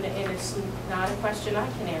 And it's not a question I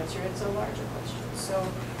can answer, it's a larger question. So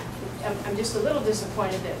I'm just a little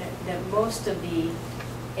disappointed that most of the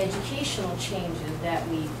educational changes that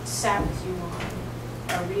we sat with you on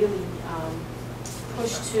are really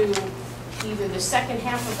pushed to either the second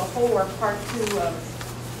half of a whole or part 2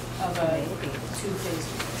 of a 2-phase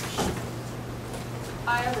approach.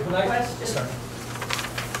 I have a question.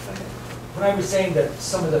 When I was saying that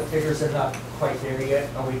some of the figures are not quite there yet,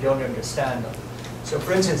 or we don't understand them. So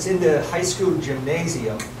for instance, in the high school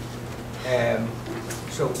gymnasium,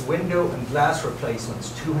 so window and glass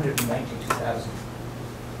replacements, 292,000.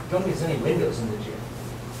 Don't think there's any windows in the gym.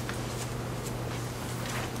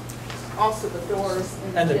 Also the doors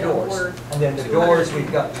in the And the gym doors. were And then the doors,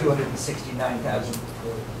 we've got 269,000.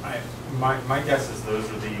 My guess is those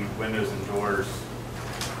are the windows and doors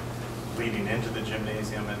leading into the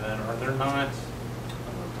gymnasium, and then are there not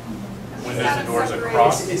windows and doors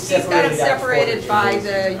across? It's He's got it separated separated by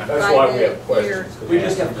the, That's why we have year. questions. 'cause We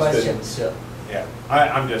just have didn't- questions, so, Yeah,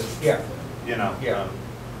 I'm just, yeah. you know. Yeah.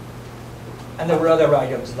 And there were other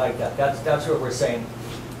items like that. That's what we're saying.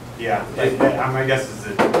 Yeah, my guess is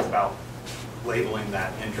it's about labeling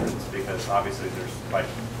that entrance, because obviously there's, like,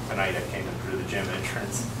 tonight I came in through the gym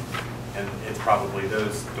entrance, and it's probably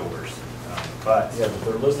those doors. But Yeah, but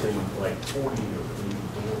they're listing like 40 or 80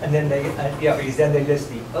 doors. And then they, yeah, because then they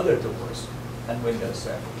list the other doors and windows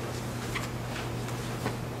there.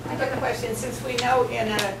 I have a question, since we know in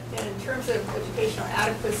terms of educational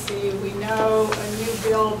adequacy, we know a new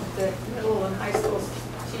build that middle and high school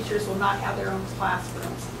teachers will not have their own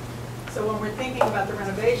classrooms. So when we're thinking about the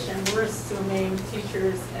renovation, we're assuming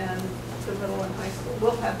teachers in the middle and high school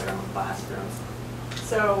will have their own classrooms.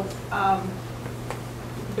 So,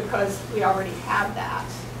 because we already have that.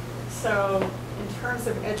 So in terms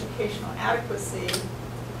of educational adequacy,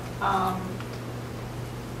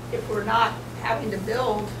 if we're not having to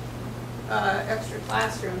build extra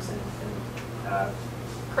classrooms, and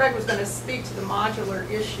Craig was going to speak to the modular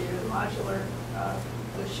issue,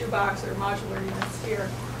 the shoebox or modular units here.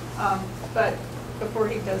 But before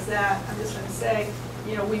he does that, I'm just going to say,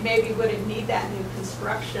 you know, we maybe wouldn't need that new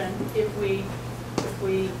construction if we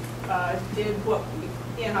did what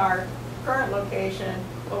we, in our current location,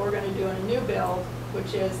 what we're going to do in a new build,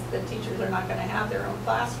 which is the teachers are not going to have their own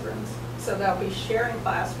classrooms. So they'll be sharing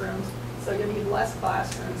classrooms, so you'll need less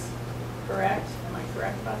classrooms, correct? Am I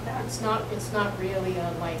correct about that? It's not really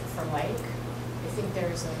a like for like. I think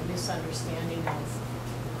there's a misunderstanding of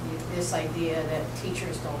this idea that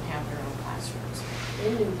teachers don't have their own classrooms.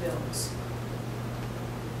 In new builds,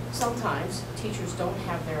 sometimes teachers don't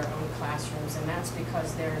have their own classrooms, and that's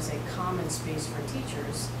because there's a common space for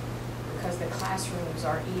teachers, because the classrooms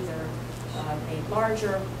are either made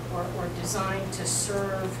larger or designed to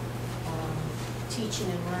serve teaching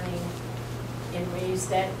and learning in ways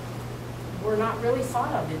that were not really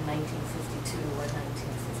thought of in 1952 or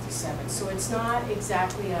 1957. So it's not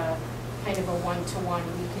exactly a kind of a one-to-one,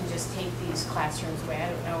 we can just take these classrooms away. I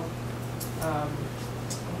don't know, I'm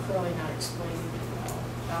clearly not explaining it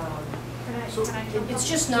well. It's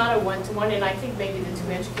just not a one-to-one, and I think maybe the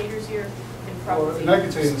two educators here can probably. And I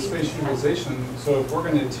can tell you in space utilization, so if we're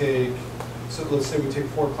going to take, so let's say we take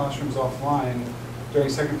 4 classrooms offline, during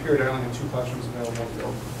second period I only have 2 classrooms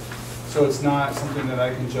available. So it's not something that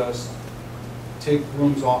I can just take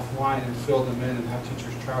rooms offline and fill them in and have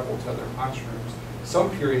teachers travel to other classrooms.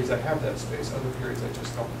 Some periods I have that space, other periods I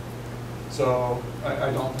just don't. So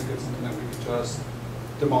I don't think it's something that we could just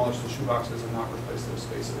demolish the shoeboxes and not replace those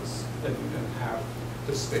spaces and have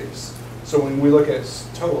the space. So when we look at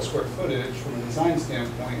total square footage from a design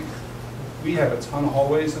standpoint, we have a ton of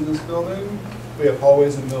hallways in this building. We have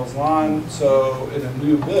hallways in Mills Lawn. So in a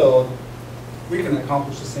new build, we can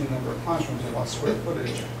accomplish the same number of classrooms and less square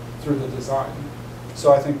footage through the design.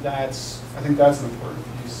 So I think that's an important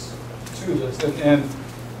piece to this. And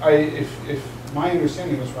if my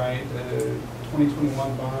understanding was right, the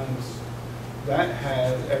 2021 bonds, that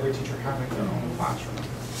had every teacher having their own classroom.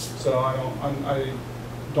 So I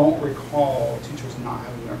don't recall teachers not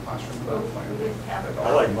having their classroom built at all.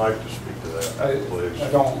 I'd like Mike to speak to that, please. I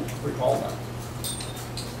don't recall that.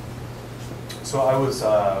 So I was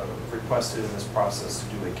requested in this process to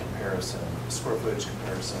do a comparison, square footage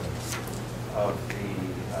comparison of the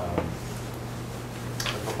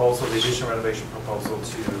proposal, the addition renovation proposal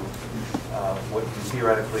to what you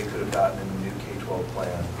theoretically could have gotten in the new K-12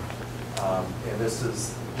 plan. And this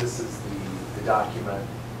is the document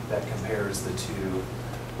that compares the two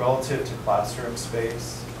relative to classroom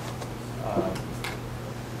space.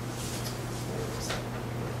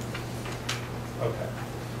 Okay.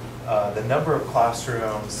 The number of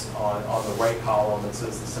classrooms on the right column, it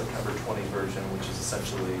says the September 20 version, which is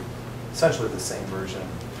essentially the same version.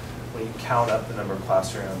 When you count up the number of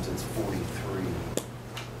classrooms, it's 43.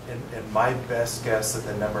 And my best guess that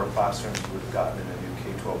the number of classrooms you would have gotten in a new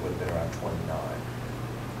K-12 would have been around 29.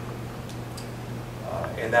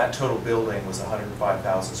 And that total building was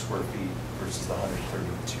 105,000 square feet versus the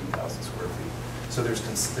 132,000 square feet. So there's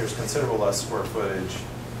considerable less square footage,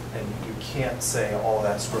 and you can't say all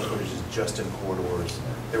that square footage is just in corridors.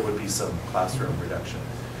 There would be some classroom reduction.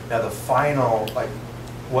 Now the final,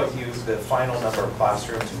 the final number of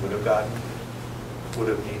classrooms you would have gotten would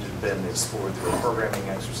have needed to have been explored through a programming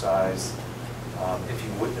exercise. If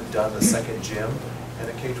you wouldn't have done the second gym in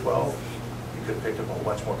a K-12, you could have picked up a whole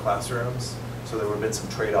bunch more classrooms. So there would have been some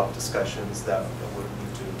trade-off discussions that would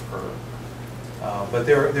need to occur. But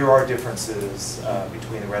there are differences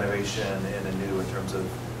between the renovation and a new in terms of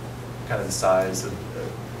kind of the size of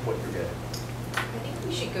what you're getting. I think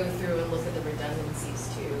we should go through and look at the redundancies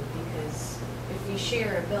too, because if we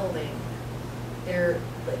share a building,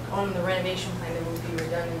 on the renovation plan, there will be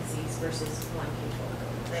redundancies versus one K-12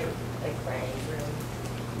 building, right? Like Brian's room.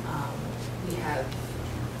 We have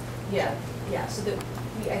Yeah, so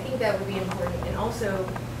I think that would be important, and also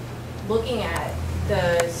looking at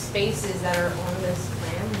the spaces that are on this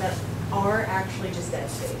plan that are actually just dead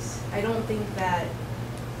space. I don't think that,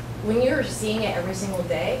 when you're seeing it every single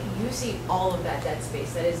day, you see all of that dead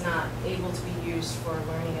space that is not able to be used for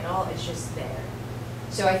learning at all, it's just there.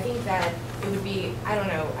 So I think that it would be, I don't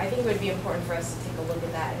know, I think it would be important for us to take a look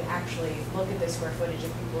at that and actually look at the square footage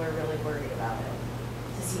if people are really worried about it,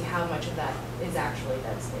 to see how much of that is actually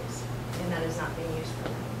dead space and that is not being used for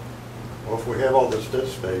learning. Well, if we have all this dead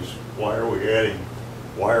space, why are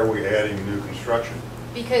we adding new construction?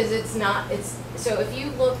 Because it's not, so if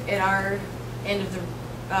you look at our end of the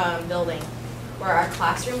building where our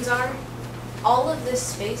classrooms are, all of this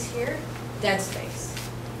space here, dead space.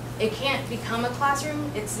 It can't become a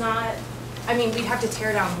classroom, it's not, I mean, we'd have to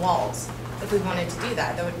tear down walls if we wanted to do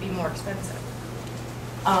that, that would be more expensive.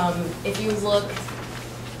 If you look,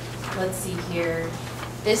 let's see here,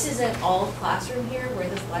 this isn't all classroom here where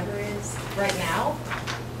this library is right now.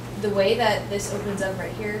 The way that this opens up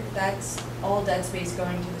right here, that's all dead space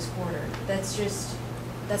going to this corner. That's just,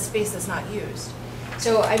 that's space that's not used.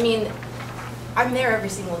 So, I mean, I'm there every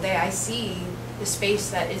single day. I see the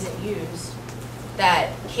space that isn't used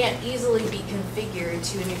that can't easily be configured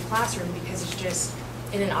to a new classroom because it's just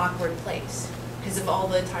in an awkward place because of all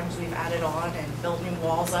the times we've added on and built new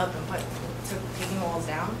walls up and taking walls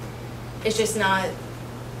down. It's just not,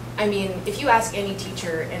 I mean, if you ask any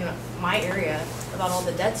teacher in my area about all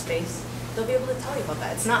the dead space, they'll be able to tell you about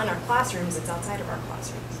that. It's not in our classrooms, it's outside of our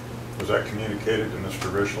classrooms. Was that communicated to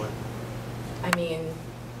Mr. Rishley? I mean,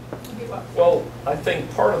 Well, I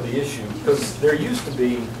think part of the issue, because there used to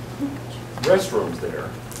be restrooms there.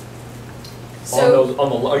 So-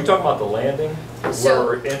 Are you talking about the landing? So-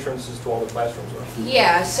 Where entrances to all the classrooms are?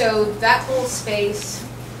 yeah, so that whole space,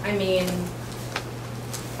 I mean,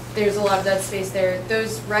 there's a lot of dead space there.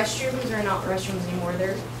 Those restrooms are not restrooms anymore,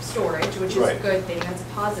 they're storage, which is a Right. good thing, that's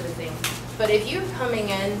a positive thing. But if you're coming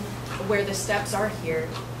in where the steps are here,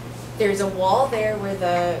 there's a wall there where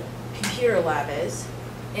the computer lab is,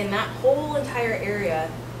 and that whole entire area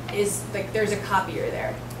is, like, there's a copier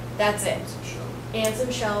there. That's it. And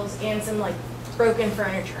some shelves and some like broken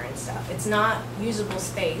furniture and stuff. It's not usable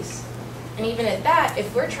space. And even at that,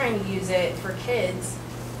 if we're trying to use it for kids,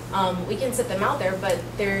 we can sit them out there, but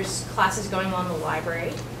there's classes going on in the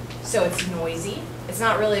library, so it's noisy. It's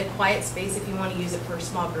not really a quiet space if you want to use it for a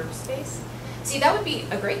small group space. See, that would be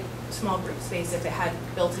a great small group space if it had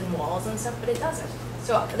built-in walls and stuff, but it doesn't.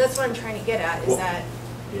 So that's what I'm trying to get at, is Well, that,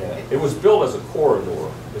 Yeah, it was built as a corridor,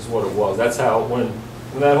 is what it was. That's how, when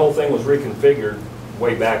that whole thing was reconfigured,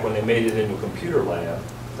 way back when they made it into a computer lab,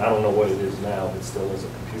 I don't know what it is now, if it still is a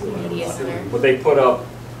computer lab. Media center. But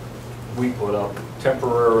we put up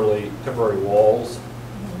temporary walls,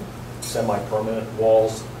 semi-permanent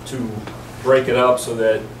walls, to break it up so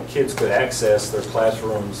that kids could access their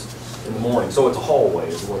classrooms in the morning. So it's a hallway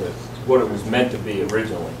is what it was meant to be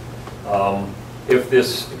originally. If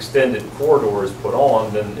this extended corridor is put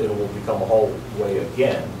on, then it will become a hallway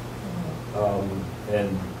again.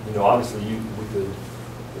 And, you know, obviously we could,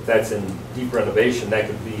 if that's in deep renovation, that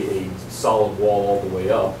could be a solid wall all the way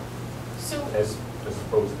up, So, as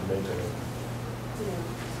opposed to maintaining.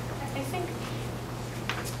 yeah, I think,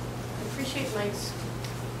 I appreciate Mike's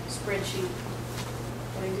spreadsheet,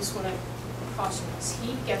 but I just want to caution us.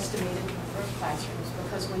 He guesstimated the number of classrooms,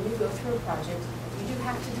 because when you go through a project, you do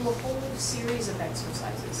have to do a whole series of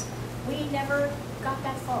exercises. We never got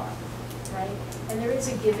that far, right? And there is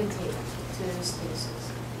a give and take to those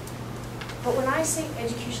spaces. But when I say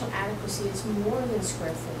educational adequacy, it's more than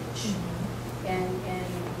square footage. And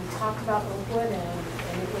we talked about Oakwood,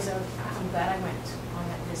 and it was I'm glad I went on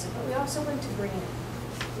that visit, but we also went to Green.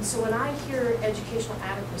 And so when I hear educational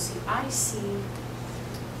adequacy, I see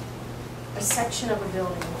a section of a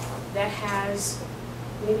building that has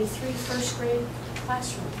maybe 3 first grade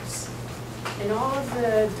classrooms. And all of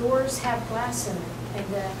the doors have glass in them, and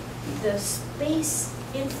the space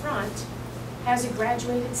in front has a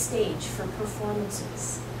graduated stage for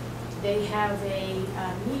performances. They have a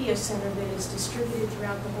media center that is distributed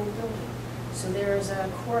throughout the whole building. So there is a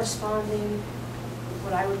corresponding,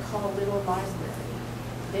 what I would call a little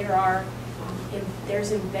library.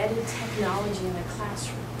 There's embedded technology in the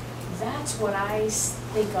classroom. That's what I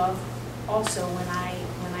think of also when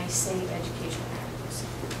I say educational adequacy,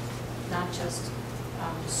 not just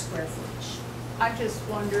square footage. I'm just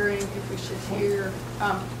wondering if we should hear,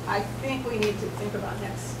 I think we need to think about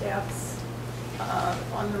next steps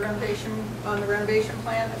on the renovation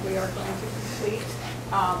plan that we are going to complete.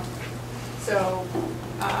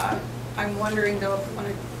 I'm wondering though if we want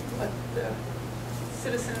to let the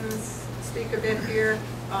citizens speak a bit here,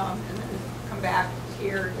 and then come back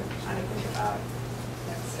here to kind of think about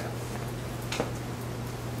next steps.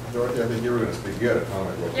 Dorothy, I think you were going to speak. You had a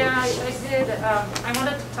comment real quick. Yeah, I did. I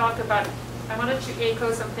wanted to talk about, I wanted to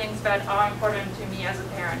echo some things that are important to me as a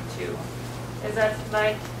parent too. Is that,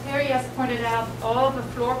 like Harry has pointed out, all the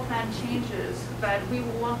floor plan changes that we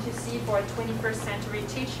want to see for a 21st century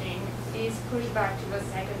teaching is pushed back to the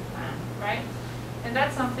second plan, right? And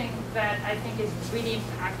that's something that I think is really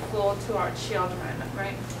impactful to our children,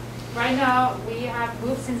 right? Right now, we have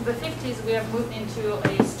moved, since the 50s, we have moved into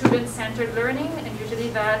a student-centered learning, and usually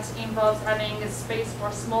that involves having a space for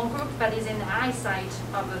a small group that is in the eyesight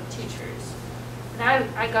of the teachers. And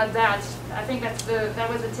I got that. I think that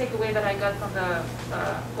was the takeaway that I got from the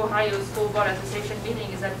Ohio School Board Association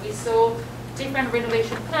meeting, is that we saw different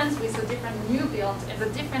renovation plans, we saw different new builds, and the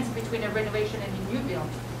difference between a renovation and a new build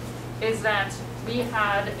is that we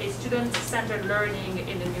had a student-centered learning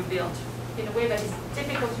in the new build in a way that is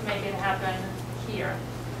difficult to make it happen here.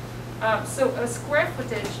 So a square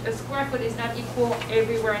foot is not equal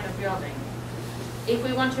everywhere in the building. If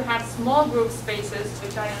we want to have small group spaces,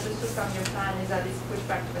 which I understood from your plan is that it's pushed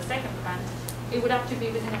back to the second plan, it would have to be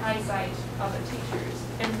within eyesight of the teachers.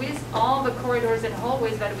 And with all the corridors and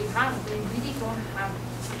hallways that we have, we really don't have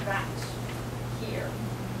that here.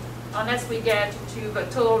 Unless we get to the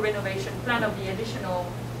total renovation plan of the additional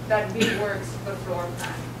that reworks the floor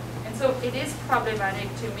plan. And so it is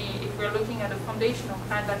problematic to me if we're looking at a foundational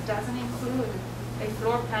plan that doesn't include a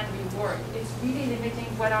floor plan rework. It's really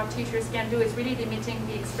limiting what our teachers can do. It's really limiting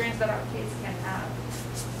the experience that our kids can have.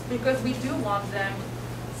 Because we do want them,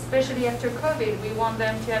 especially after COVID, we want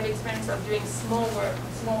them to have the experience of doing small work,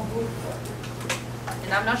 small group work.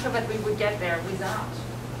 And I'm not sure that we would get there without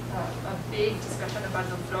a big discussion about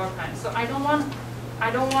the floor plan. So I don't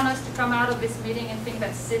want us to come out of this meeting and think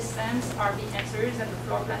that systems are the answers and the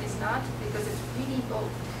floor plan is not, because it's really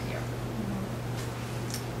both here.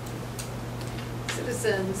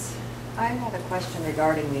 Citizens. I had a question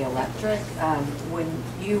regarding the electric. When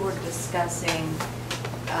you were discussing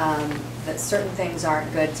that certain things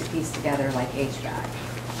aren't good to piece together, like HVAC,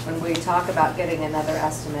 when we talk about getting another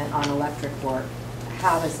estimate on electric work,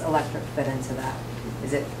 how does electric fit into that?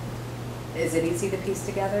 Is it easy to piece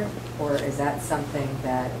together, or is that something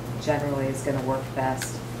that generally is going to work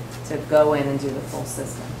best to go in and do the full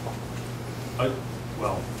system?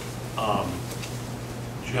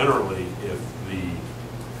 Generally, if the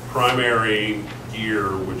primary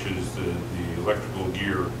gear, which is the electrical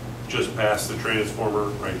gear, just past the transformer,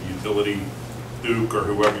 right, utility, Duke or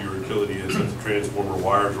whoever your utility is, that's the transformer,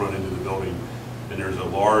 wires run into the building, and there's a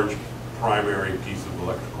large primary piece of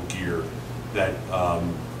electrical gear that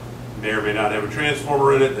may or may not have a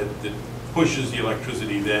transformer in it that pushes the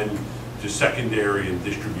electricity then to secondary and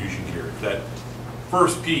distribution gear. If that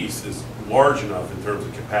first piece is large enough in terms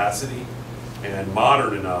of capacity and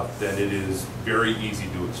modern enough, then it is very easy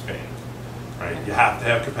to expand, right? You have to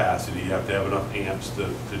have capacity, you have to have enough amps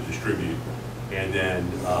to distribute, and then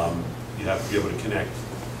you have to be able to connect.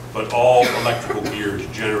 But all electrical gear is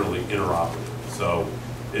generally interoperable. So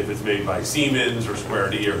if it's made by Siemens or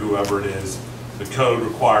Square D or whoever it is, the code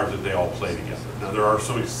requires that they all play together. Now there are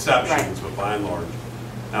some exceptions, but by and large.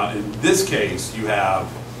 Now in this case, you have,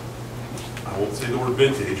 I won't say the word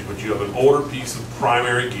vintage, but you have an older piece of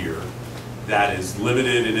primary gear that is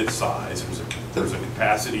limited in its size. There's a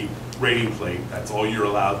capacity rating plate. That's all you're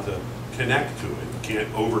allowed to connect to it. You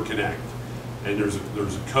can't over-connect. And there's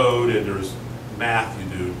a code and there's math you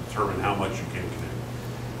do to determine how much you can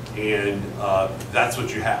connect. And that's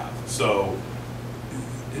what you have. So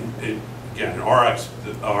again,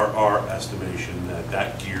 our estimation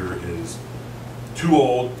that gear is too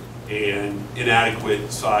old and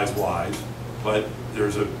inadequate size-wise, but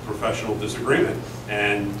there's a professional disagreement.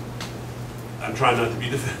 And I'm trying not to be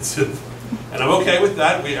defensive. And I'm okay with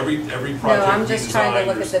that. Every project no, I'm just trying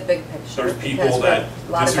to look at the big picture. There's people that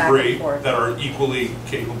disagree that are equally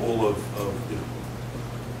capable of you know.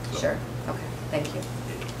 So. Sure. Okay. Thank you.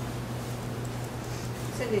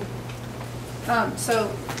 Cindy. Around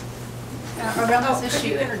this Could issue.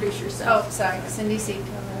 you introduce yourself? Oh, sorry, Cindy Seek,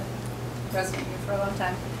 I'm a resident here for a long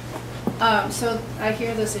time. So I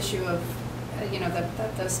hear this issue of,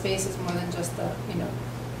 that the space is more than just the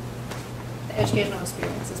educational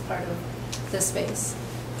experience is part of the space.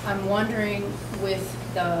 I'm wondering with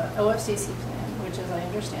the OFCC plan, which as I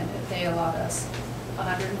understand it, they allowed us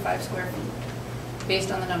 105 square feet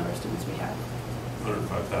based on the number of students we have.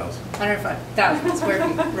 105,000. 105,000 square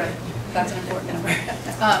feet, right. That's an important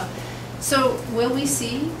number. So will we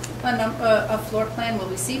see a floor plan? Will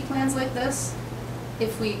we see plans like this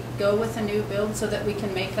if we go with a new build so that we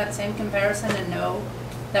can make that same comparison and know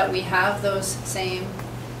that we have those same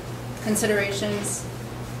considerations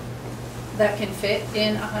that can fit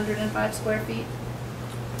in 105 square feet?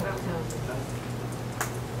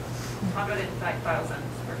 105,000.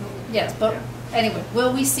 Yes, but anyway,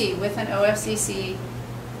 will we see with an OFCC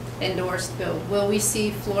endorsed build, will we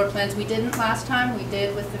see floor plans? We didn't last time, we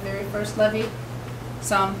did with the very first levy,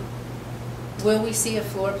 some. Will we see a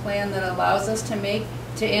floor plan that allows us to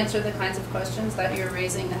answer the kinds of questions that you're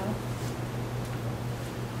raising now?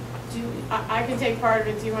 I can take part of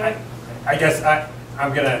it, do you want to? I guess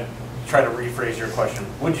I'm gonna try to rephrase your question.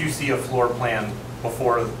 Would you see a floor plan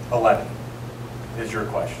before 11, is your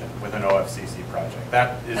question, with an OFCC project?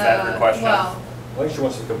 Is that your question? Well, Well, she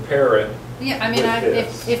wants to compare it. yeah, I mean, with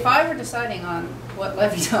this. if I were deciding on what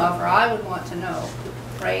levy to offer, I would want to know,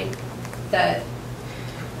 right, that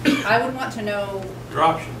I would want to know Your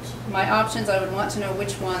options. my options. I would want to know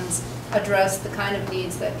which ones address the kind of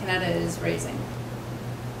needs that Canada is raising.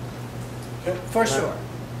 For sure.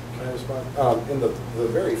 Can I respond? In the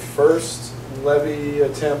very first levy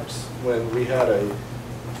attempt, when we had a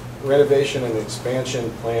renovation and expansion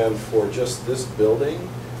plan for just this building,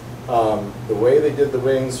 the way they did the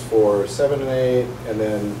wings for 7 and 8, and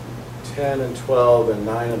then 10 and 12, and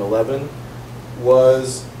 9 and 11,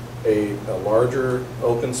 was a larger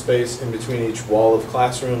open space in between each wall of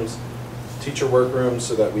classrooms, teacher workrooms,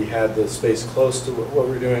 so that we had the space close to what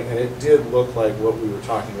we were doing, and it did look like what we were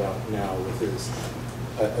talking about now, with is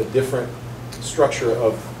a different structure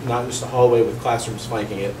of not just a hallway with classrooms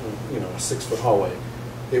flanking it, you know, a 6-foot hallway.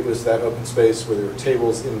 It was that open space where there were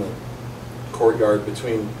tables in the courtyard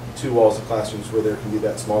between 2 walls of classrooms, where there can be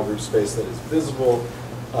that small group space that is visible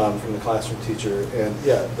from the classroom teacher. And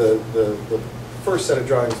yeah, the first set of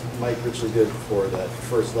drawings Mike Ridgely did for that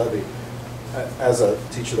first levy, as a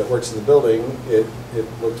teacher that works in the building, it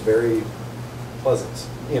looked very pleasant.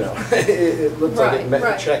 You know, it looked like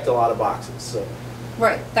it checked a lot of boxes. So.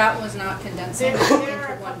 Right, that was not condensing. There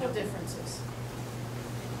are a couple differences.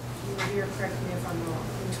 You were here, correct me if I'm wrong.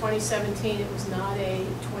 In 2017, it was not a,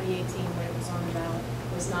 2018, when it was on the ballot,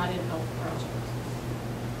 was not an health project.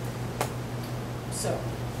 So,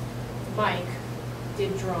 Mike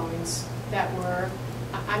did drawings that were,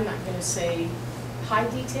 I'm not going to say high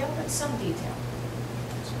detail, but some detail.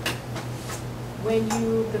 When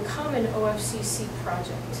you become an OFCC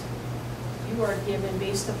project, you are given,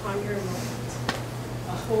 based upon your enrollment,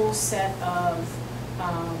 a whole set of,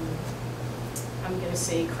 I'm going to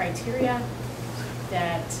say, criteria,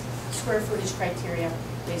 that square footage criteria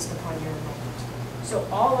based upon your enrollment. So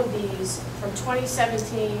all of these, from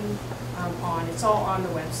 2017 on, it's all on the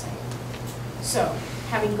website. So,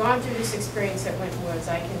 having gone through this experience at Winton Woods,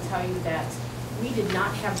 I can tell you that we did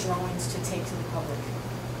not have drawings to take to the public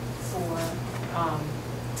for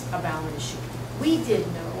a ballot issue. We did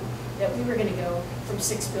know that we were going to go from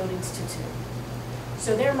 6 buildings to 2.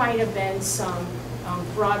 So there might have been some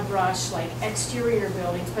broad brush, like exterior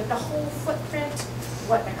buildings, but the whole footprint,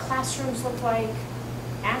 what the classrooms look like,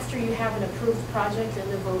 after you have an approved project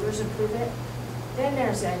and the voters approve it, then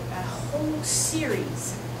there's a whole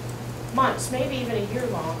series, months, maybe even a year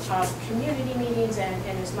long, of community meetings, and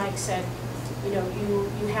as Mike said, you know,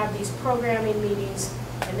 you have these programming meetings,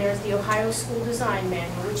 and there's the Ohio School Design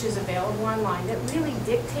Manual, which is available online, that really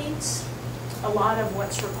dictates a lot of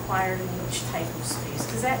what's required in each type of space.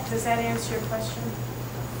 Does that answer your question?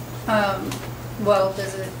 Well,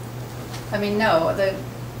 does it, I mean, no,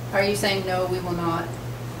 are you saying no, we will not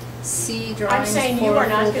see drawings I'm saying for you are a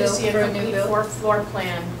not full going to see a build, for a new complete build? floor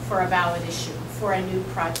plan for a ballot issue, for a new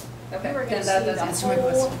project. Okay, You are going to then see that does answer my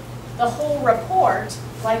question. the whole report,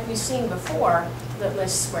 like we've seen before, that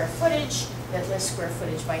lists square footage, that lists square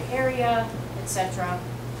footage by area, etc.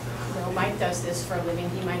 You know, Mike does this for a living,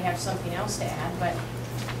 he might have something else to add, but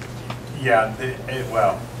Yeah,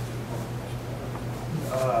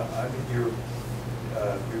 I mean,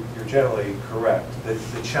 you're generally correct.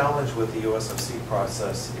 The challenge with the USFC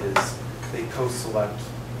process is they co-select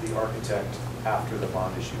the architect after the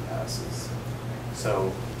bond issue passes.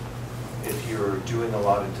 So if you're doing a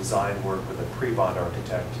lot of design work with a pre-bond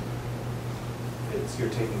architect, you're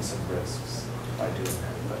taking some risks by doing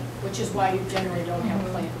that. But which is why you generally don't have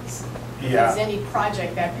plans. Yeah. Because any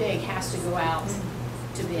project that big has to go out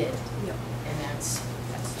to bid, and that's the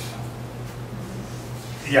problem.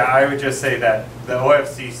 Yeah, I would just say that the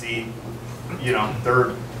OFCC, you know,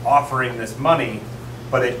 they're offering this money,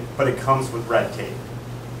 but it comes with red tape.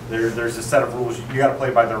 There's a set of rules, you gotta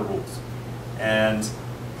play by their rules. And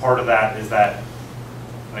part of that is that,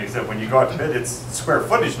 like I said, when you go out to bid, it's square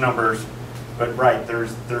footage numbers, but right,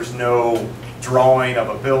 there's no drawing of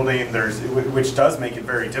a building, which does make it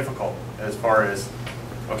very difficult as far as,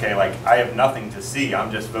 Okay, like, I have nothing to see, I'm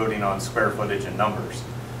just voting on square footage and numbers.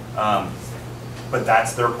 But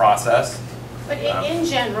that's their process. But in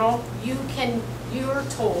general, you're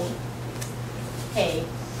told, hey,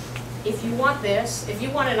 if you want this, if you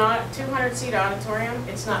want a 200-seat auditorium,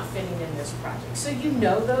 it's not fitting in this project. So you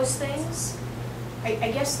know those things.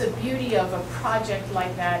 I guess the beauty of a project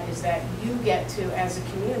like that is that you get to, as a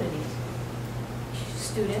community,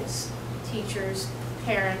 students, teachers,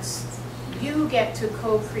 parents, you get to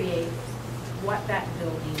co-create what that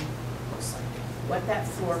building looks like, what that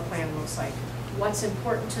floor plan looks like, what's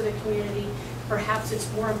important to the community. Perhaps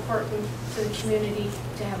it's more important to the community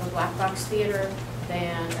to have a black box theater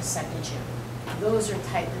than a second gym. Those are the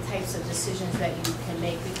types of decisions that you can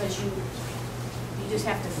make because you just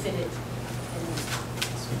have to fit it in those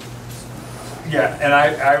pockets. Yeah, and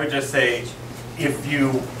I would just say, if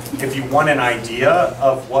you want an idea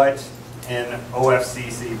of what an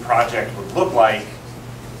OFCC project would look like,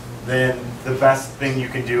 then the best thing you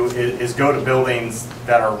can do is go to buildings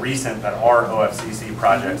that are recent, that are OFCC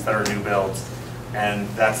projects, that are new builds, and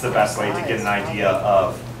that's the best way to get an idea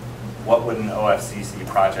of what would an OFCC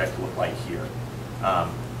project look like here.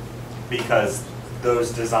 Because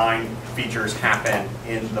those design features happen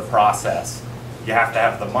in the process. You have to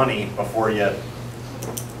have the money before you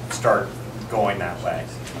start going that way.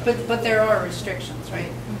 But there are restrictions,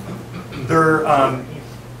 right? There,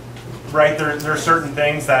 right, there are certain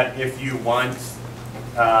things that if you want,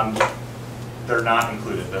 they're not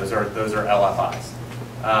included. Those are LFIs.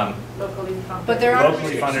 Locally funded. But there are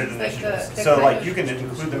Locally funded restrictions, initiatives. So like you can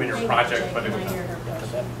include them in your project, but it would.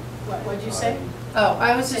 What'd you say? Oh,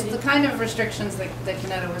 I was just, the kind of restrictions that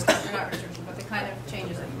Kaneda was, they're not restrictions, but the kind of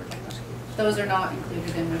changes that you were talking about, those are not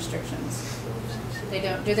included in restrictions. They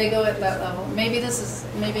don't, do they go at that level? Maybe this is,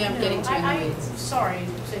 maybe I'm getting too in the weeds. Sorry,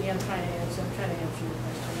 Cindy, I'm trying to answer your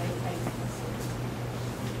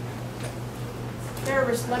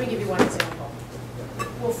question. Let me give you one example.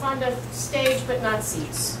 We'll fund a stage but not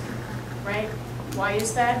seats, right? Why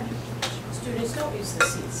is that? Students don't use the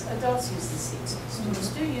seats, adults use the seats. Students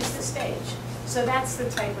do use the stage. So that's the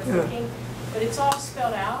type of thinking, but it's all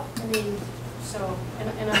spelled out. I mean, so, and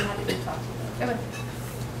I'm happy to talk to you about it.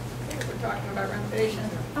 We're talking about renovation.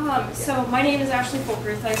 So my name is Ashley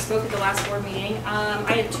Folkruth. I spoke at the last board meeting.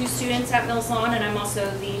 I have 2 students at Mills Lawn, and I'm also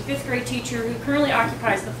the 5th grade teacher who currently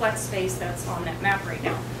occupies the flex space that's on that map right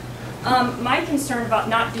now. My concern about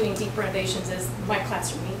not doing deep renovations is my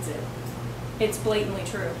classroom needs it. It's blatantly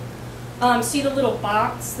true. See the little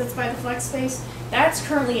box that's by the flex space? That's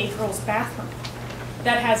currently a girl's bathroom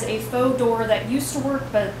that has a faux door that used to work,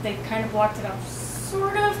 but they've kind of blocked it up,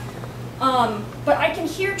 sort of. But I can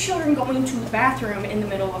hear children going to the bathroom in the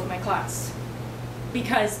middle of my class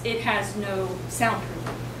because it has no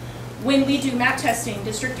soundproofing. When we do map testing,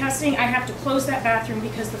 district testing, I have to close that bathroom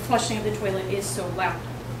because the flushing of the toilet is so loud.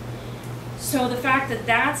 So the fact that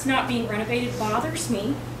that's not being renovated bothers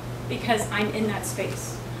me because I'm in that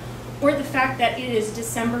space. Or the fact that it is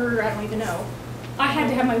December, I don't even know. I had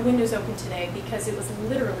to have my windows open today because it was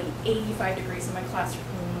literally 85 degrees in my classroom.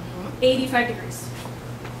 85 degrees.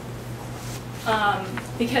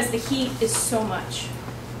 Because the heat is so much.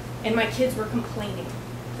 And my kids were complaining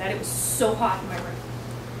that it was so hot in my room.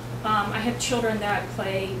 I have children that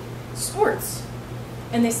play sports.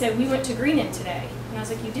 And they said, we went to Greenon today. And I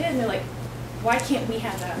was like, you did? And they're like, why can't we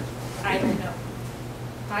have that? I don't know.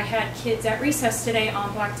 I had kids at recess today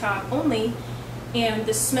on blacktop only, and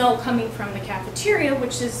the smell coming from the cafeteria,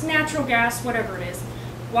 which is natural gas, whatever it is,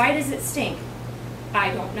 why does it stink?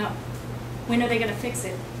 I don't know. When are they going to fix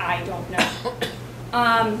it? I don't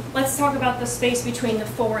know. Let's talk about the space between the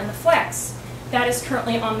 4 and the flex. That is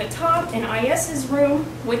currently on the top in IS's room,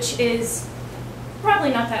 which is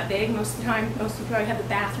probably not that big most of the time. Most people probably have a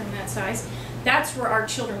bathroom that size. That's where our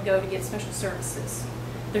children go to get special services.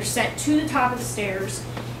 They're sent to the top of the stairs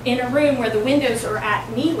in a room where the windows are at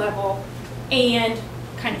knee level and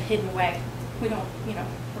kind of hidden away. We don't, we're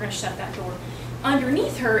going to shut that door.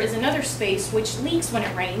 Underneath her is another space which leaks when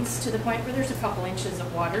it rains to the point where there's a couple inches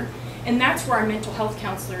of water. And that's where our mental health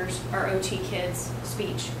counselors, our OT kids,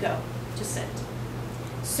 speech go to sit.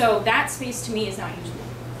 So that space to me is not usable.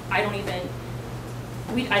 I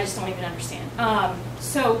just don't even understand.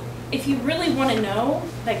 So if you really want to know,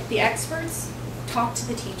 like the experts, talk to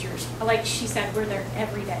the teachers. Like she said, we're there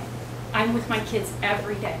every day. I'm with my kids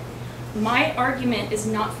every day. My argument is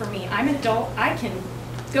not for me. I'm an adult. I can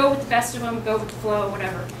go with the best of them, go with the flow,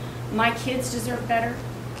 whatever. My kids deserve better.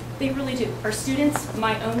 They really do. Our students,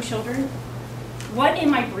 my own children, what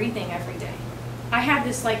am I breathing every day? I have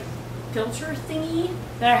this like filter thingy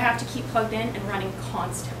that I have to keep plugged in and running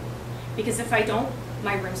constantly. Because if I don't,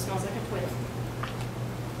 my room smells like a toilet.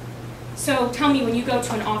 So tell me, when you go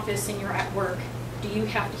to an office and you're at work, do you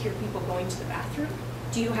have to hear people going to the bathroom?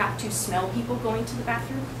 Do you have to smell people going to the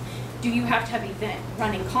bathroom? Do you have to have a vent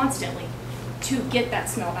running constantly to get that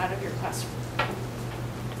smell out of your classroom?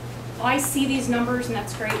 I see these numbers and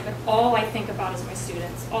that's great, but all I think about is my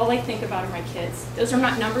students. All I think about are my kids. Those are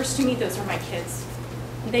not numbers to me, those are my kids.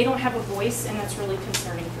 They don't have a voice, and that's really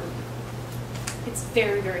concerning for me. It's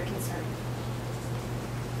very, very concerning.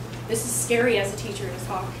 This is scary as a teacher to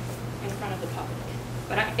talk in front of the public.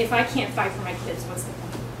 But if I can't fight for my kids, what's the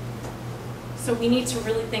point? So we need to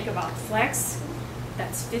really think about flex.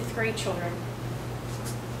 That's 5th grade children.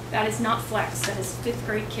 That is not flex, that is 5th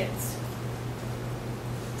grade kids.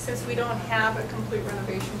 Since we don't have a complete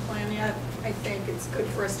renovation plan yet, I think it's good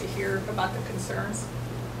for us to hear about the concerns.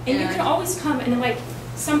 And you can always come and like,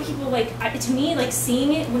 some people like, to me, like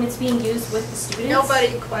seeing it when it's being used with the students.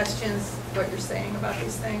 Nobody questions what you're saying about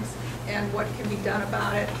these things and what can be done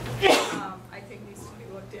about it. I think needs to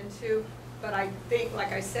be looked into. But I think,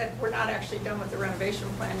 like I said, we're not actually done with the renovation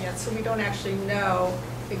plan yet, so we don't actually know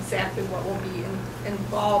exactly what will be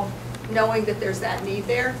involved. Knowing that there's that need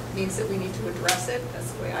there means that we need to address it.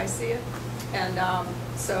 That's the way I see it. And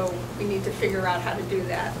so we need to figure out how to do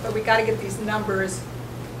that. But we got to get these numbers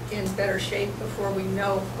in better shape before we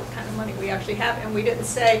know what kind of money we actually have. And we didn't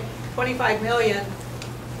say 25 million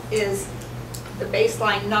is the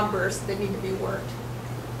baseline numbers that need to be worked.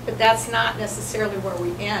 But that's not necessarily where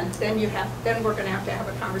we end. Then we're going to have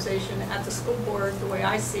a conversation at the school board, the way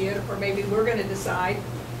I see it, or maybe we're going to decide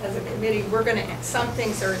as a committee, some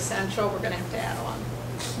things are essential, we're going to have to add on.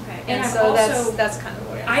 Okay. And I've so also, that's kind of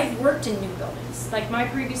the way I've worked in new buildings. Like my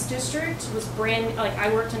previous district was I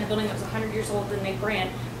worked in a building that was 100 years old and they brand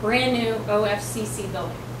new OFCC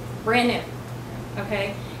building. Brand new.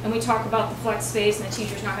 Okay? And we talk about the flex space and the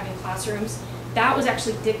teachers not having classrooms. That was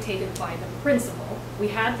actually dictated by the principal. We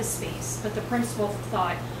had the space, but the principal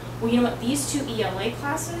thought, well, you know what, these 2 ELA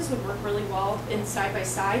classes would work really well in side by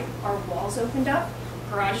side. Our walls opened up,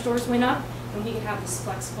 garage doors went up, and we could have this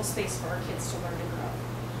flexible space for our kids to learn to grow.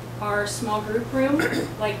 Our small group room,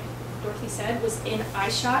 like Dorothy said, was in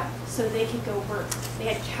iShot so they could go work. They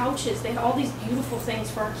had couches, they had all these beautiful things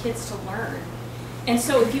for our kids to learn. And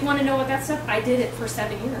so if you want to know what that stuff, I did it for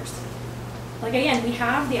 7 years. Like again, we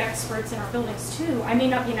have the experts in our buildings too. I may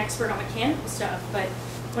not be an expert on mechanical stuff, but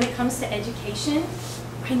when it comes to education,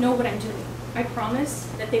 I know what I'm doing. I promise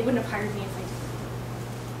that they wouldn't have hired me if I didn't.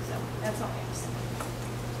 So that's all I have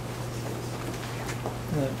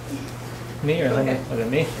to say. Me or Linda? Okay,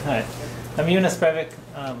 me? Hi. I'm Eunice Breivik.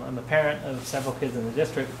 I'm a parent of several kids in the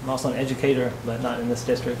district. I'm also an educator, but not in this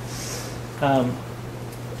district.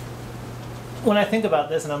 When I think about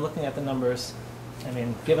this and I'm looking at the numbers, I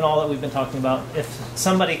mean, given all that we've been talking about, if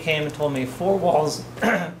somebody came and told me 4 walls,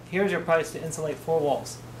 here's your price to insulate 4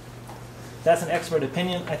 walls. That's an expert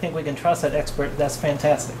opinion. I think we can trust that expert. That's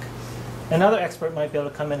fantastic. Another expert might be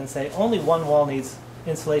able to come in and say, only 1 wall needs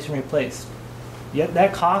insulation replaced. Yet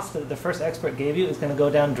that cost that the first expert gave you is going to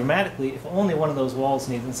go down dramatically if only 1 of those walls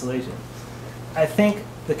needs insulation. I think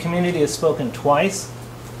the community has spoken twice,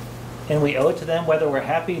 and we owe it to them, whether we're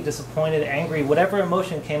happy, disappointed, angry, whatever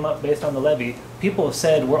emotion came up based on the levy. People have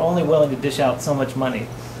said we're only willing to dish out so much money.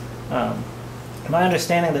 My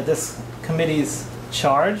understanding that this committee's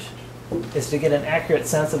charge is to get an accurate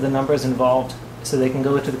sense of the numbers involved so they can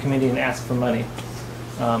go to the committee and ask for money.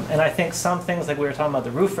 And I think some things, like we were talking about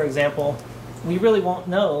the roof, for example, we really won't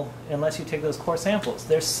know unless you take those core samples.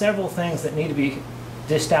 There's several things that need to be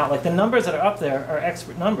dished out. Like the numbers that are up there are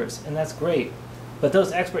expert numbers, and that's great. But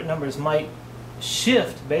those expert numbers might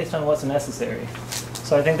shift based on what's necessary.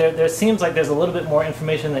 So I think there seems like there's a little bit more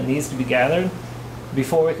information that needs to be gathered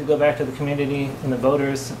before we could go back to the community and the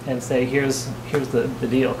voters and say, here's the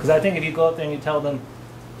deal. Because I think if you go up there and you tell them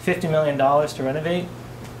 $50 million to renovate,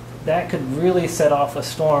 that could really set off a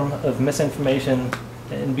storm of misinformation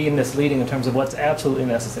and be misleading in terms of what's absolutely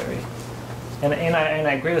necessary. And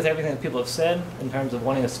I agree with everything that people have said in terms of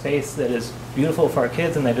wanting a space that is beautiful for our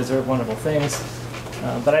kids and they deserve wonderful things.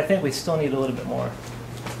 But I think we still need a little bit more.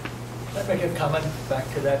 Let me make a comment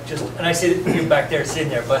back to that. And I see you back there sitting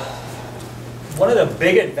there, but one of the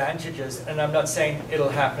big advantages, and I'm not saying it'll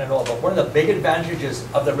happen at all, but one of the big advantages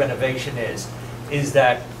of the renovation is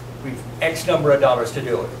that we've X number of dollars to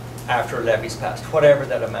do it after a levy's passed, whatever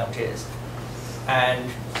that amount is. And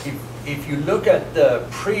if you look at the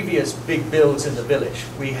previous big builds in the village,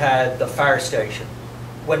 we had the fire station,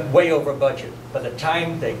 went way over budget. By the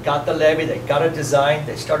time they got the levy, they got a design,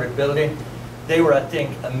 they started building, they were, I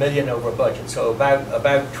think, $1 million over budget, so about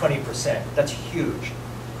 20%. That's huge.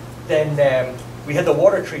 Then we had the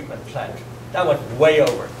water treatment plant. That went way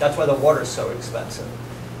over. That's why the water's so expensive.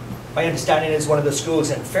 My understanding is one of the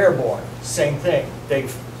schools in Fairborn, same thing.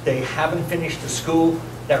 They haven't finished the school,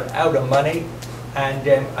 they're out of money. And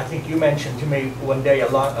I think you mentioned to me one day a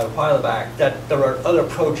while back that there are other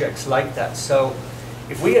projects like that. So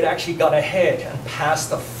if we had actually got ahead and passed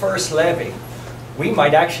the first levy, we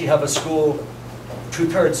might actually have a school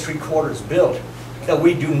 2/3, 3/4 built that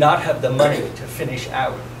we do not have the money to finish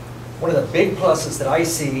out. One of the big pluses that I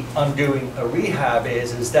see on doing a rehab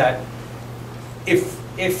is that if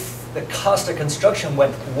the cost of construction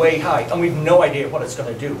went way high, and we have no idea what it's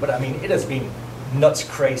going to do, but I mean, it has been nuts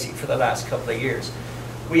crazy for the last couple of years,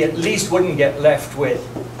 we at least wouldn't get left with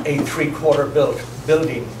a 3/4 built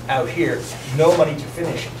building out here, no money to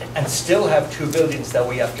finish, and still have 2 buildings that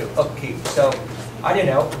we have to upkeep. So, I don't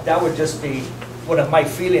know, that would just be one of my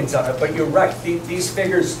feelings on it, but you're right, these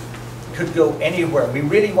figures could go anywhere. We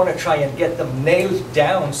really want to try and get them nailed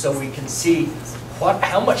down so we can see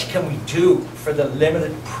how much can we do for the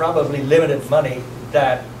probably limited money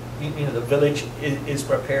that the village is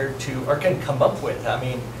prepared to, or can come up with. I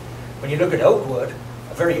mean, when you look at Oakwood,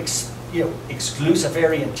 a very exclusive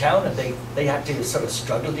area in town, and they had to sort of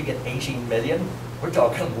struggle to get 18 million. We're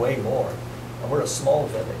talking way more, and we're a small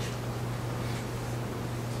village.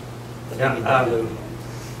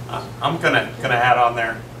 I'm gonna add on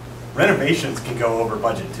there, renovations can go over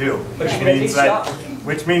budget too.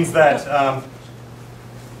 Which means that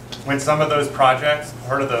when some of those projects,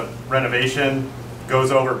 part of the renovation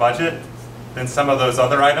goes over budget, then some of those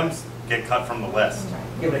other items get cut from the list.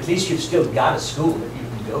 Yeah, but at least you've still got a school that you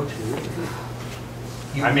can go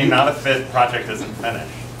to. I mean, not if the project isn't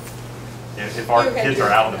finished. If our kids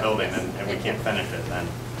are out of the building and we can't finish it, then.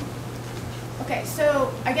 Okay,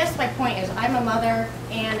 so I guess my point is I'm a mother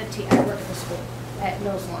and I work at the school at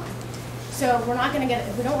Mills Lawn. So we're not going to get,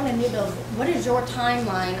 if we don't want a new build, what is your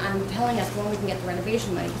timeline on telling us when we can get the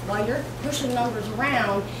renovation money? Because while you're pushing numbers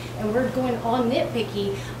around and we're going all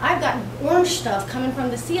nitpicky, I've got orange stuff coming from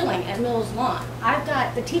the ceiling at Mills Lawn. I've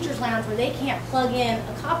got the teacher's lounge where they can't plug in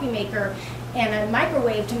a coffee maker and a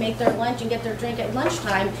microwave to make their lunch and get their drink at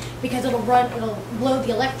lunchtime because it'll blow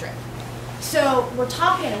the electric. So we're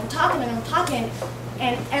talking and we're talking and we're talking,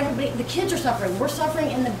 and everybody, the kids are suffering. We're suffering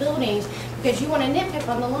in the buildings because you want to nitpick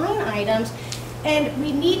on the line items, and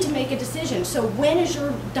we need to make a decision. So when is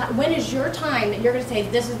your time that you're going to say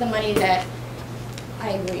this is the money that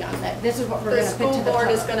I agree on, that this is what we're going to put to the The school board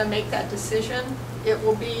is top? going to make that decision. It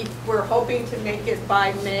will be, we're hoping to make it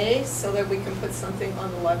by May so that we can put something on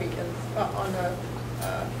the levy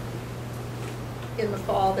in the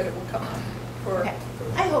fall that it will come up. Okay.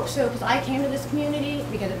 I hope so, because I came to this community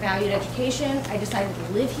because I valued education. I decided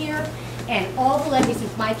to live here, and all the levies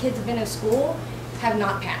since my kids have been in school have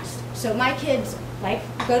not passed. So my kids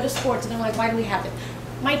go to sports and they're like, why do we have it?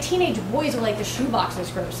 My teenage boys are like, the shoebox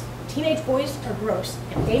is gross. Teenage boys are gross.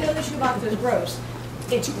 If they know the shoebox is gross,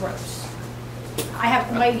 it's gross. I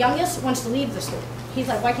have, my youngest wants to leave the school. He's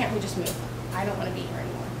like, why can't we just move? I don't want to be here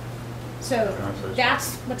anymore. So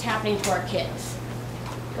that's what's happening to our kids.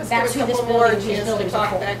 That's who this building, these buildings are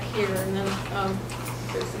for. Back here, and then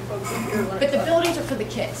there's some folks in here. But the buildings are for the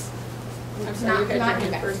kids. I'm sorry, you Not had you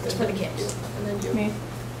your hand guys, first. it's for the kids. And then you. Me.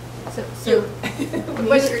 So,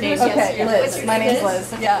 what's your name? Okay, Yes, Liz. My name's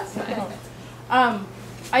Liz. Yeah.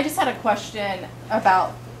 I just had a question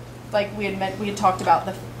about, like we had talked about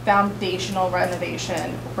the foundational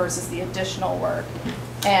renovation versus the additional work,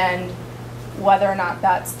 and whether or not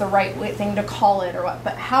that's the right thing to call it or what.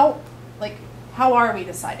 But how are we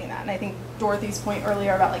deciding that? And I think Dorothy's point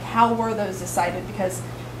earlier about how were those decided, because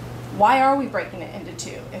why are we breaking it into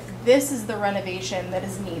two? If this is the renovation that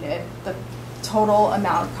is needed, the total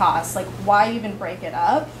amount of cost, why even break it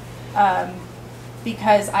up?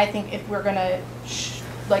 Because I think if we're gonna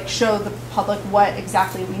show the public what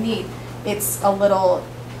exactly we need, it's a little,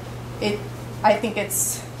 I think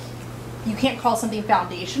you can't call something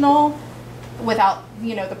foundational without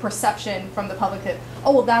the perception from the public that,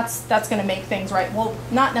 oh well, that's going to make things right. Well,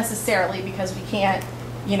 not necessarily, because we can't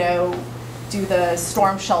do the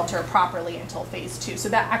storm shelter properly until phase 2. So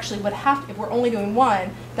that actually would have to, if we're only doing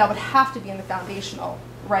one, that would have to be in the foundational,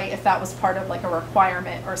 right? If that was part of a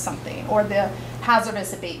requirement or something, or the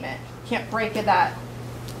hazardous abatement. Can't break that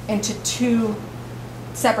into two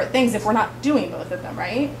separate things if we're not doing both of them,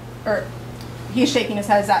 right? Or he's shaking his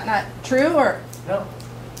head. Is that not true? Or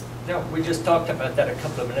No, we just talked about that a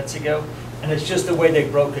couple of minutes ago, and it's just the way they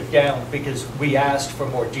broke it down because we asked for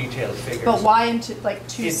more detailed figures. But why into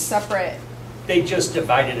two separate? They just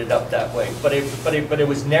divided it up that way, but it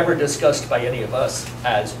was never discussed by any of us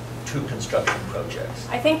as two construction projects.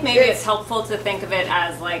 I think maybe it's helpful to think of it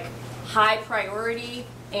as high priority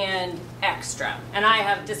and extra. And I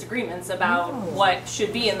have disagreements about what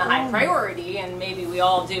should be in the high priority, and maybe we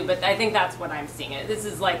all do, but I think that's what I'm seeing it. This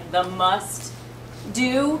is like the must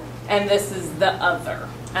do, and this is the other.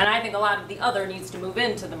 And I think a lot of the other needs to move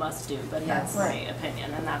into the must do, but that's my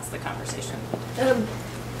opinion, and that's the conversation. Could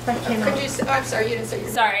you, I'm sorry, you didn't say your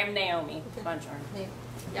name. Sorry, I'm Naomi Bunchorn.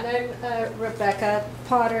 And I'm Rebecca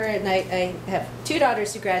Potter, and I have two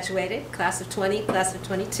daughters who graduated, class of 20, class of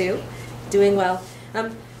 22, doing well.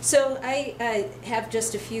 So I have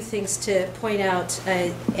just a few things to point out,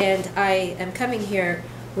 and I am coming here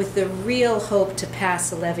with the real hope to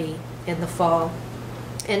pass a levy in the fall,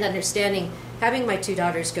 and understanding, having my two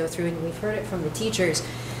daughters go through, and we've heard it from the teachers,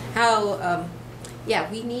 how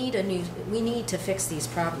we need to fix these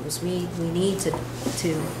problems. We need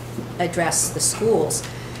to address the schools.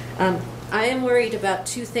 I am worried about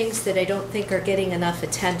two things that I don't think are getting enough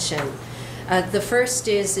attention. The first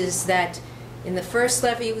is that in the first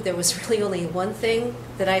levy, there was really only one thing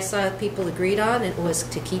that I saw people agreed on, and it was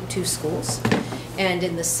to keep two schools. And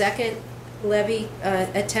in the second levy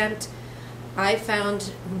attempt, I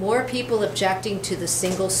found more people objecting to the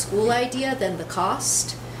single school idea than the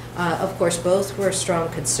cost. Of course, both were a strong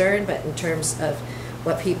concern, but in terms of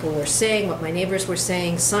what people were saying, what my neighbors were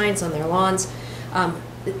saying, signs on their lawns,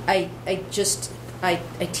 I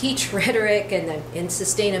teach rhetoric and in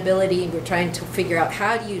sustainability. We're trying to figure out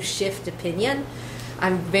how do you shift opinion.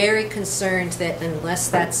 I'm very concerned that unless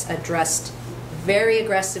that's addressed very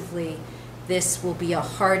aggressively, this will be a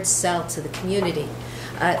hard sell to the community.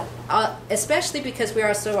 Especially because we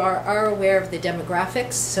also are aware of the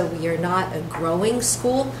demographics, so we are not a growing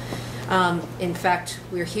school. In fact,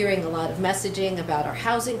 we're hearing a lot of messaging about our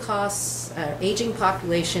housing costs, our aging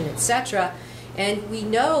population, etc. And we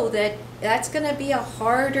know that that's going to be a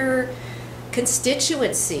harder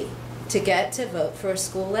constituency to get to vote for a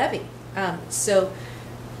school levy. So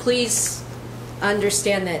please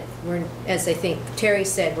understand that we're, as I think Terry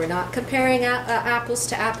said, we're not comparing apples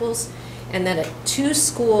to apples, and that a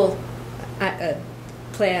two-school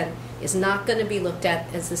plan is not going to be looked at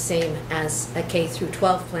as the same as a K through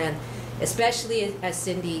 12 plan, especially as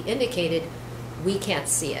Cindy indicated, we can't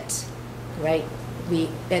see it, right?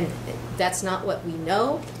 And that's not what we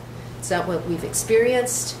know. It's not what we've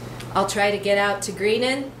experienced. I'll try to get out to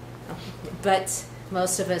Greenon, but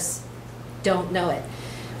most of us don't know it.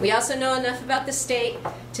 We also know enough about the state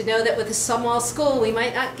to know that with a small school, we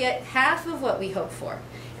might not get half of what we hope for.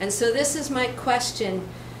 And so this is my question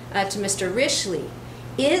to Mr. Rishley.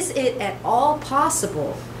 Is it at all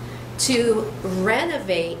possible to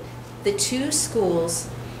renovate the two schools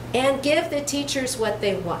and give the teachers what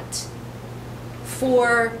they want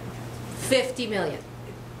for $50 million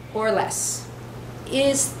or less? Do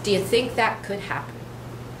you think that could happen?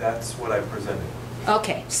 That's what I presented.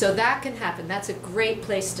 Okay, so that can happen. That's a great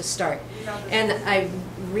place to start. And I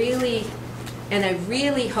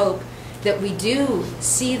really hope that we do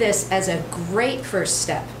see this as a great first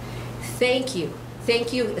step. Thank you.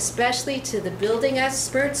 Thank you especially to the building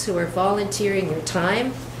experts who are volunteering your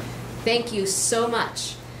time. Thank you so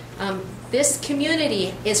much. This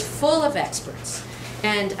community is full of experts.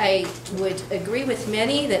 And I would agree with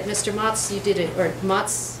many that Mr. Motz, you did it, or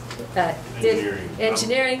Motz did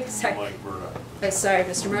engineering. Sorry. Sorry,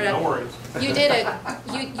 Mr. Murdoch. No worries.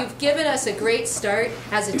 You've given us a great start.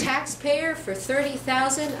 As a taxpayer for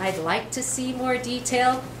 $30,000, I'd like to see more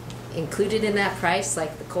detail included in that price,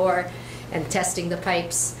 like the core and testing the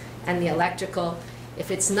pipes and the electrical. If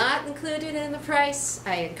it's not included in the price,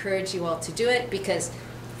 I encourage you all to do it because,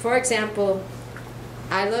 for example,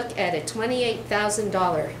 I look at a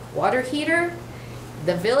 $28,000 water heater.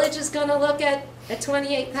 The village is going to look at a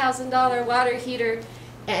 $28,000 water heater,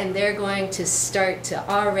 and they're going to start to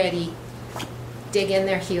already dig in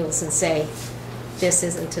their heels and say, this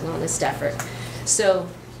isn't an honest effort. So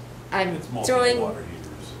I'm throwing... water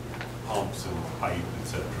heaters, pumps and pipe,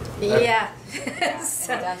 etc. Yeah.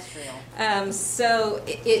 Industrial. So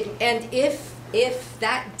if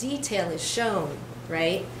that detail is shown,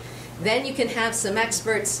 right, then you can have some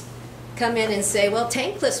experts come in and say, well,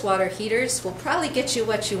 tankless water heaters will probably get you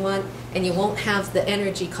what you want, and you won't have the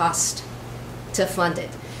energy cost to fund it.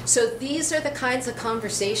 So these are the kinds of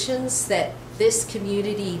conversations that this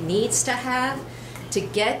community needs to have to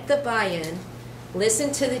get the buy-in,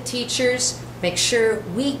 listen to the teachers, make sure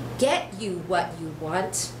we get you what you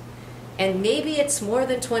want, and maybe it's more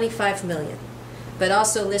than $25 million, but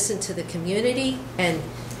also listen to the community and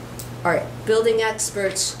our building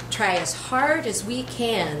experts try as hard as we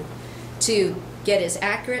can to get as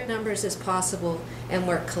accurate numbers as possible and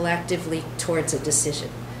work collectively towards a decision.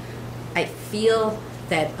 I feel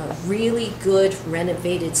that a really good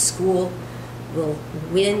renovated school will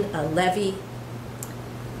win a levy.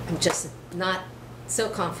 I'm just not so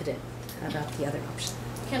confident about the other option.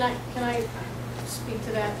 Can I speak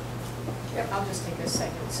to that? Yep, I'll just take a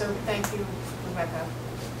second. So thank you, Rebecca.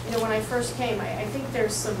 You know, when I first came, I think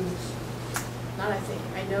there's some, not I think,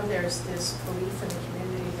 I know there's this belief in the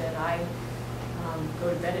community that I go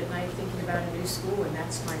to bed at night thinking about a new school, and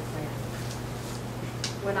that's my plan.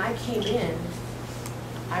 When I came in,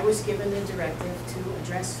 I was given the directive to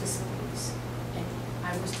address facilities, and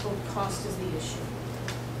I was told cost is the issue.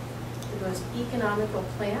 The most economical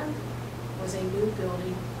plan was a new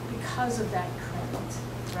building because of that credit,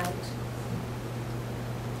 right?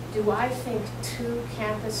 Do I think 2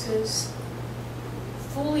 campuses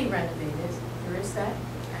fully renovated, there is that,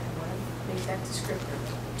 I want to make that descriptive,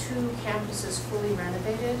 2 campuses fully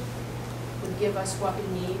renovated would give us what we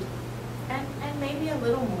need, and maybe a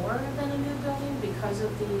little more than a new building because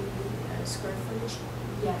of the square footage?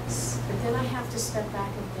 Yes, but then I have to step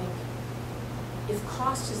back and think, if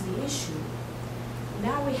cost is the issue,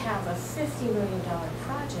 now we have a $50 million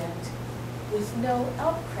project with no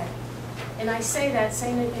ELP credit. And I say that,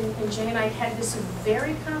 saying it, and Jay and I had this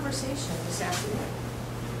very conversation this afternoon.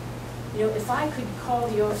 You know, if I could call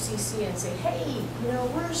the OFCC and say, hey, you know,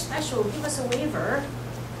 we're special, give us a waiver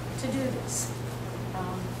to do this.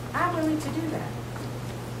 I'm willing to do that.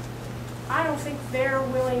 I don't think they're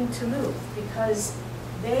willing to move because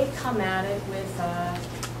they come at it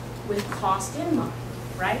with cost in mind,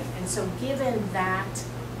 right? And so given that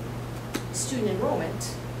student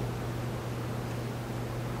enrollment,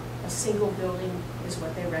 a single building is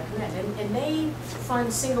what they recommend. And they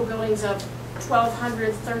fund single buildings of 1,200,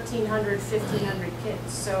 1,300, 1,500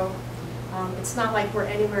 kids. So it's not like we're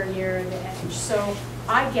anywhere near the edge. So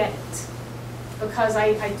I get it. Because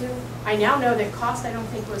I now know that cost I don't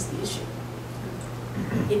think was the issue.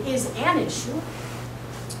 It is an issue,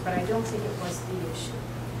 but I don't think it was the issue.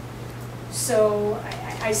 So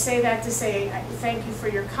I say that to say thank you for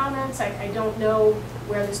your comments. I don't know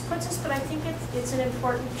where this puts us, but I think it's an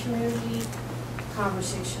important community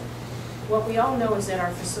conversation. What we all know is that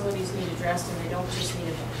our facilities need addressed and they don't just need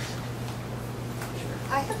addressed.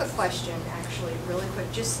 I have a question, actually, really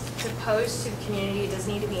quick, just to pose to the community. It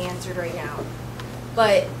doesn't need to be answered right now.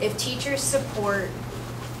 But if teachers support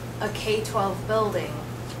a K-12 building,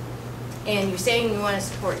 and you're saying you want to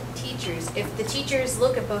support teachers, if the teachers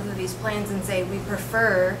look at both of these plans and say, we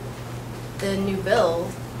prefer the new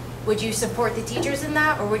build, would you support the teachers in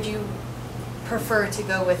that, or would you prefer to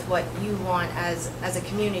go with what you want as a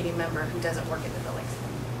community member who doesn't work in the building?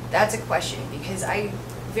 That's a question, because I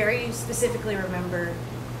very specifically remember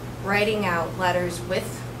writing out letters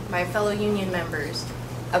with my fellow union members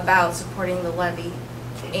about supporting the levy.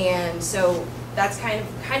 And so that's kind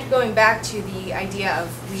of going back to the idea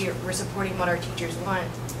of we're supporting what our teachers want.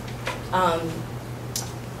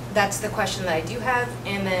 That's the question that I do have.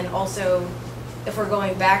 And then also, if we're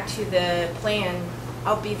going back to the plan,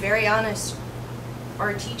 I'll be very honest,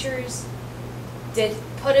 our teachers did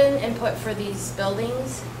put in input for these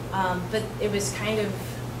buildings, but it was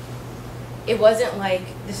it wasn't like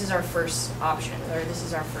this is our first option or this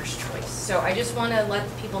is our first choice. So I just want to let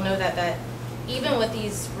people know that even with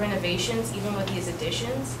these renovations, even with these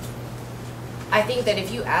additions, I think that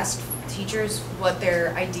if you asked teachers what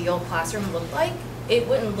their ideal classroom looked like, it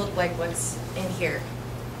wouldn't look like what's in here.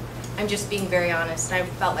 I'm just being very honest, and I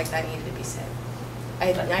felt like that needed to be said.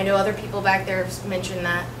 I know other people back there have mentioned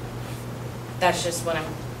that. That's just what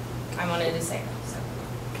I wanted to say. So.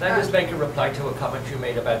 Can I just make a reply to a comment you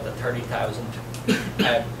made about the 30,000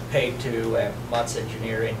 paid to Mott's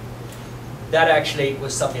Engineering? That actually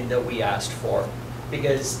was something that we asked for,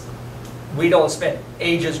 because we'd all spent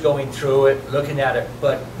ages going through it, looking at it,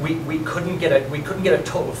 but we couldn't get a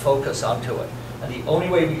total focus onto it. And the only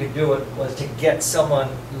way we could do it was to get someone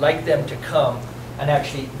like them to come and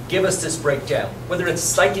actually give us this breakdown. Whether it's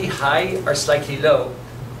slightly high or slightly low,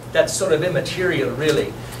 that's sort of immaterial,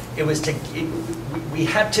 really. It was we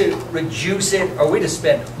had to reduce it, or we'd have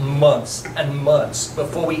spent months and months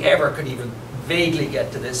before we ever could even vaguely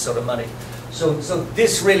get to this sort of money. So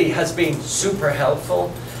this really has been super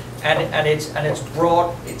helpful, and it's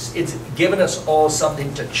given us all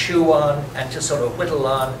something to chew on and to sort of whittle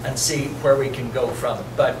on and see where we can go from it.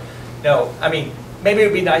 But no, I mean, maybe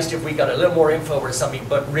it'd be nice if we got a little more info or something,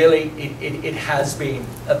 but really it has been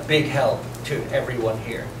a big help to everyone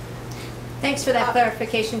here. Thanks for that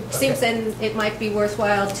clarification. Okay. Seems then it might be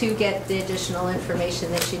worthwhile to get the additional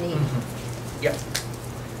information that you need. Mm-hmm. Yep.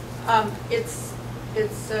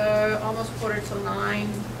 It's almost 8:45,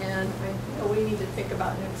 and I know we need to think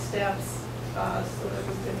about next steps so that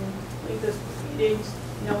we can leave this meeting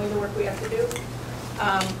knowing the work we have to do.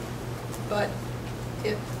 but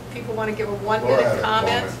if people want to give a Laura had one-minute a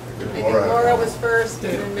comment, comment. I think Laura had a Laura comment. was first,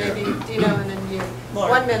 and then maybe Dino, and then you.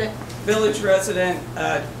 Laura. 1 minute. Village resident,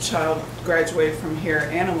 child graduated from here,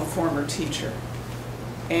 and I'm a former teacher.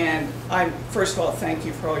 And first of all, thank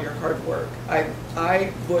you for all your hard work.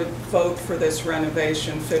 I would vote for this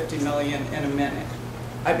renovation, 50 million in a minute.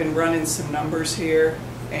 I've been running some numbers here,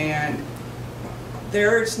 and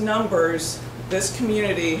there's numbers, this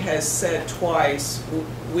community has said twice,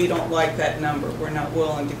 we don't like that number, we're not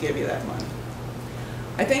willing to give you that money.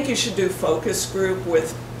 I think you should do focus group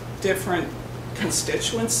with different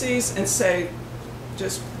constituencies and say,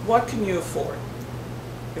 just what can you afford?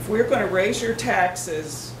 If we're going to raise your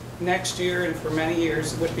taxes next year and for many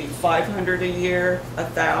years, it would be 500 a year,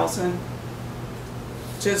 1,000.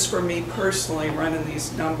 Just for me personally, running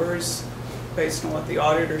these numbers, based on what the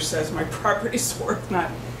auditor says my property's worth, not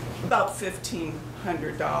about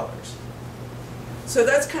 $1,500. So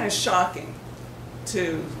that's kind of shocking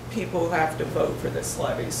to people who have to vote for this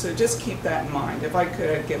levy. So just keep that in mind. If I could,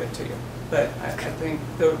 I'd give it to you. But I think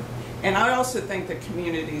and I also think the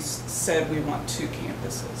communities said we want 2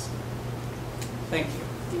 campuses. Thank you.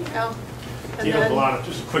 Dino. And Dino then- Bolano,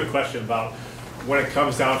 just a quick question about when it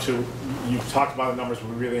comes down to, you've talked about the numbers, but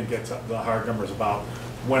we really didn't get to the hard numbers about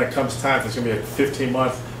when it comes time, if it's gonna be a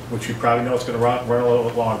 15-month, which you probably know it's gonna run a little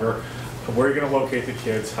bit longer, where are you gonna locate the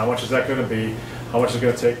kids? How much is that gonna be? How much is it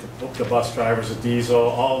gonna take the bus drivers, the diesel,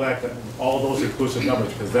 all that, all those inclusive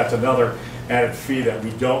numbers, because that's another added fee that we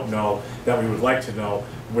don't know, that we would like to know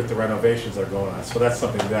with the renovations that are going on. So that's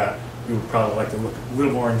something that we would probably like to look a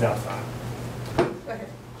little more in depth on. Go ahead.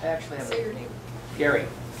 I actually have Say your name. Gary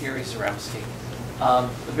Zaremski. A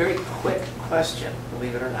very quick question,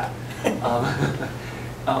 believe it or not.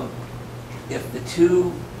 If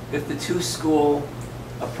the two school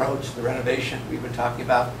approach, the renovation we've been talking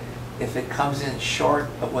about, if it comes in short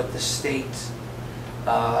of what the state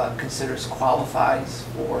considers qualifies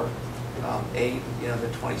for aid, the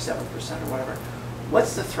 27% or whatever,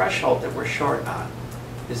 what's the threshold that we're short on?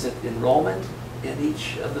 Is it enrollment in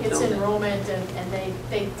each of the buildings? It's enrollment, and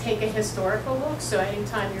they take a historical look, so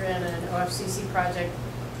anytime you're in an OFCC project,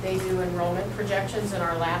 they do enrollment projections, and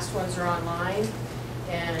our last ones are online,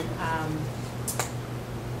 and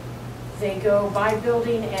they go by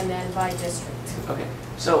building and then by district. Okay,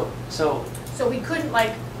 so we couldn't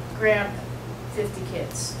like grab 50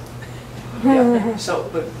 kids. yeah, so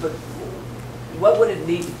but what would it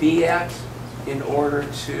need to be at in order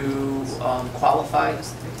to qualify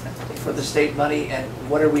for the state money, and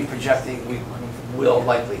what are we projecting we will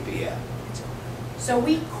likely be at? So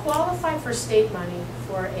we qualify for state money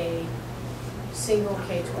for a single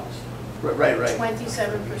K-12. Right.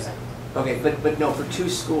 27%. Okay, but no, for 2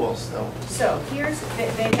 schools though. So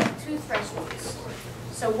they have 2 thresholds.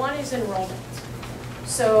 So one is enrollment.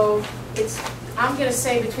 So I'm gonna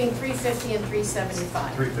say between 350 and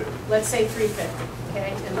 375. 350. Let's say 350,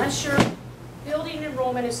 okay? Unless your building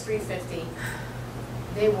enrollment is 350,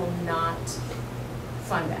 they will not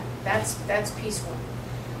fund that. That's piece one.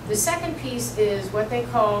 The second piece is what they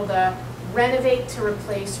call the renovate to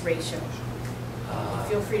replace ratio.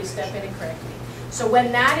 Feel free to step in and correct me. So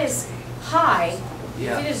when that is high,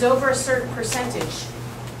 Yeah. if it is over a certain percentage,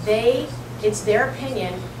 it's their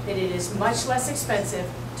opinion that it is much less expensive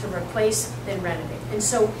to replace than renovate. And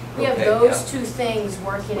so we have Okay, those yeah. 2 things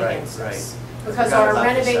working Right, against right. us. Because Forgot our about the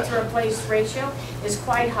renovate to second. replace ratio is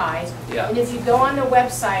quite high. Yeah. And if you go on the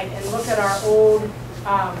website and look at our old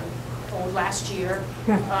last year,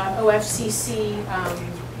 OFCC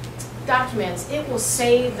documents, it will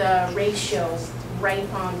say the ratio right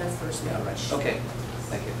on the first page. Okay,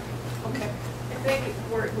 thank you. Okay. I think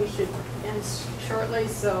we should end shortly,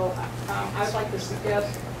 so I would like to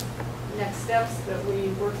suggest next steps, that we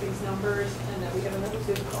work these numbers and that we have another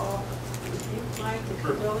Zoom call with you, Mike, with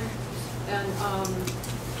the building. And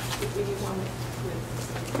if we do one with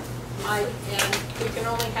Mike, and we can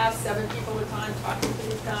only have 7 people at a time talking to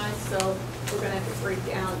these guys, so we're gonna have to break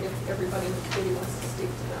down if everybody in the committee wants to speak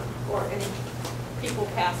to them, or any people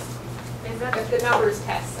past, if the number is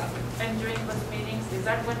past 7. And during those meetings, is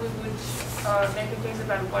that when we would make a case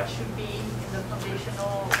about what should be in the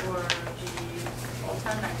foundational or the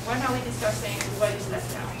alternate? When are we discussing what is left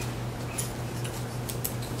now?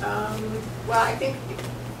 Well, I think we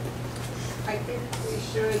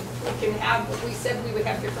can have, we said we would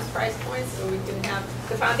have different price points, so we can have,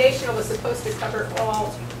 the foundational was supposed to cover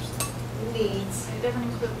all needs. It doesn't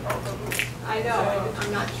include all the rules. I know,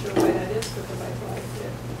 I'm not sure why that is, because I thought it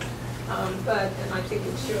did. And I think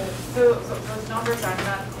it should. So those numbers are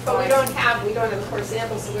not. But we don't have the core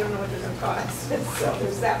samples, so we don't know what they're gonna cost, so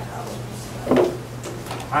there's that problem.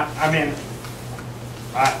 I mean,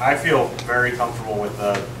 I feel very comfortable with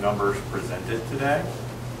the numbers presented today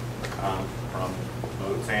from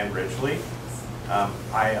Moats and Ridgely.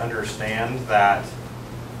 I understand that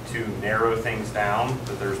to narrow things down,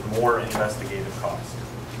 that there's more investigative cost.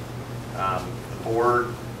 The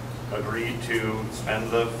board agreed to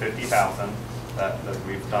spend the $50,000 that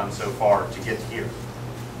we've done so far to get here.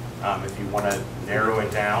 If you want to narrow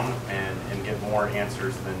it down and get more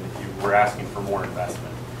answers, then we're asking for more investment.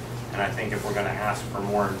 And I think if we're going to ask for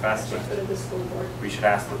more investment, we should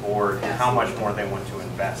ask the board how much more they want to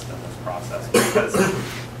invest in this process. Because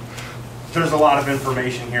there's a lot of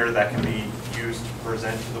information here that can be used to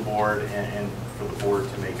present to the board and for the board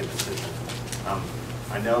to make a decision.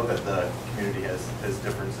 I know that the community has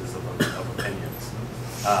differences of opinions,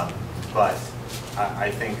 but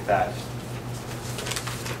I think that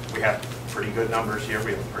we have pretty good numbers here.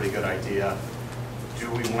 We have a pretty good idea. Do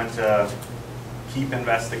we want to keep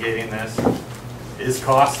investigating this? Is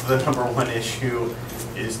cost the number one issue?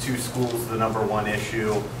 Is two schools the number one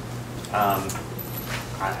issue?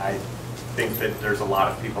 I think that there's a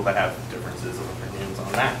lot of people that have differences of opinions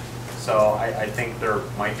on that. So I think there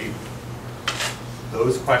might be,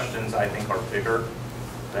 those questions I think are bigger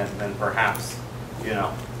than perhaps, you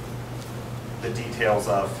know, the details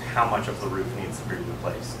of how much of the roof needs to be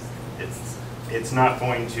replaced. It's not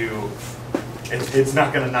going to, it's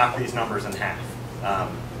not going to knock these numbers in half.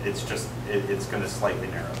 It's just, it's going to slightly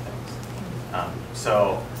narrow things.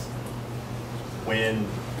 So when,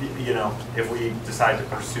 you know, if we decide to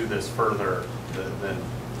pursue this further, then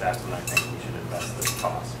that's when I think we should invest this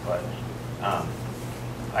cost. But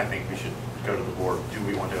I think we should go to the board. Do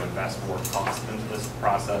we want to invest more cost into this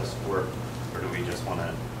process, or do we just want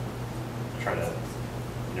to try to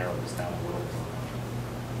narrow this down a little bit?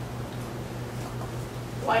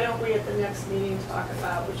 Why don't we at the next meeting talk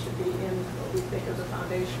about what should be in what we think of the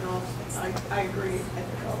foundational? I agree, I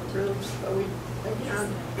think all the roofs, but we,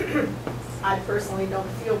 again, I personally don't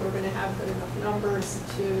feel we're going to have good enough numbers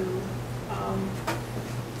to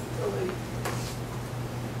really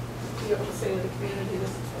be able to say to the community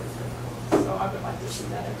this is what it's going to cost. So I would like to see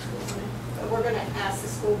that extra money. But we're going to ask the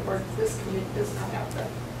school board, this community does not have the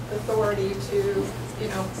authority to, you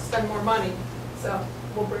know, spend more money. So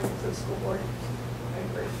we'll bring it to the school board. I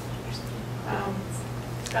agree.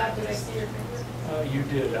 Scott, did I see your finger? You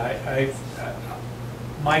did.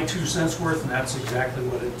 My 2 cents worth, and that's exactly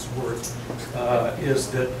what it's worth, is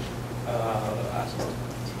that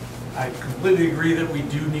I completely agree that we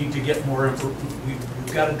do need to get more information.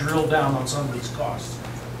 We've got to drill down on some of these costs.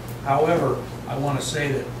 However, I want to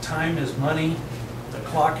say that time is money, the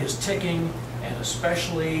clock is ticking, and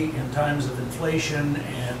especially in times of inflation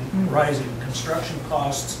and rising construction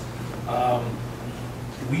costs,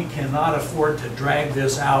 we cannot afford to drag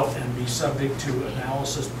this out and be subject to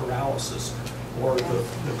analysis paralysis, or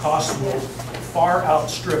the costs will far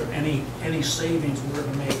outstrip any savings we're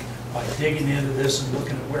going to make by digging into this and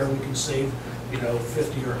looking at where we can save, you know,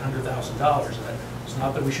 $50,000 or $100,000. It's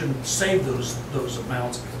not that we shouldn't save those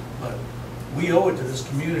amounts, but we owe it to this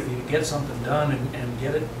community to get something done and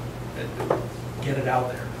get it out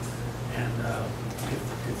there. And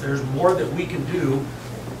if there's more that we can do,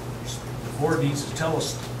 the board needs to tell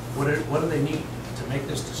us what do they need to make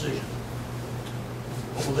this decision.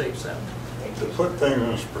 What will they accept? To put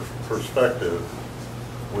things in perspective,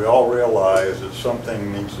 we all realize that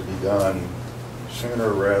something needs to be done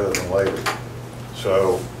sooner rather than later.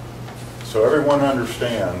 So everyone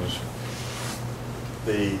understands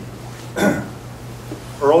the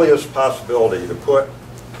earliest possibility to put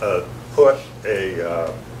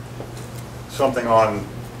something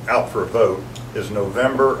out for a vote is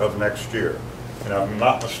November of next year. And if I'm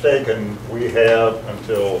not mistaken, we have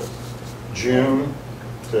until June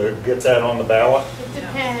to get that on the ballot? It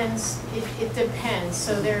depends. It depends.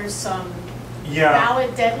 So there's some Yeah.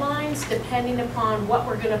 ballot deadlines depending upon what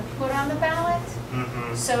we're going to put on the ballot.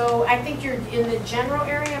 Mm-hmm. So I think you're in the general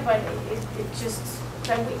area, but it just,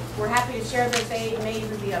 we're happy to share that they may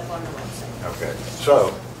even be up on the website. Okay,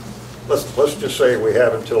 so let's just say we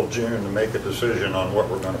have until June to make a decision on what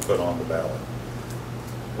we're going to put on the ballot.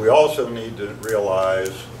 We also need to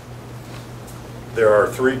realize there are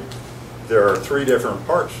three different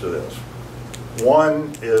parts to this.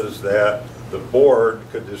 One is that the board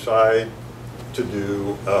could decide to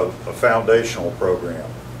do a foundational program.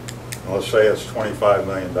 And let's say it's $25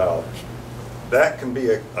 million. That can be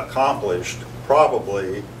accomplished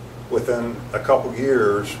probably within a couple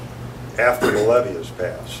years after the levy is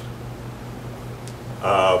passed.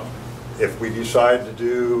 If we decide to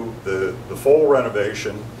do the full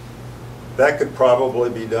renovation, that could probably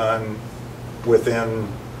be done within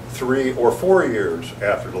 3 or 4 years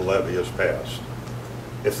after the levy is passed.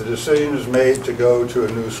 If the decision is made to go to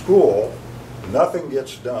a new school, nothing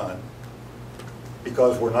gets done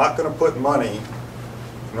because we're not going to put money,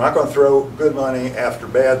 we're not going to throw good money after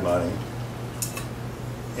bad money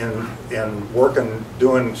in working,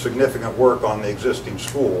 doing significant work on the existing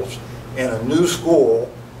schools, and a new school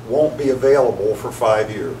won't be available for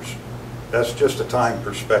 5 years. That's just a time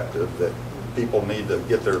perspective that people need to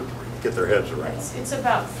get their heads around. It's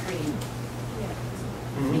about 3.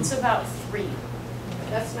 Mhm. It's about 3.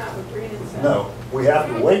 That's not what Brandon said. No, we have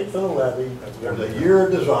to wait for the levy. There's a year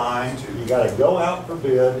of design. You got to go out for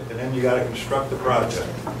bid, and then you got to construct the project.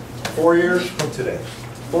 4 years From today.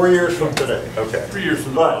 4 years from today. Okay. 3 years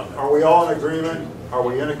from But now. are we all in agreement? Are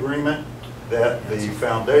we in agreement that the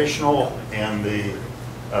foundational and the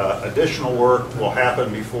additional work will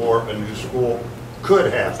happen before a new school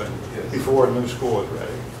could happen before a new school is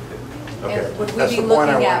ready? Okay. And would we That's be the point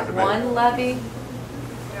I looking wanted at to make. one levy?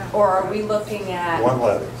 Or are we looking at? One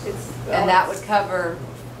levy. And that would cover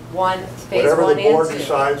phase Whatever one the and board two?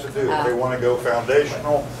 decides to do, if they want to go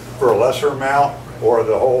foundational for a lesser amount, or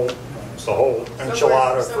the whole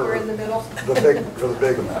enchilada Somewhere in the for middle. the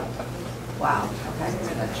big amount. Wow, okay.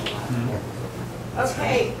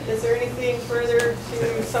 Okay, is there anything further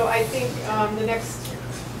to, so I think the next,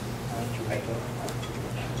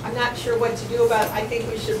 I'm not sure what to do about it. I think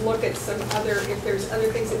we should look at some other, if there's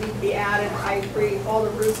other things that need to be added. I agree, all the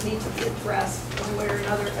roofs need to be addressed one way or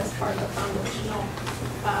another as part of the foundational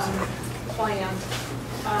plan.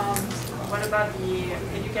 What about the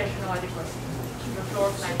educational adequacy, the floor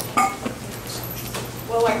plan?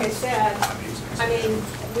 Well, like I said, I mean,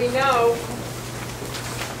 we know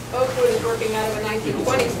Oakwood is working out of a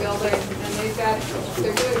 1920s building, and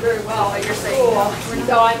they're doing very well at your school.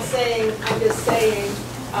 So I'm just saying,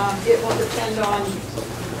 it will depend on,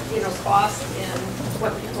 cost and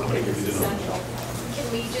what people think is essential.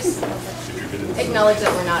 Can we just acknowledge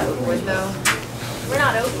that we're not Oakwood, though? We're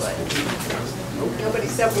not Oakwood. Nobody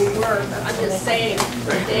said we were, but I'm just saying,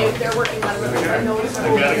 they're working on a really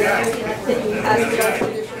school. Has the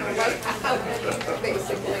traditional white house,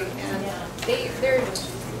 basically, and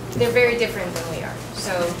They're very different than we are.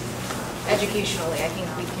 So educationally, I think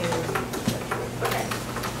we can. okay.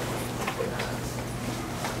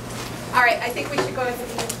 All right, I think we should go ahead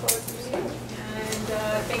and close the meeting. And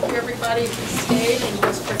thank you, everybody who stayed and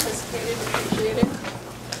just participated. Appreciate it.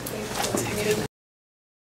 Thank you for the meeting.